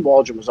Rams, Shane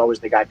Waldron was always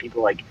the guy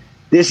people like,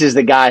 this is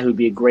the guy who'd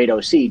be a great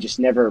OC. He just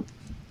never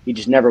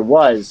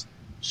was.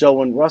 So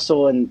when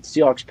Russell and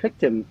Seahawks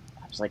picked him,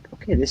 I was like,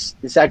 okay, this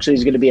actually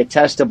is going to be a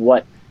test of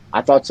what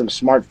I thought some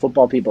smart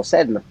football people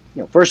said. In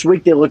the first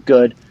week they looked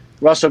good.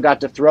 Russell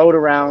got to throw it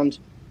around.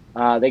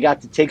 They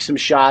got to take some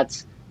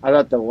shots. I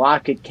thought the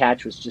Lockett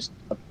catch was just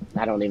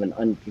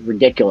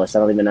ridiculous. I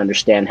don't even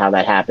understand how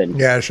that happened.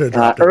 Yeah, I should.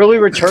 Early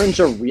returns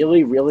are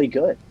really, really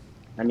good.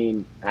 I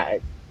mean,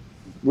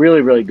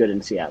 really, really good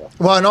in Seattle.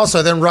 Well, and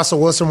also then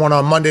Russell Wilson won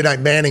on Monday Night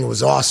Manning. It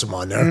was awesome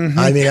on there. Mm-hmm.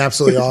 I mean,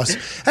 absolutely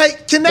awesome. Hey,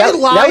 can they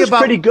lie that was about?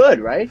 Pretty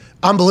good, right?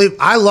 Unbelievable.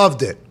 I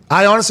loved it.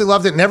 I honestly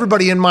loved it, and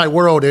everybody in my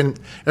world, and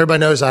everybody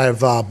knows I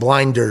have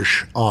blinders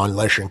on.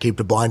 Listen, keep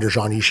the blinders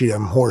on. You see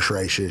them horse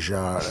races.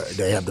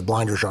 They have the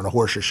blinders on the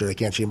horses so they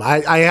can't see them.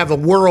 I have a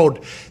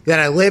world that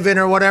I live in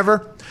or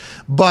whatever,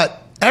 but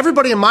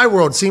everybody in my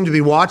world seemed to be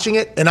watching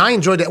it, and I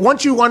enjoyed it.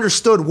 Once you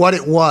understood what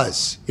it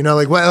was,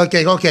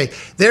 okay,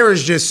 there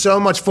is just so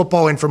much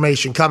football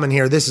information coming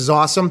here. This is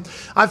awesome.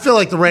 I feel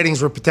like the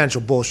ratings were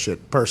potential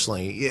bullshit,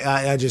 personally.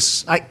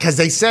 Because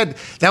they said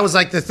that was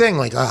like the thing,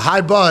 like a high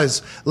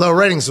buzz, low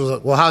ratings. Was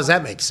like, well, how does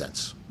that make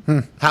sense?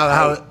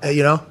 How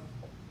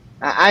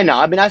I know.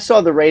 I mean, I saw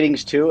the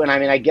ratings too, and I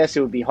mean, I guess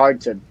it would be hard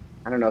to.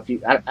 I don't know if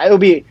you. It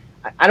would be.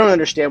 I don't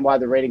understand why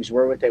the ratings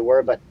were what they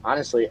were, but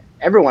honestly,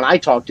 everyone I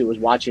talked to was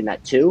watching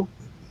that too.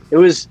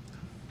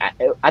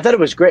 I thought it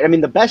was great. I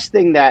mean, the best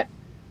thing that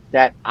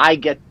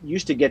I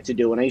used to get to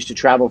do when I used to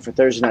travel for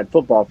Thursday Night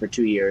Football for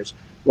 2 years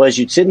was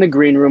you'd sit in the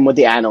green room with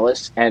the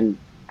analysts, and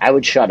I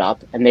would shut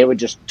up, and they would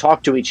just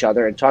talk to each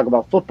other and talk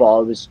about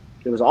football. It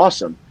was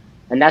awesome,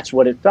 and that's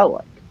what it felt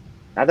like.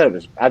 I thought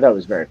it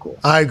was very cool.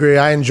 I agree.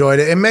 I enjoyed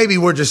it, and maybe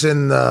we're just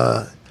in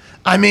the.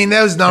 I mean,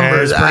 those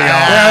numbers. They're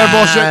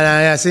bullshit.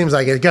 Yeah, seems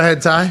like it. Go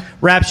ahead, Ty.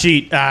 Rap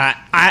sheet.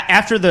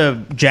 After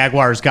the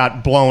Jaguars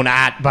got blown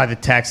at by the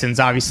Texans,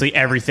 obviously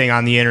everything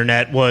on the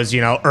internet was,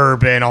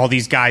 Urban. All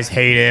these guys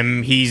hate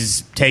him.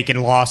 He's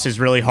taken losses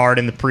really hard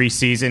in the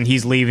preseason.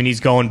 He's leaving. He's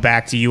going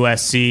back to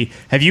USC.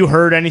 Have you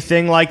heard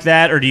anything like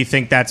that, or do you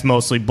think that's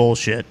mostly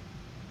bullshit?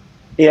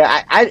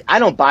 Yeah, I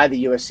don't buy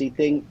the USC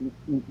thing.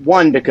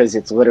 One, because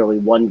it's literally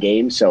one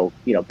game. So,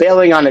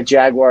 bailing on the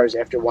Jaguars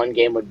after one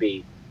game would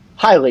be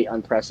highly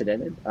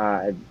unprecedented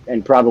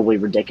and probably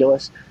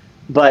ridiculous.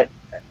 But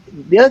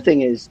the other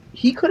thing is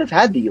he could have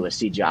had the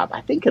USC job,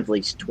 I think, at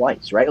least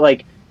twice, right?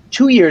 Like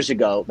 2 years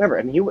ago, remember,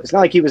 I mean, it's not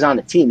like he was on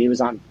the team. He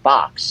was on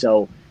Fox.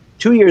 So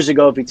 2 years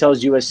ago, if he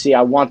tells USC,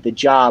 I want the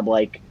job,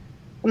 like,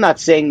 I'm not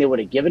saying they would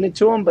have given it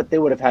to him, but they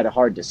would have had a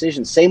hard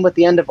decision. Same with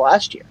the end of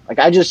last year. Like,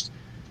 I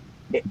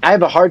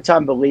have a hard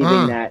time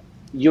believing that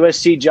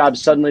USC job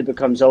suddenly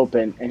becomes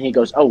open and he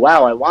goes, oh,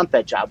 wow, I want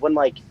that job. When,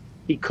 like,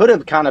 he could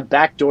have kind of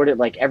backdoored it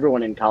like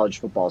everyone in college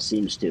football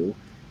seems to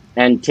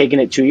and taken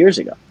it 2 years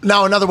ago.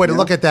 Now, another way to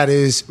look at that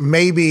is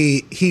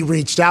maybe he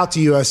reached out to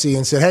USC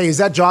and said, hey, is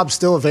that job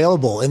still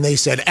available? And they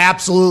said,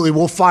 absolutely,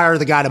 we'll fire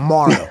the guy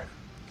tomorrow.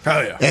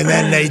 Hell yeah. And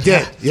then they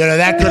did.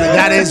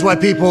 That's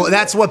what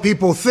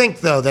people think,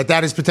 though,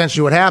 that is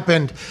potentially what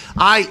happened.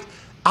 I,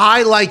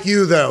 like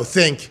you, though,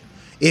 think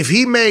if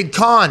he made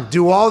Khan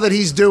do all that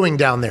he's doing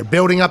down there,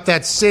 building up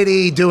that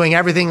city, doing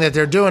everything that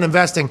they're doing,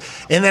 investing,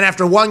 and then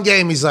after one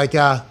game he's like,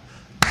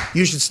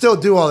 you should still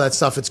do all that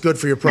stuff. It's good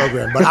for your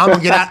program. But I'm going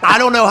to get out. I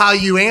don't know how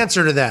you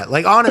answer to that.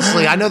 Like,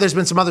 honestly, I know there's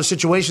been some other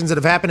situations that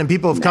have happened and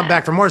people have come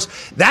back from worse.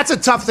 That's a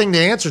tough thing to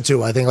answer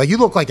to, I think. Like, you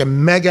look like a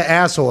mega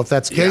asshole if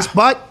that's the case.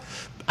 But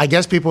I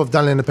guess people have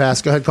done it in the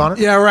past. Go ahead, Connor.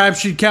 Yeah, Rap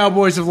Sheet.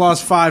 Cowboys have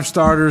lost 5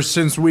 starters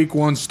since week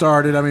 1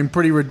 started. I mean,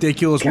 pretty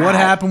ridiculous. God. What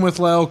happened with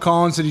La'el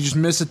Collins? Did he just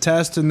miss a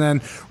test? And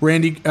then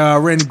Randy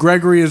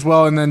Gregory as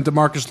well, and then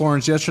DeMarcus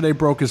Lawrence yesterday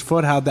broke his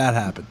foot. How'd that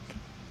happen?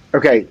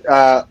 Okay,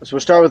 so we'll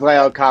start with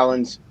La'el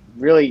Collins.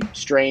 Really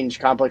strange,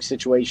 complex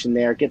situation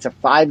there. Gets a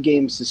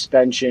 5-game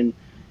suspension.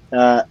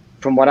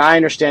 From what I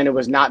understand, it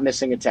was not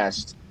missing a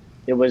test.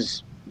 It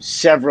was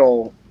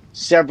several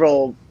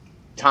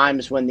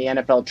times when the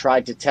NFL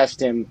tried to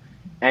test him,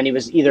 and he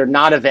was either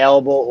not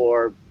available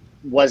or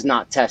was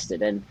not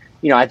tested. And,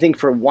 I think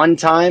for one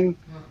time,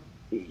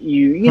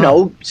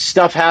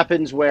 stuff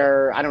happens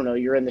where, I don't know,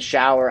 you're in the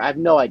shower. I have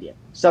no idea.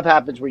 Stuff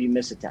happens where you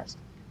miss a test.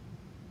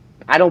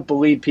 I don't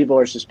believe people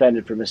are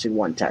suspended for missing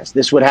one test.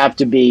 This would have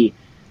to be,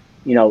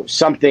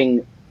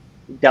 something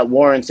that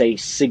warrants a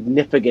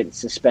significant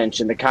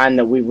suspension, the kind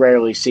that we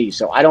rarely see.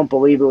 So I don't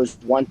believe it was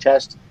one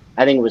test.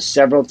 I think it was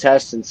several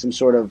tests and some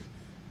sort of,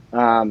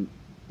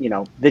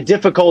 the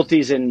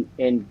difficulties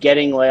in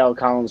getting La'el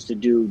Collins to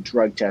do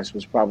drug tests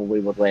was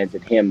probably what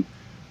landed him.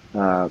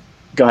 Go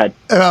ahead.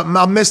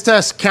 A missed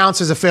test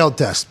counts as a failed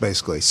test,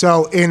 basically.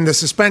 So in the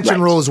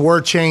suspension rules were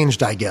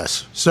changed, I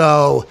guess.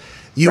 So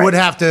you would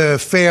have to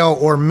fail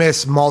or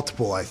miss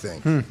multiple, I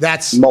think.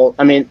 That's.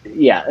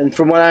 And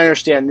from what I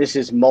understand, this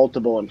is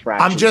multiple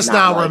infractions. I'm just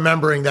now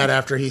remembering that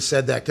after he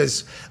said that,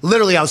 because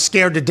literally I was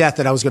scared to death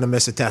that I was going to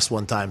miss a test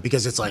one time,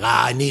 because it's like,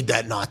 I need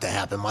that not to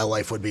happen. My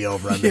life would be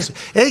over. I miss it.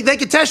 Hey, they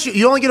could test you.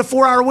 You only get a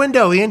 4-hour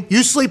window, Ian.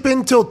 You sleep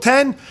in till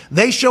 10.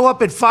 They show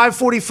up at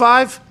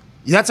 5:45.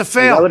 That's a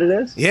fail. Is that what it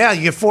is? Yeah,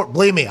 you get 4.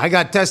 Believe me, I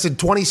got tested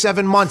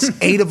 27 months,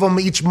 8 of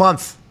them each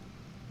month.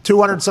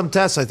 200 some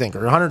tests, I think,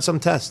 or 100 some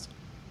tests.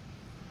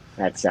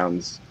 That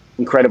sounds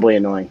incredibly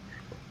annoying.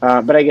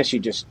 But I guess you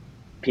just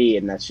pee,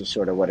 and that's just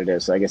sort of what it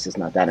is. So I guess it's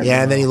not that annoying.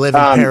 Yeah, and then you live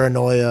in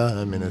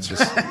paranoia. I mean, it's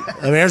just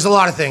there's a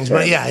lot of things.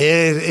 But, yeah,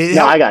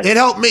 it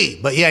helped me.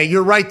 But, yeah,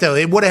 you're right, though.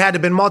 It would have had to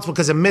have been multiple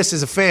because a miss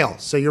is a fail.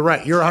 So you're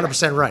right. You're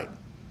 100% right.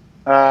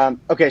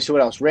 Okay, so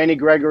what else? Randy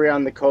Gregory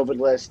on the COVID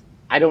list.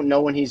 I don't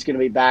know when he's going to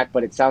be back,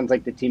 but it sounds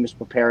like the team is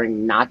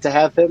preparing not to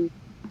have him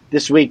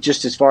this week,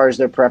 just as far as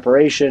their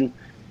preparation.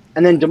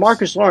 And then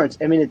DeMarcus Lawrence,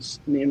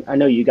 I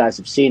know you guys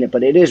have seen it,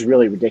 but it is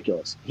really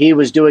ridiculous. He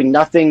was doing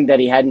nothing that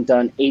he hadn't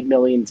done 8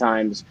 million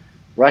times,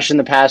 rushing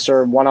the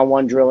passer,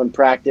 one-on-one drill in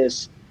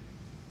practice,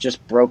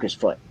 just broke his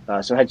foot.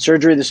 So had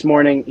surgery this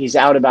morning. He's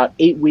out about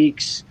 8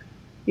 weeks,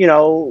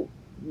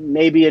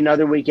 maybe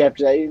another week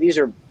after that. These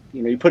are,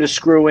 you put a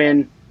screw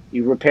in,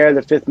 you repair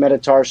the 5th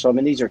metatarsal. I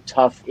mean, these are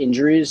tough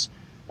injuries,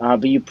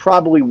 but you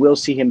probably will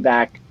see him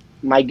back.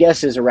 My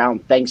guess is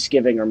around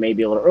Thanksgiving or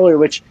maybe a little earlier,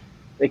 which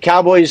the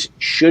Cowboys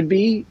should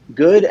be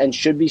good and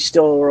should be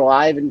still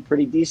alive and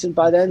pretty decent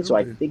by then. So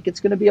I think it's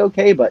going to be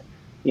okay. But,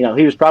 he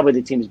was probably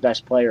the team's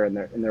best player in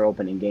their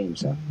opening game.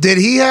 So did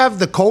he have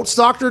the Colts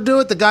doctor do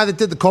it, the guy that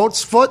did the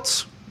Colts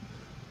foots?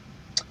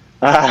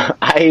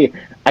 I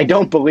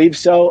don't believe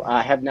so.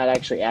 I have not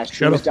actually asked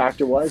who his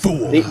doctor was.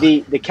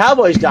 The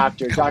Cowboys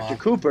doctor, Dr.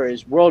 Cooper,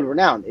 is world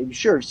renowned.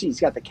 Sure, see, he's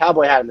got the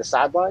cowboy hat on the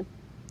sideline.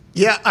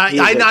 Yeah,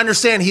 I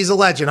understand he's a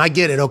legend. I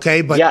get it,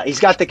 okay? But yeah,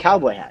 he's got the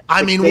cowboy hat.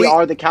 I mean, we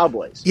are the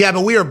Cowboys. Yeah,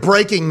 but we are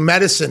breaking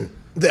medicine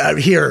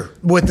here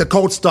with the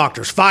Colts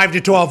doctors. 5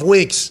 to 12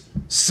 weeks.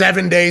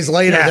 7 days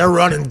later, they're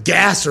running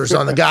gassers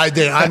on the guy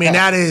there. I mean,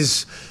 that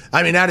is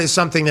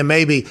something that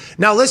maybe.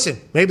 Now,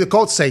 listen, maybe the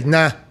Colts say,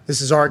 nah,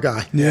 this is our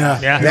guy. Yeah.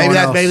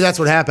 Maybe that's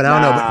what happened.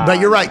 I don't know. But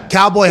you're right.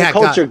 Cowboy hat. The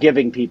Colts are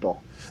giving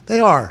people. They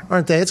are,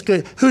 aren't they? It's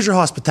good. Who's your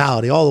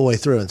hospitality all the way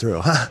through and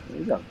through, huh?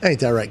 Ain't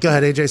that right? Go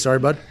ahead, AJ. Sorry,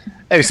 bud.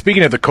 Hey,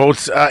 speaking of the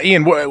Colts,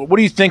 Ian, what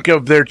do you think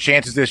of their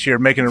chances this year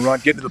making a run,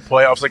 getting to the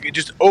playoffs? Like,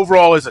 just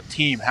overall as a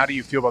team, how do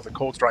you feel about the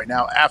Colts right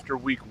now after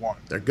week 1?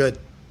 They're good.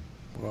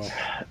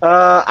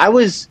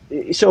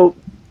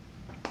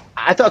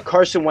 I thought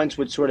Carson Wentz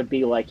would sort of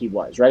be like he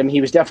was, right? I mean,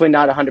 he was definitely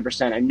not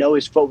 100%. I know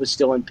his foot was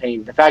still in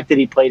pain. The fact that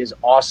he played is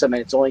awesome,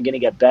 and it's only going to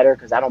get better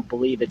because I don't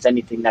believe it's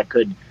anything that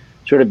could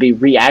sort of be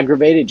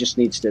re-aggravated. Just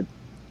needs to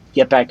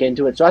get back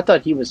into it. So I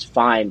thought he was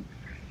fine.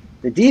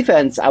 The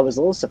defense, I was a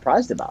little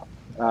surprised about.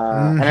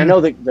 And I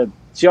know the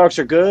Seahawks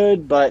are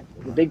good, but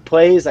the big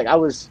plays, like I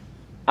was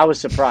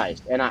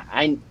surprised. And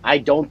I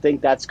don't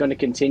think that's going to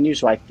continue,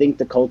 so I think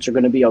the Colts are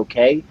going to be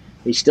okay.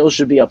 They still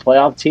should be a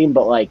playoff team,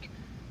 but like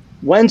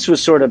Wentz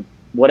was sort of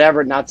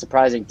whatever, not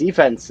surprising.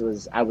 Defense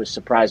I was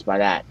surprised by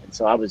that. And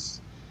so I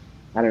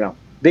don't know.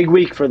 Big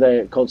week for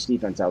the Colts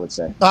defense, I would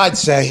say. I'd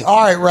say.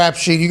 All right, Rap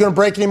Sheet, you going to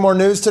break any more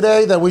news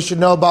today that we should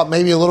know about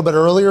maybe a little bit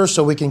earlier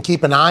so we can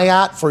keep an eye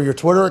out for your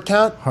Twitter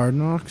account? Hard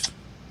Knocks?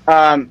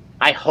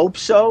 I hope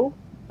so,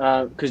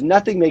 because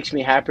nothing makes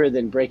me happier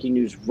than breaking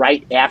news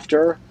right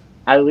after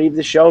I leave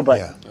the show.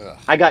 But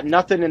I got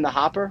nothing in the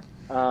hopper.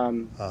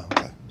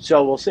 Okay.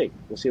 So we'll see.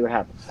 We'll see what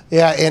happens.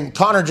 Yeah, and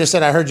Connor just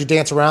said, I heard you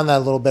dance around that a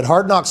little bit.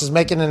 Hard Knocks is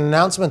making an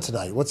announcement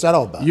tonight. What's that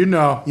all about? You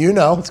know.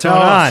 What's going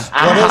on?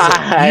 What is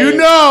it? You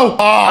know.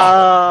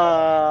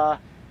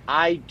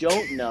 I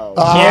don't know.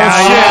 I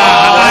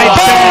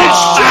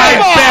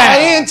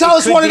bet. Ian, tell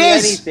us what it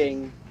is.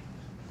 Anything.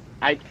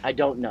 I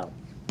don't know.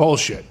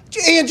 Bullshit.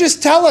 Ian,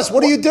 just tell us.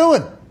 What are you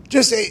doing?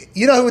 Just,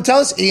 you know who would tell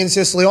us? Ian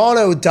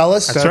Siciliano would tell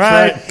us. That's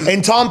right.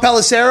 And Tom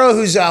Pelissero,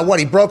 who's,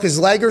 he broke his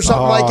leg or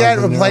something like that,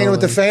 and playing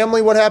with the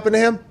family. What happened to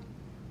him?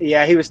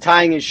 Yeah, he was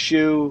tying his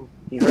shoe.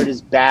 He hurt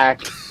his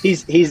back. He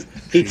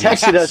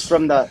texted us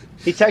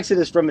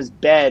from his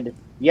bed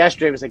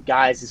yesterday. He was like,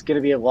 guys, it's going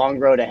to be a long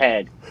road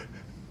ahead.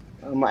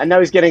 I know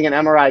he's getting an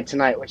MRI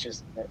tonight, which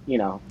is,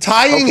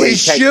 tying his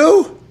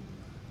shoe?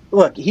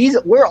 Look,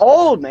 we're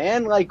old,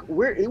 man. Like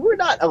we're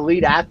not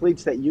elite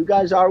athletes that you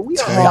guys are. We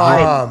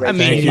are.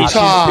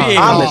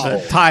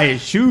 Tie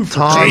his shoe for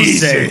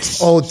Christ's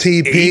sake. Old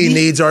TP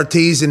needs our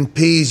T's and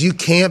P's. You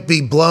can't be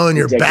blowing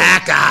your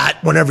back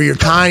out whenever you're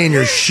tying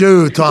your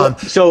shoe, Tom.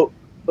 So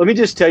let me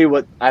just tell you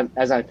what,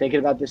 as I'm thinking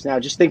about this now,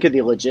 just think of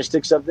the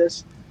logistics of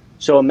this.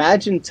 So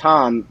imagine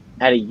Tom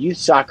at a youth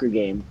soccer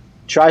game,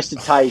 tries to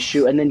tie his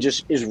shoe, and then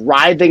just is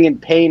writhing in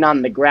pain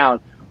on the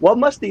ground. What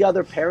must the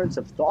other parents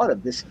have thought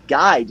of this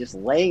guy just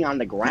laying on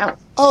the ground?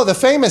 Oh, the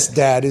famous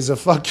dad is a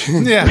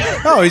fucking...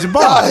 Yeah. Oh, he's a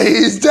bum.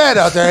 He's dead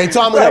out there. Hey,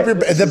 Tom,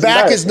 the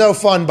back is no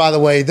fun, by the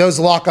way. Those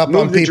lock up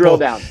on people. Drill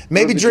down.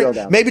 Maybe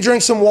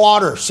drink some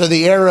water so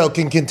the arrow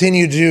can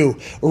continue to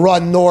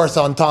run north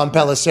on Tom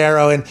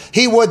Pelissero. And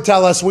he would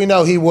tell us. We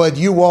know he would.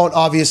 You won't.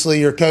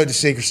 Obviously, your code to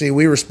secrecy.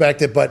 We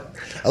respect it, but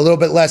a little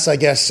bit less, I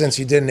guess, since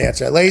you didn't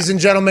answer it. Ladies and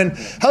gentlemen,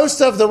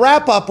 host of the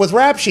Wrap Up with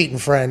Rap Sheet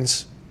and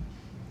Friends,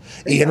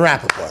 Ian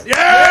Rapoport.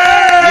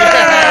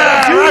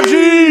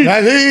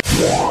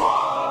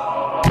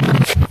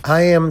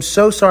 I am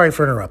so sorry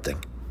for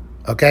interrupting,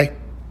 okay?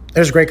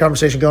 There's a great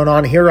conversation going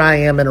on. Here I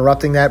am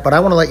interrupting that, but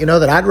I want to let you know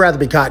that I'd rather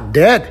be caught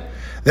dead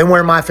than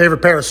wear my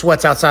favorite pair of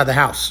sweats outside the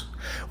house.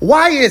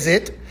 Why is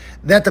it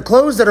that the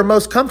clothes that are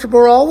most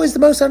comfortable are always the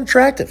most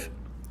unattractive?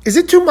 Is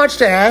it too much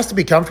to ask to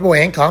be comfortable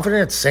and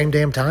confident at the same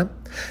damn time?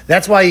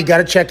 That's why you got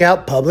to check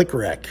out Public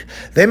Rec.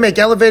 They make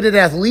elevated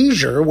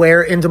athleisure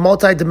wear into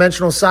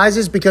multi-dimensional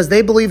sizes because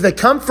they believe that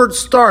comfort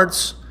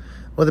starts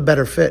with a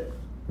better fit.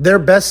 Their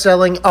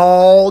best-selling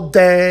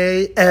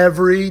all-day,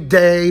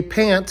 everyday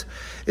pant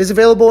is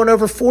available in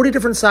over 40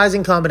 different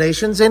sizing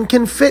combinations and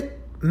can fit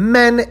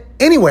men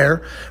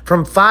anywhere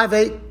from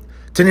 5'8"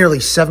 to nearly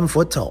 7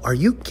 foot tall. Are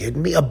you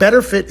kidding me? A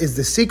better fit is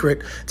the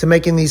secret to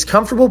making these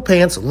comfortable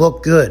pants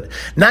look good.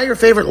 Now your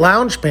favorite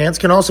lounge pants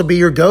can also be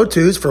your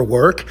go-tos for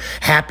work,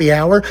 happy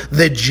hour,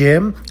 the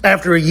gym.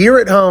 After a year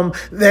at home,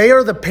 they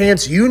are the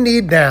pants you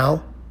need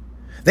now.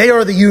 They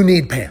are the you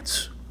need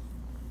pants.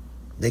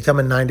 They come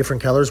in 9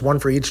 different colors, one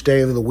for each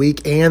day of the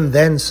week, and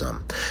then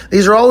some.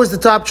 These are always the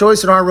top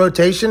choice in our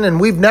rotation, and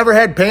we've never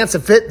had pants that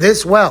fit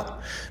this well.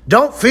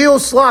 Don't feel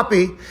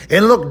sloppy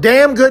and look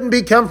damn good and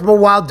be comfortable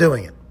while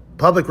doing it.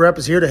 Public Rep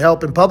is here to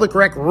help, and Public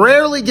Rec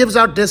rarely gives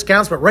out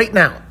discounts, but right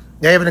now,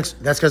 That's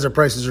because their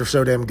prices are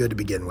so damn good to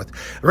begin with.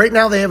 Right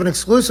now, they have an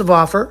exclusive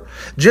offer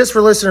just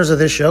for listeners of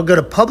this show. Go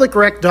to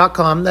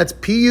publicrec.com. That's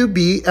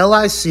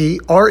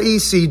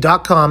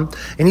PUBLICREC.com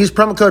and use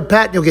promo code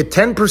PAT and you'll get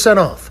 10%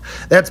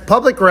 off. That's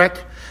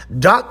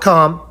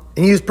publicrec.com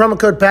and use promo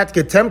code PAT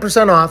to get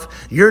 10%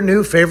 off your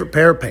new favorite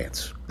pair of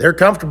pants. They're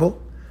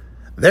comfortable,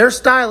 they're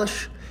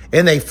stylish,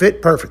 and they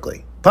fit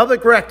perfectly.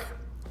 Public Rec,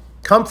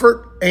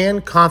 comfort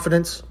and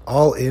confidence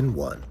all in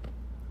one.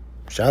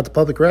 Shout out to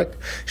Public Rec.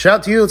 Shout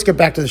out to you. Let's get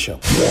back to the show.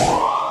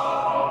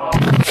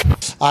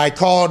 I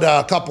called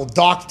a couple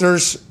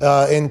doctors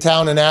in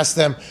town and asked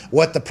them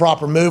what the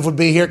proper move would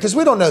be here because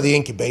we don't know the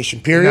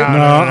incubation period.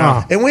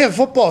 No. And we have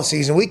football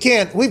season.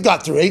 We've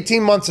got through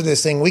 18 months of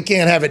this thing. We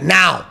can't have it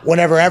now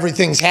whenever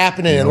everything's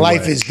happening and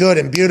life is good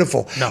and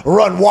beautiful. No.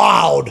 Run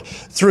wild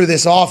through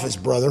this office,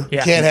 brother.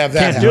 Yeah. Can't have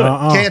that Can't do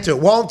happen. Can't do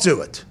it. Won't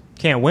do it.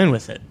 Can't win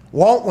with it.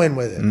 Won't win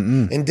with it.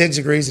 And Diggs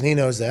agrees, and he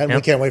knows that. And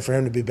we can't wait for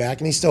him to be back.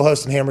 And he's still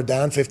hosting Hammered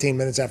Down 15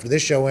 minutes after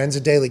this show ends, a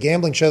daily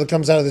gambling show that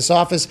comes out of this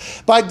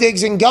office by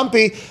Diggs and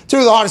Gumpy, two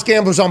of the hottest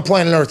gamblers on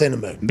planet Earth and the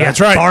moon.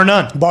 That's right. Bar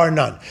none. Bar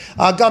none.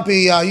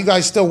 Gumpy, you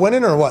guys still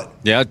winning or what?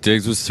 Yeah,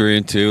 Diggs was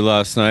 3-2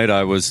 last night.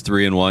 I was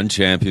 3-1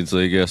 Champions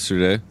League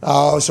yesterday.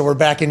 Oh, so we're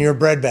back in your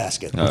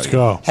breadbasket. Let's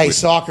go. Hey,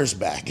 soccer's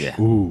back. Yeah.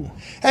 Ooh.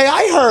 Hey,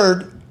 I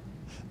heard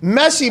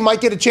Messi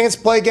might get a chance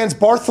to play against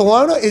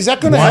Barcelona. Is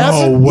that going to No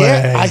happen? way.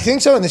 Yeah, I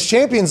think so. In this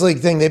Champions League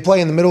thing, they play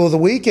in the middle of the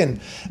week,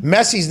 and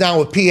Messi's now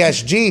with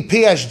PSG.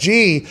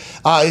 PSG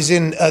is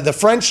in the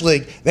French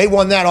league. They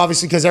won that,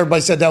 obviously, because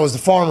everybody said that was the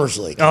Farmers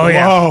League. Oh,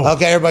 yeah. Whoa.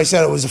 Okay, everybody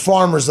said it was the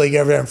Farmers League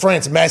over there in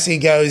France.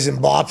 Messi goes and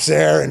bops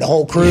there, and the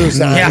whole crew's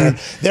down there.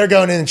 They're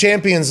going in the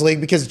Champions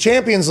League because the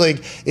Champions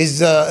League is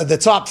the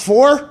top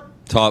four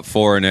Top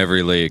 4 in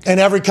every league. in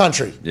every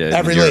country, Yeah, in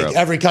every Europe. league,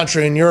 every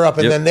country in Europe,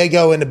 and then they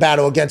go into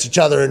battle against each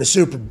other in a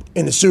super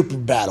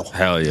battle.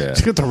 Hell yeah.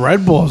 Let's get the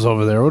Red Bulls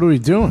over there. What are we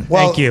doing?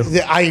 Well, Thank you.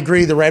 I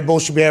agree. The Red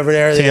Bulls should be over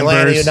there. The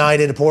Atlanta Timbers.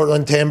 United, the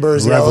Portland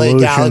Timbers, the Revolution.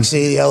 LA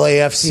Galaxy, the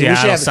LAFC.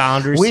 Seattle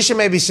Sounders. We should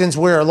maybe, since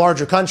we're a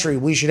larger country,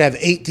 we should have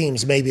 8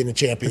 teams maybe in the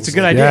Champions It's a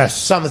good League. idea. Yes.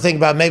 Something to think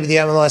about. Maybe the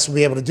MLS will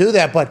be able to do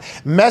that. But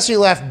Messi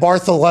left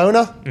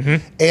Barcelona,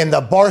 and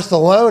the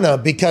Barcelona,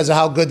 because of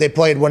how good they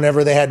played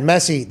whenever they had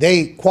Messi,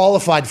 they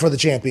qualified for the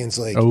Champions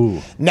League.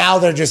 Ooh. Now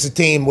they're just a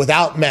team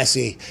without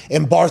Messi.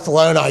 And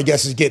Barcelona, I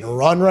guess, is getting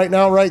run right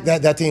now, right?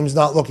 That team's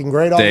not looking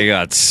great. They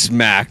got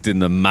smacked in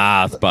the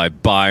mouth by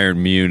Bayern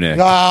Munich.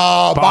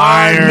 Oh,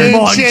 Bayern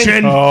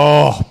München.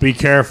 Oh, be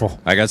careful.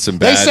 I got some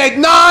They bad. said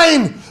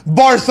 9,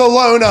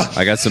 Barcelona.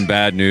 I got some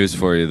bad news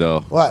for you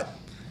though. What?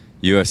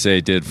 USA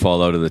did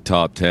fall out of the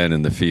top 10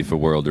 in the FIFA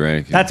World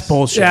Rankings. That's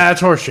bullshit. Yeah,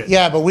 that's horseshit.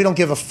 Yeah, but we don't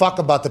give a fuck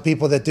about the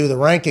people that do the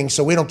rankings,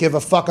 so we don't give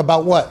a fuck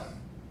about what?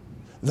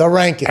 The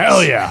rankings.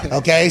 Hell yeah.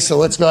 Okay, so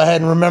let's go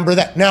ahead and remember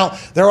that. Now,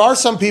 there are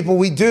some people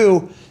we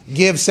do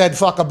give said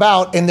fuck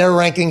about, and their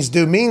rankings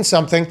do mean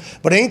something,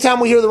 but anytime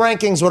we hear the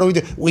rankings, what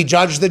do? We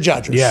judge the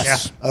judges.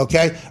 Yes. Yeah.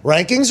 Okay?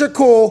 Rankings are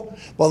cool,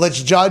 but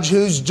let's judge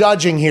who's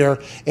judging here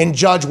and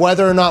judge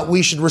whether or not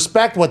we should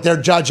respect what they're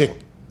judging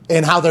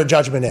and how their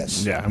judgment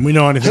is. Yeah, and we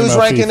know anything Who's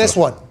about ranking FIFA. this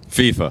one?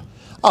 FIFA.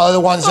 Oh, the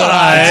ones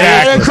that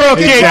Exactly.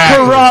 Crooked,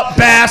 Exactly. corrupt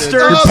bastard.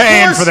 You're Of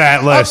paying course- for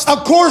that list.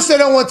 Of course they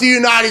don't want the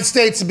United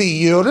States to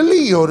be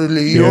yodelly,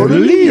 yodelly,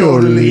 yodelly,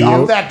 yodelly.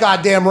 All that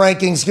goddamn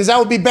rankings, because that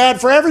would be bad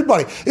for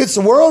everybody. It's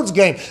the world's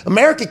game.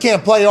 America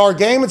can't play our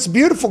game. It's a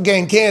beautiful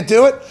game. Can't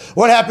do it.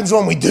 What happens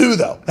when we do,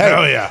 though? Hey,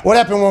 Hell yeah. What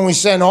happened when we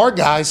send our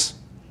guys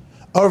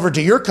over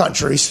to your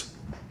countries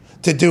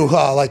to do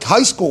like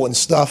high school and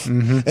stuff?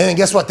 And then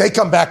guess what? They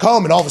come back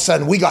home, and all of a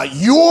sudden we got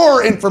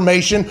your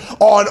information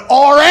on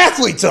our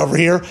athletes over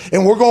here,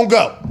 and we're going to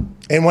go.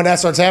 And when that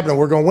starts happening,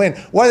 we're going to win.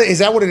 Is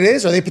that what it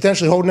is? Are they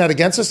potentially holding that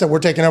against us, that we're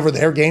taking over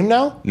their game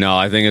now? No,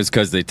 I think it's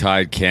because they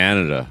tied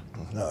Canada.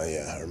 Oh,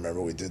 yeah. I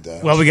remember we did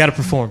that. Well, we got to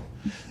perform.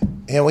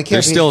 And we can't They're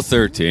be- still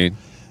 13. They're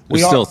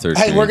we are- still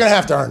 13. Hey, we're going to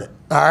have to earn it.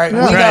 All right? Yeah.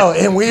 We Right. know,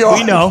 and we are.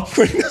 We know.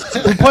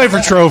 We play for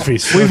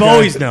trophies. We've Okay.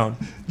 always known.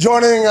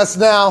 Joining us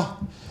now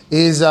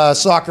is a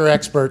soccer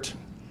expert,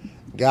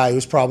 guy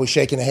who's probably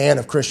shaking the hand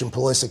of Christian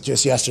Pulisic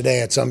just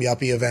yesterday at some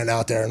yuppie event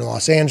out there in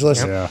Los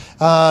Angeles.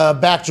 Yeah.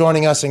 Back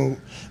joining us and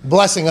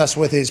blessing us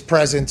with his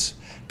presence,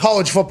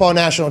 college football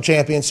national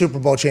champion, Super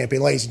Bowl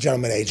champion, ladies and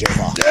gentlemen, AJ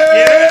Hawk.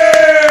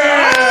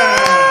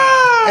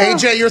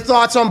 AJ, your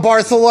thoughts on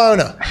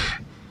Barcelona?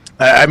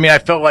 I mean, I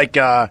felt like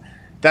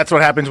that's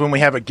what happens when we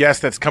have a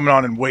guest that's coming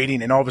on and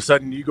waiting, and all of a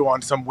sudden you go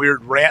on some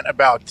weird rant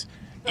about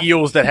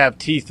eels that have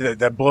teeth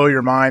that blow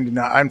your mind. And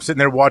I'm sitting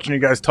there watching you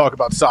guys talk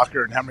about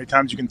soccer and how many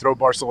times you can throw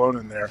Barcelona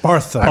in there.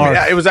 Bartha. I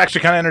mean, it was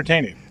actually kind of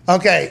entertaining.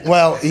 Okay,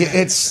 well,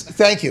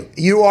 thank you.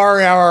 You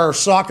are our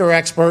soccer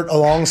expert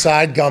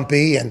alongside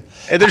Gumpy, and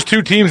Hey, there's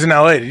 2 teams in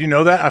LA. Did you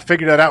know that? I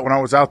figured that out when I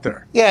was out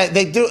there. yeah,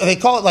 they do. They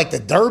call it like the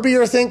Derby,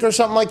 or think, or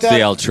something like that.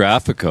 The El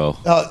Trafico.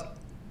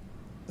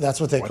 That's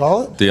what they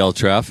call it. The El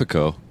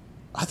Trafico.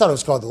 I thought it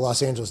was called the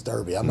Los Angeles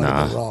Derby. I might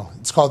have been wrong.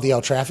 It's called the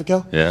El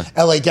Trafico. Yeah.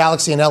 LA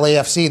Galaxy and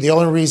LAFC. The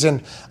only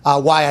reason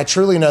why I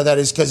truly know that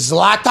is because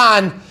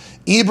Zlatan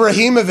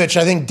Ibrahimovic,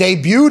 I think,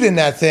 debuted in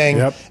that thing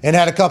and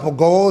had a couple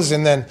goals.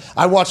 And then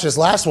I watched this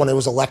last one. It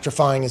was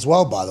electrifying as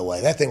well, by the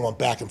way. That thing went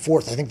back and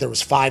forth. I think there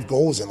was 5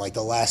 goals in like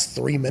the last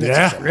 3 minutes.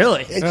 Yeah,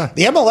 really?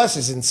 The MLS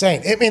is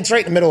insane. I mean, it's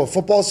right in the middle of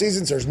football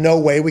season, so there's no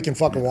way we can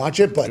fucking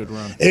watch it. But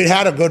it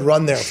had a good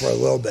run there for a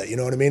little bit. You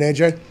know what I mean,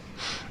 AJ?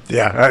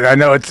 Yeah, I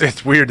know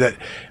it's weird that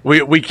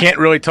we can't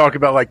really talk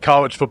about like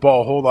college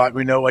football a whole lot.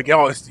 We know like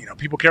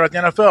people care about the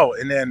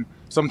NFL, and then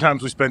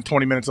sometimes we spend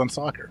 20 minutes on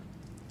soccer.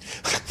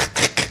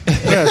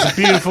 Yeah, it's a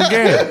beautiful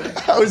game.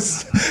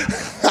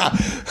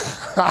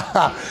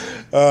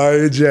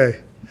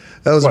 AJ,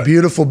 that was a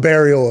beautiful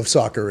burial of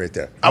soccer right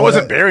there. I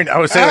wasn't burying. I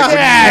was saying, a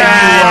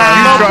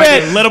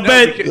little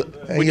bit.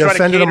 You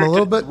offended them a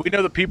little bit. We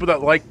know the people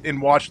that like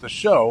and watch the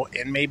show,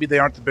 and maybe they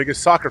aren't the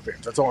biggest soccer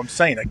fans. That's all I'm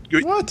saying.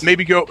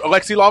 Maybe go.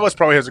 Alexi Lavas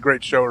probably has a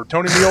great show, or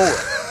Tony Meola.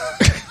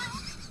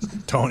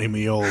 Tony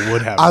Meola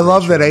would have. I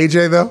love that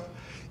AJ though.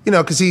 You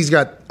know, because he's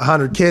got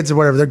 100 kids or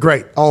whatever. They're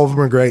great. All of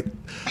them are great.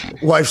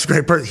 Wife's a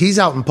great person. He's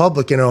out in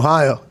public in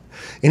Ohio,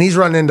 and he's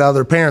running into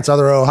other parents,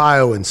 other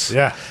Ohioans.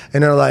 Yeah.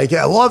 And they're like,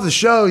 yeah, I love the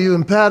show, you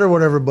and Pat or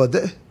whatever, but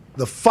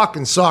the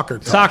fucking soccer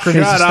talk. Soccer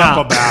needs to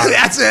stop.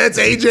 That's it. It's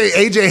AJ.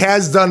 AJ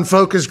has done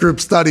focus group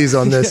studies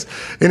on this,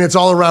 and it's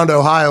all around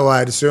Ohio,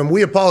 I'd assume.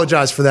 We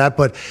apologize for that,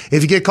 but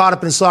if you get caught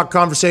up in a soccer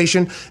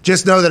conversation,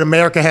 just know that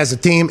America has a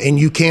team, and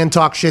you can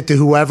talk shit to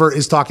whoever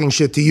is talking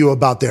shit to you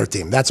about their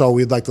team. That's all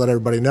we'd like to let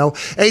everybody know.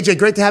 AJ,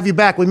 great to have you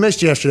back. We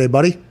missed you yesterday,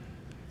 buddy.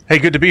 Hey,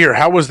 good to be here.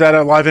 How was that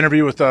live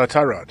interview with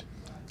Tyrod?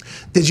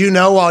 Did you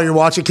know while you're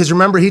watching? Because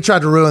remember, he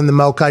tried to ruin the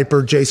Mel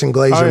Kiper, Jason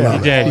Glazer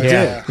moment. He did,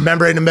 yeah.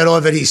 Remember, in the middle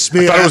of it, he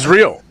spewed. I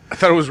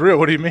thought it was real.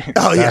 What do you mean?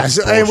 Oh, yeah.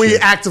 And we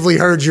actively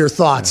heard your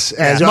thoughts.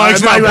 As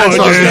Mike's not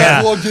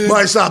plugged in.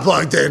 Mike's not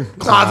plugged in.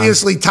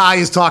 Obviously, Ty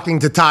is talking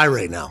to Ty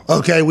right now.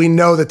 Okay? We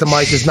know that the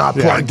mic is not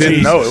plugged in. I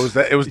didn't know.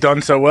 It was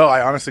done so well.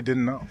 I honestly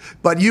didn't know.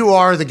 But you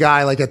are the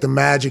guy, like, at the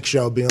magic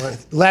show being like,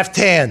 left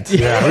hand.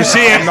 Yeah. You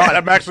see,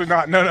 I'm actually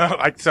not. No.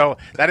 So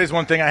that is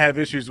one thing I have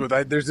issues with.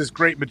 There's this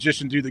great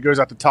magician dude that goes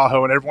out to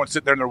Tahoe, and everyone's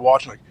sitting there and they're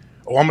watching like,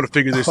 oh, I'm going to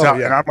figure this out.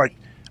 Yeah. And I'm like,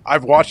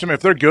 I've watched them.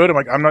 If they're good,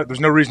 I'm like, there's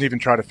no reason to even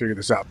try to figure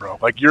this out, bro.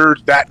 Like, you're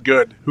that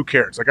good. Who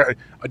cares? Like,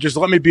 I just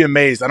let me be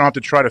amazed. I don't have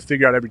to try to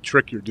figure out every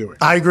trick you're doing.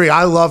 I agree.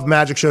 I love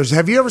magic shows.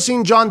 Have you ever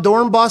seen John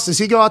Dornbos? Does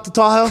he go out to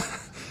Tahoe?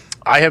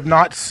 I have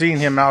not seen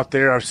him out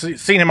there. I've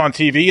seen him on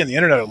TV and the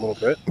internet a little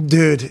bit.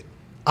 Dude,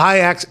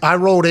 I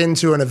rolled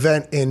into an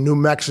event in New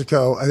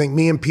Mexico. I think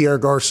me and Pierre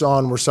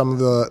Garçon were some of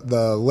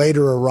the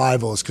later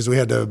arrivals because we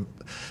had to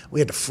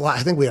fly.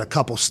 I think we had a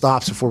couple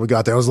stops before we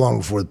got there. It was long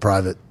before the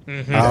private.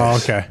 Mm-hmm. Oh,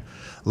 okay.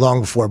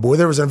 Long before. But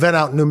there was an event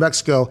out in New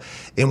Mexico,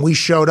 and we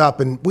showed up,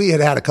 and we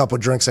had a couple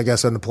of drinks, I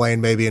guess, on the plane,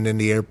 maybe, and in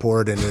the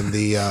airport, and in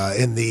the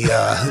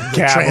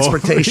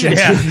transportation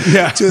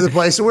to the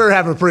place. So we were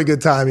having a pretty good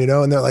time, you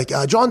know. And they're like,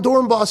 John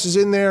Dornbos is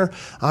in there.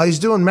 He's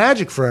doing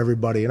magic for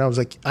everybody. And I was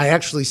like, I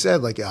actually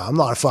said, like, I'm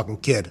not a fucking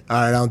kid. All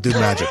right, I don't do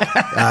magic. All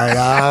right,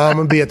 I'm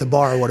going to be at the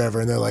bar or whatever.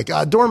 And they're like,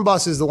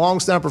 Dornbos is the long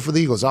snapper for the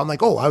Eagles. I'm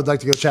like, oh, I would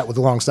like to go chat with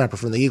the long snapper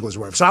from the Eagles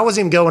or whatever. So I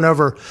wasn't even going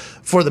over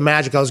for the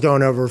magic. I was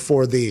going over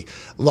for the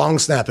long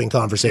snapping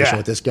conversation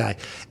with this guy.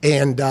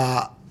 And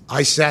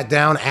I sat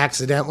down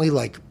accidentally,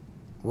 like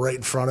right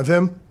in front of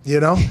him, you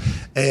know,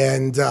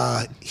 and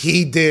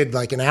he did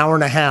like an hour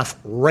and a half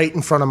right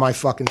in front of my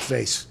fucking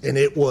face. And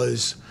it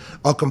was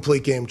a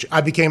complete game.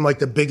 I became like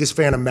the biggest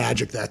fan of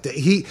magic that day.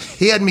 He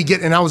had me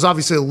get, and I was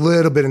obviously a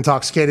little bit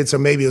intoxicated, so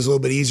maybe it was a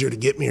little bit easier to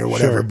get me or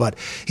whatever, Sure. but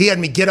he had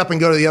me get up and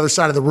go to the other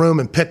side of the room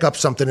and pick up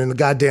something, and the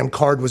goddamn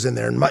card was in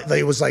there, and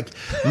it was like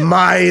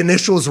my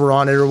initials were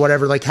on it or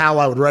whatever, like how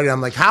I would write it.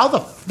 I'm like, how the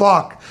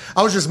fuck?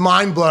 I was just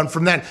mind blown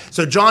from that.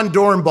 So John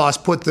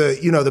Dornbos put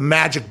the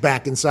magic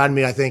back inside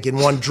me, I think, in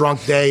one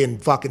drunk day in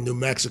fucking New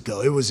Mexico.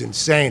 It was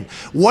insane.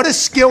 What a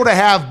skill to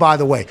have, by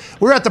the way.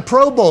 We were at the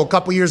Pro Bowl a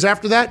couple years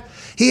after that.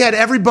 He had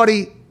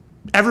everybody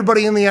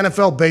in the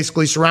NFL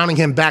basically surrounding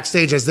him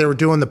backstage as they were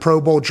doing the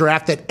Pro Bowl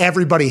draft that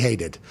everybody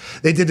hated.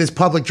 They did this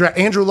public draft.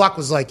 Andrew Luck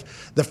was like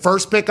the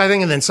first pick, I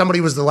think, and then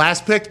somebody was the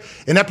last pick,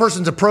 and that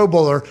person's a Pro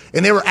Bowler,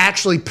 and they were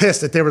actually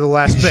pissed that they were the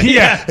last pick.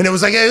 Yeah. And it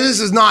was like, hey,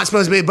 this is not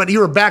supposed to be, but you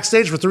were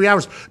backstage for 3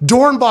 hours.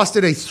 Dornbos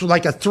did a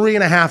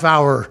 3.5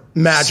 hour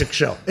magic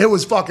show. It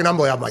was fucking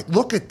unbelievable. I'm like,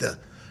 look at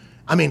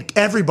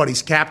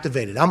everybody's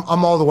captivated.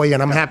 I'm all the way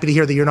in. I'm happy to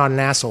hear that you're not an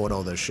asshole at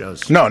all those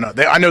shows. No.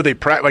 I know they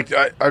practice.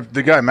 Like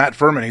the guy Matt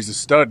Furman, he's a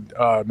stud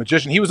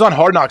magician. He was on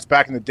Hard Knocks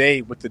back in the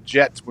day with the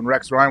Jets when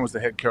Rex Ryan was the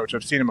head coach.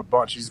 I've seen him a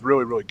bunch. He's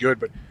really, really good.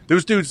 But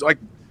those dudes, like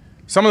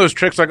some of those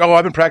tricks, like, oh,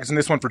 I've been practicing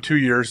this one for 2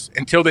 years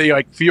until they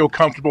like feel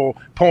comfortable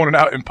pulling it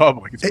out in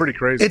public. It's pretty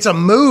crazy. It's a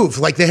move.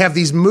 Like they have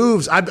these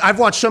moves. I've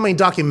watched so many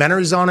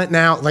documentaries on it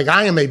now. Like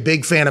I am a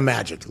big fan of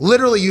magic.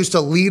 Literally used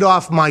to lead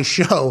off my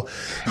show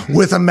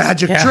with a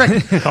magic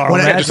trick.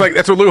 Just like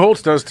that's what Lou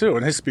Holtz does too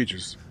in his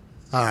speeches.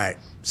 All right.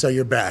 So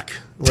you're back.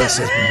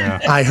 Listen,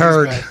 I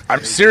heard.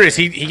 I'm serious.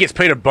 He gets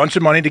paid a bunch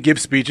of money to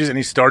give speeches, and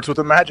he starts with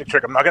a magic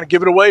trick. I'm not going to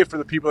give it away for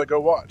the people that go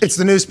watch. It's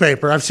the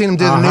newspaper. I've seen him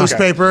do the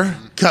newspaper.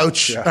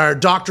 Coach, or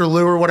Dr.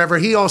 Lou or whatever.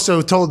 He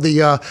also told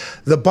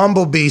the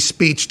Bumblebee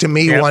speech to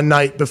me one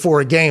night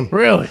before a game.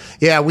 Really?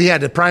 Yeah, we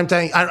had the prime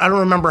time. I don't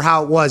remember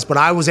how it was, but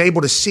I was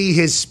able to see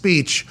his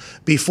speech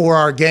before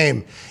our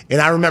game. And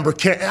I remember,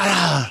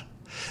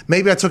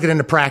 maybe I took it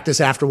into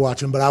practice after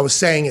watching, but I was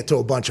saying it to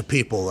a bunch of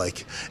people,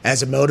 like,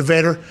 as a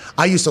motivator.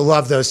 I used to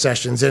love those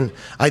sessions. And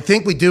I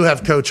think we do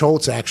have Coach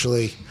Holtz,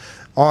 actually,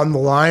 on the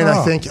line.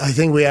 I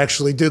think we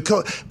actually do.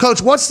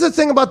 Coach, what's the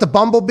thing about the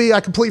Bumblebee? I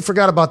completely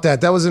forgot about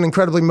that. That was an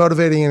incredibly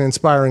motivating and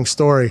inspiring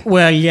story.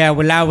 Well, yeah,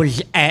 when I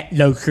was at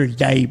Notre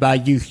Dame, I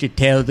used to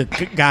tell the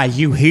guys,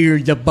 you hear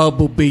the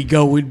Bumblebee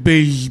going,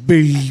 bees,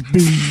 bees,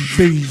 bees,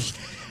 bees.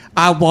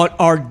 I want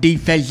our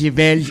defensive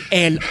ends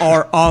and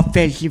our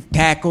offensive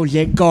tackles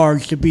and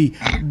guards to be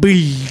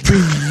bees,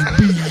 bees,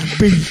 bees,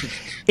 bees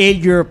in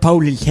your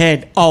opponent's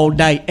head all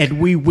night, and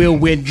we will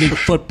win this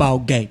football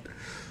game.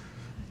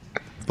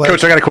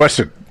 Coach, I got a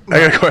question.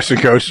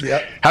 Coach.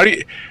 Yep.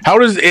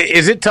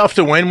 Is it tough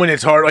to win when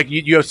it's hard? Like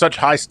you have such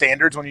high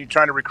standards when you're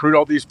trying to recruit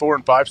all these 4-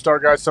 and 5-star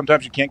guys.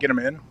 Sometimes you can't get them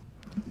in.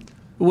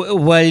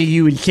 What are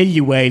you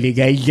insinuating,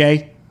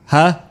 AJ?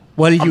 Huh?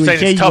 What are you I'm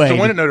saying insinuating? it's tough to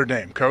win at Notre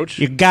Dame, Coach.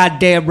 You're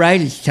goddamn right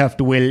it's tough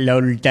to win at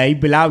Notre Dame,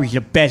 but I was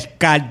the best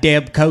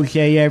goddamn coach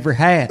they ever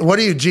had. What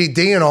are you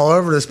GDing all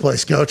over this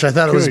place, Coach? I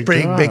thought it was a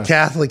pretty big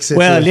Catholic situation.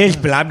 Well, it is,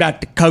 but I'm not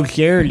the coach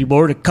there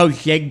anymore. The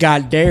coach that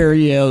got there,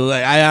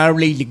 I don't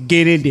need to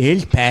get into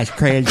his past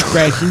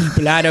transgressions,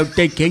 but I don't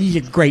think he's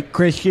a great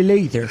Christian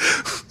either.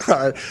 All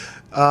right.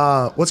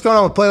 What's going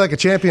on with Play Like a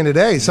Champion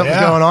today? Something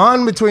going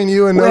on between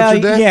you and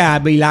Notre Dame? Yeah, I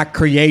mean, I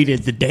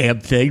created the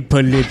damn thing,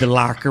 put it in the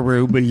locker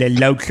room, and then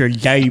Notre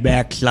Dame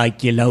acts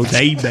like, they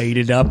made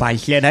it up. I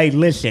said, hey,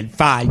 listen,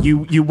 fine,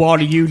 you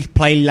want to use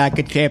Play Like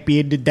a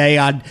Champion today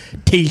on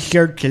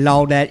T-shirts and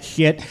all that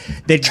shit,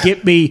 then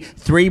get me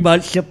 3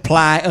 months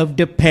supply of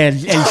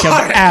Depends and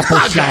some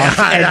applesauce,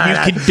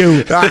 and you can do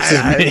it.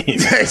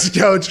 Thanks,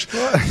 Coach.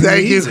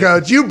 Thank you,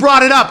 Coach. You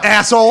brought it up,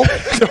 asshole.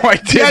 No, I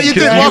did. Yeah, you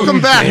did. Welcome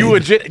back.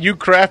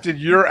 You crafted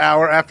your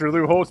hour after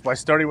Lou Holtz by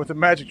starting with a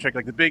magic trick,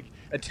 like the big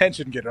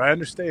attention getter. I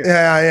understand.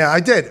 Yeah,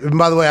 I did. And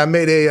by the way, I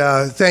made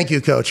a thank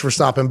you, Coach, for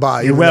stopping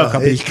by. You're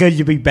welcome. It's good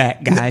to be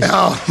back, guys.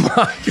 Oh,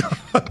 my God.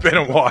 It's been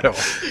a while.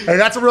 Hey,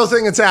 that's a real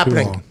thing that's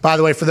happening. By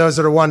the way, for those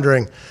that are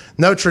wondering,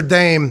 Notre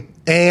Dame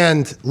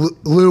and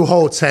Lou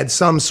Holtz had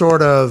some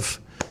sort of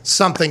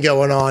something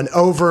going on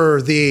over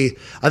I think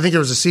there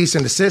was a cease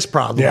and desist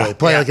probably.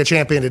 Play Like a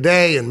Champion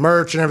today and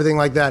merch and everything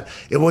like that.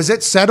 Was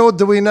it settled?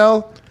 Do we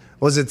know?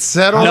 Was it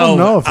settled?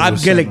 No, I'm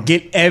going to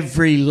get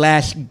every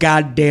last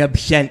goddamn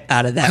cent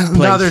out of that place.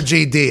 Another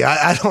GD.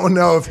 I don't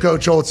know if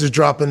Coach Holtz is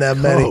dropping that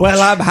many.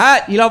 Well, I'm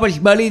hot. You know how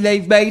much money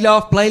they've made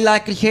off Play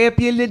Like a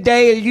Champion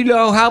today? And you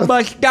know how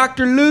much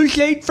Dr. Lou's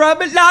ate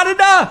from it? Not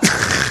enough.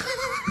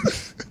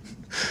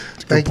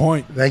 Good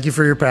point. Thank you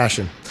for your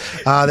passion.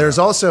 There's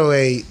also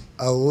a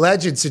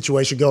alleged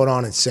situation going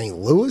on in St.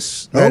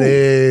 Louis that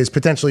is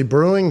potentially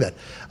brewing that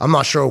I'm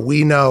not sure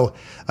we know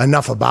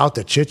enough about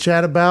to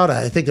chit-chat about.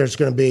 I think there's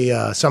going to be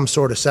some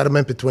sort of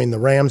settlement between the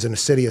Rams and the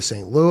city of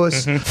St.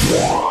 Louis.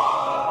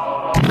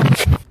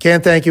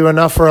 Can't thank you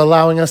enough for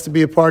allowing us to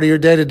be a part of your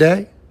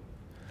day-to-day.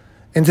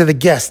 And to the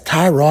guest,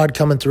 Tyrod,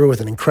 coming through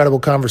with an incredible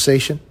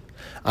conversation.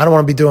 I don't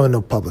want to be doing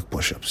no public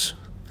push-ups.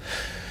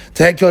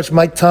 To head coach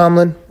Mike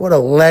Tomlin, what a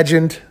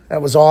legend.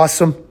 That was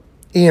awesome.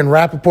 Ian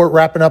Rapoport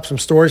wrapping up some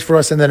stories for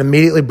us and then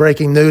immediately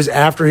breaking news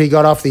after he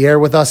got off the air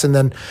with us and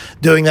then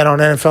doing that on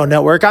NFL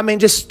Network. I mean,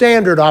 just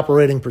standard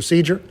operating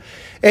procedure.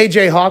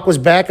 AJ Hawk was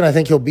back, and I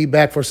think he'll be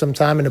back for some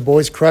time, and the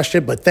boys crushed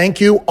it. But thank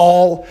you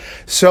all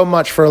so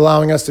much for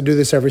allowing us to do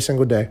this every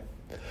single day.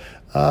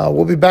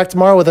 We'll be back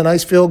tomorrow with a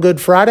nice feel-good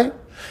Friday.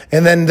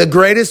 And then the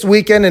greatest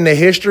weekend in the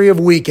history of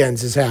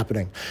weekends is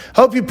happening.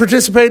 Hope you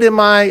participate in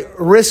my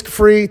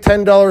risk-free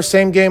 $10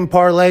 same-game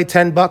parlay,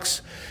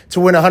 $10 to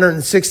win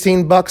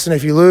 $116. And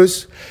if you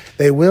lose,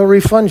 they will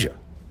refund you.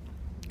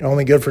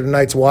 Only good for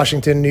tonight's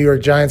Washington-New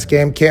York Giants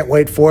game. Can't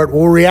wait for it.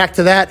 We'll react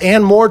to that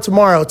and more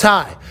tomorrow.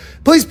 Ty,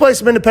 please play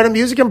some independent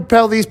music and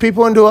propel these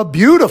people into a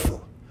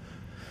beautiful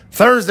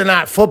Thursday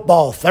night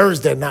football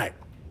Thursday night.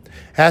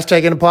 # in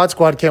the Pod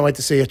Squad. Can't wait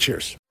to see you.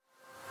 Cheers.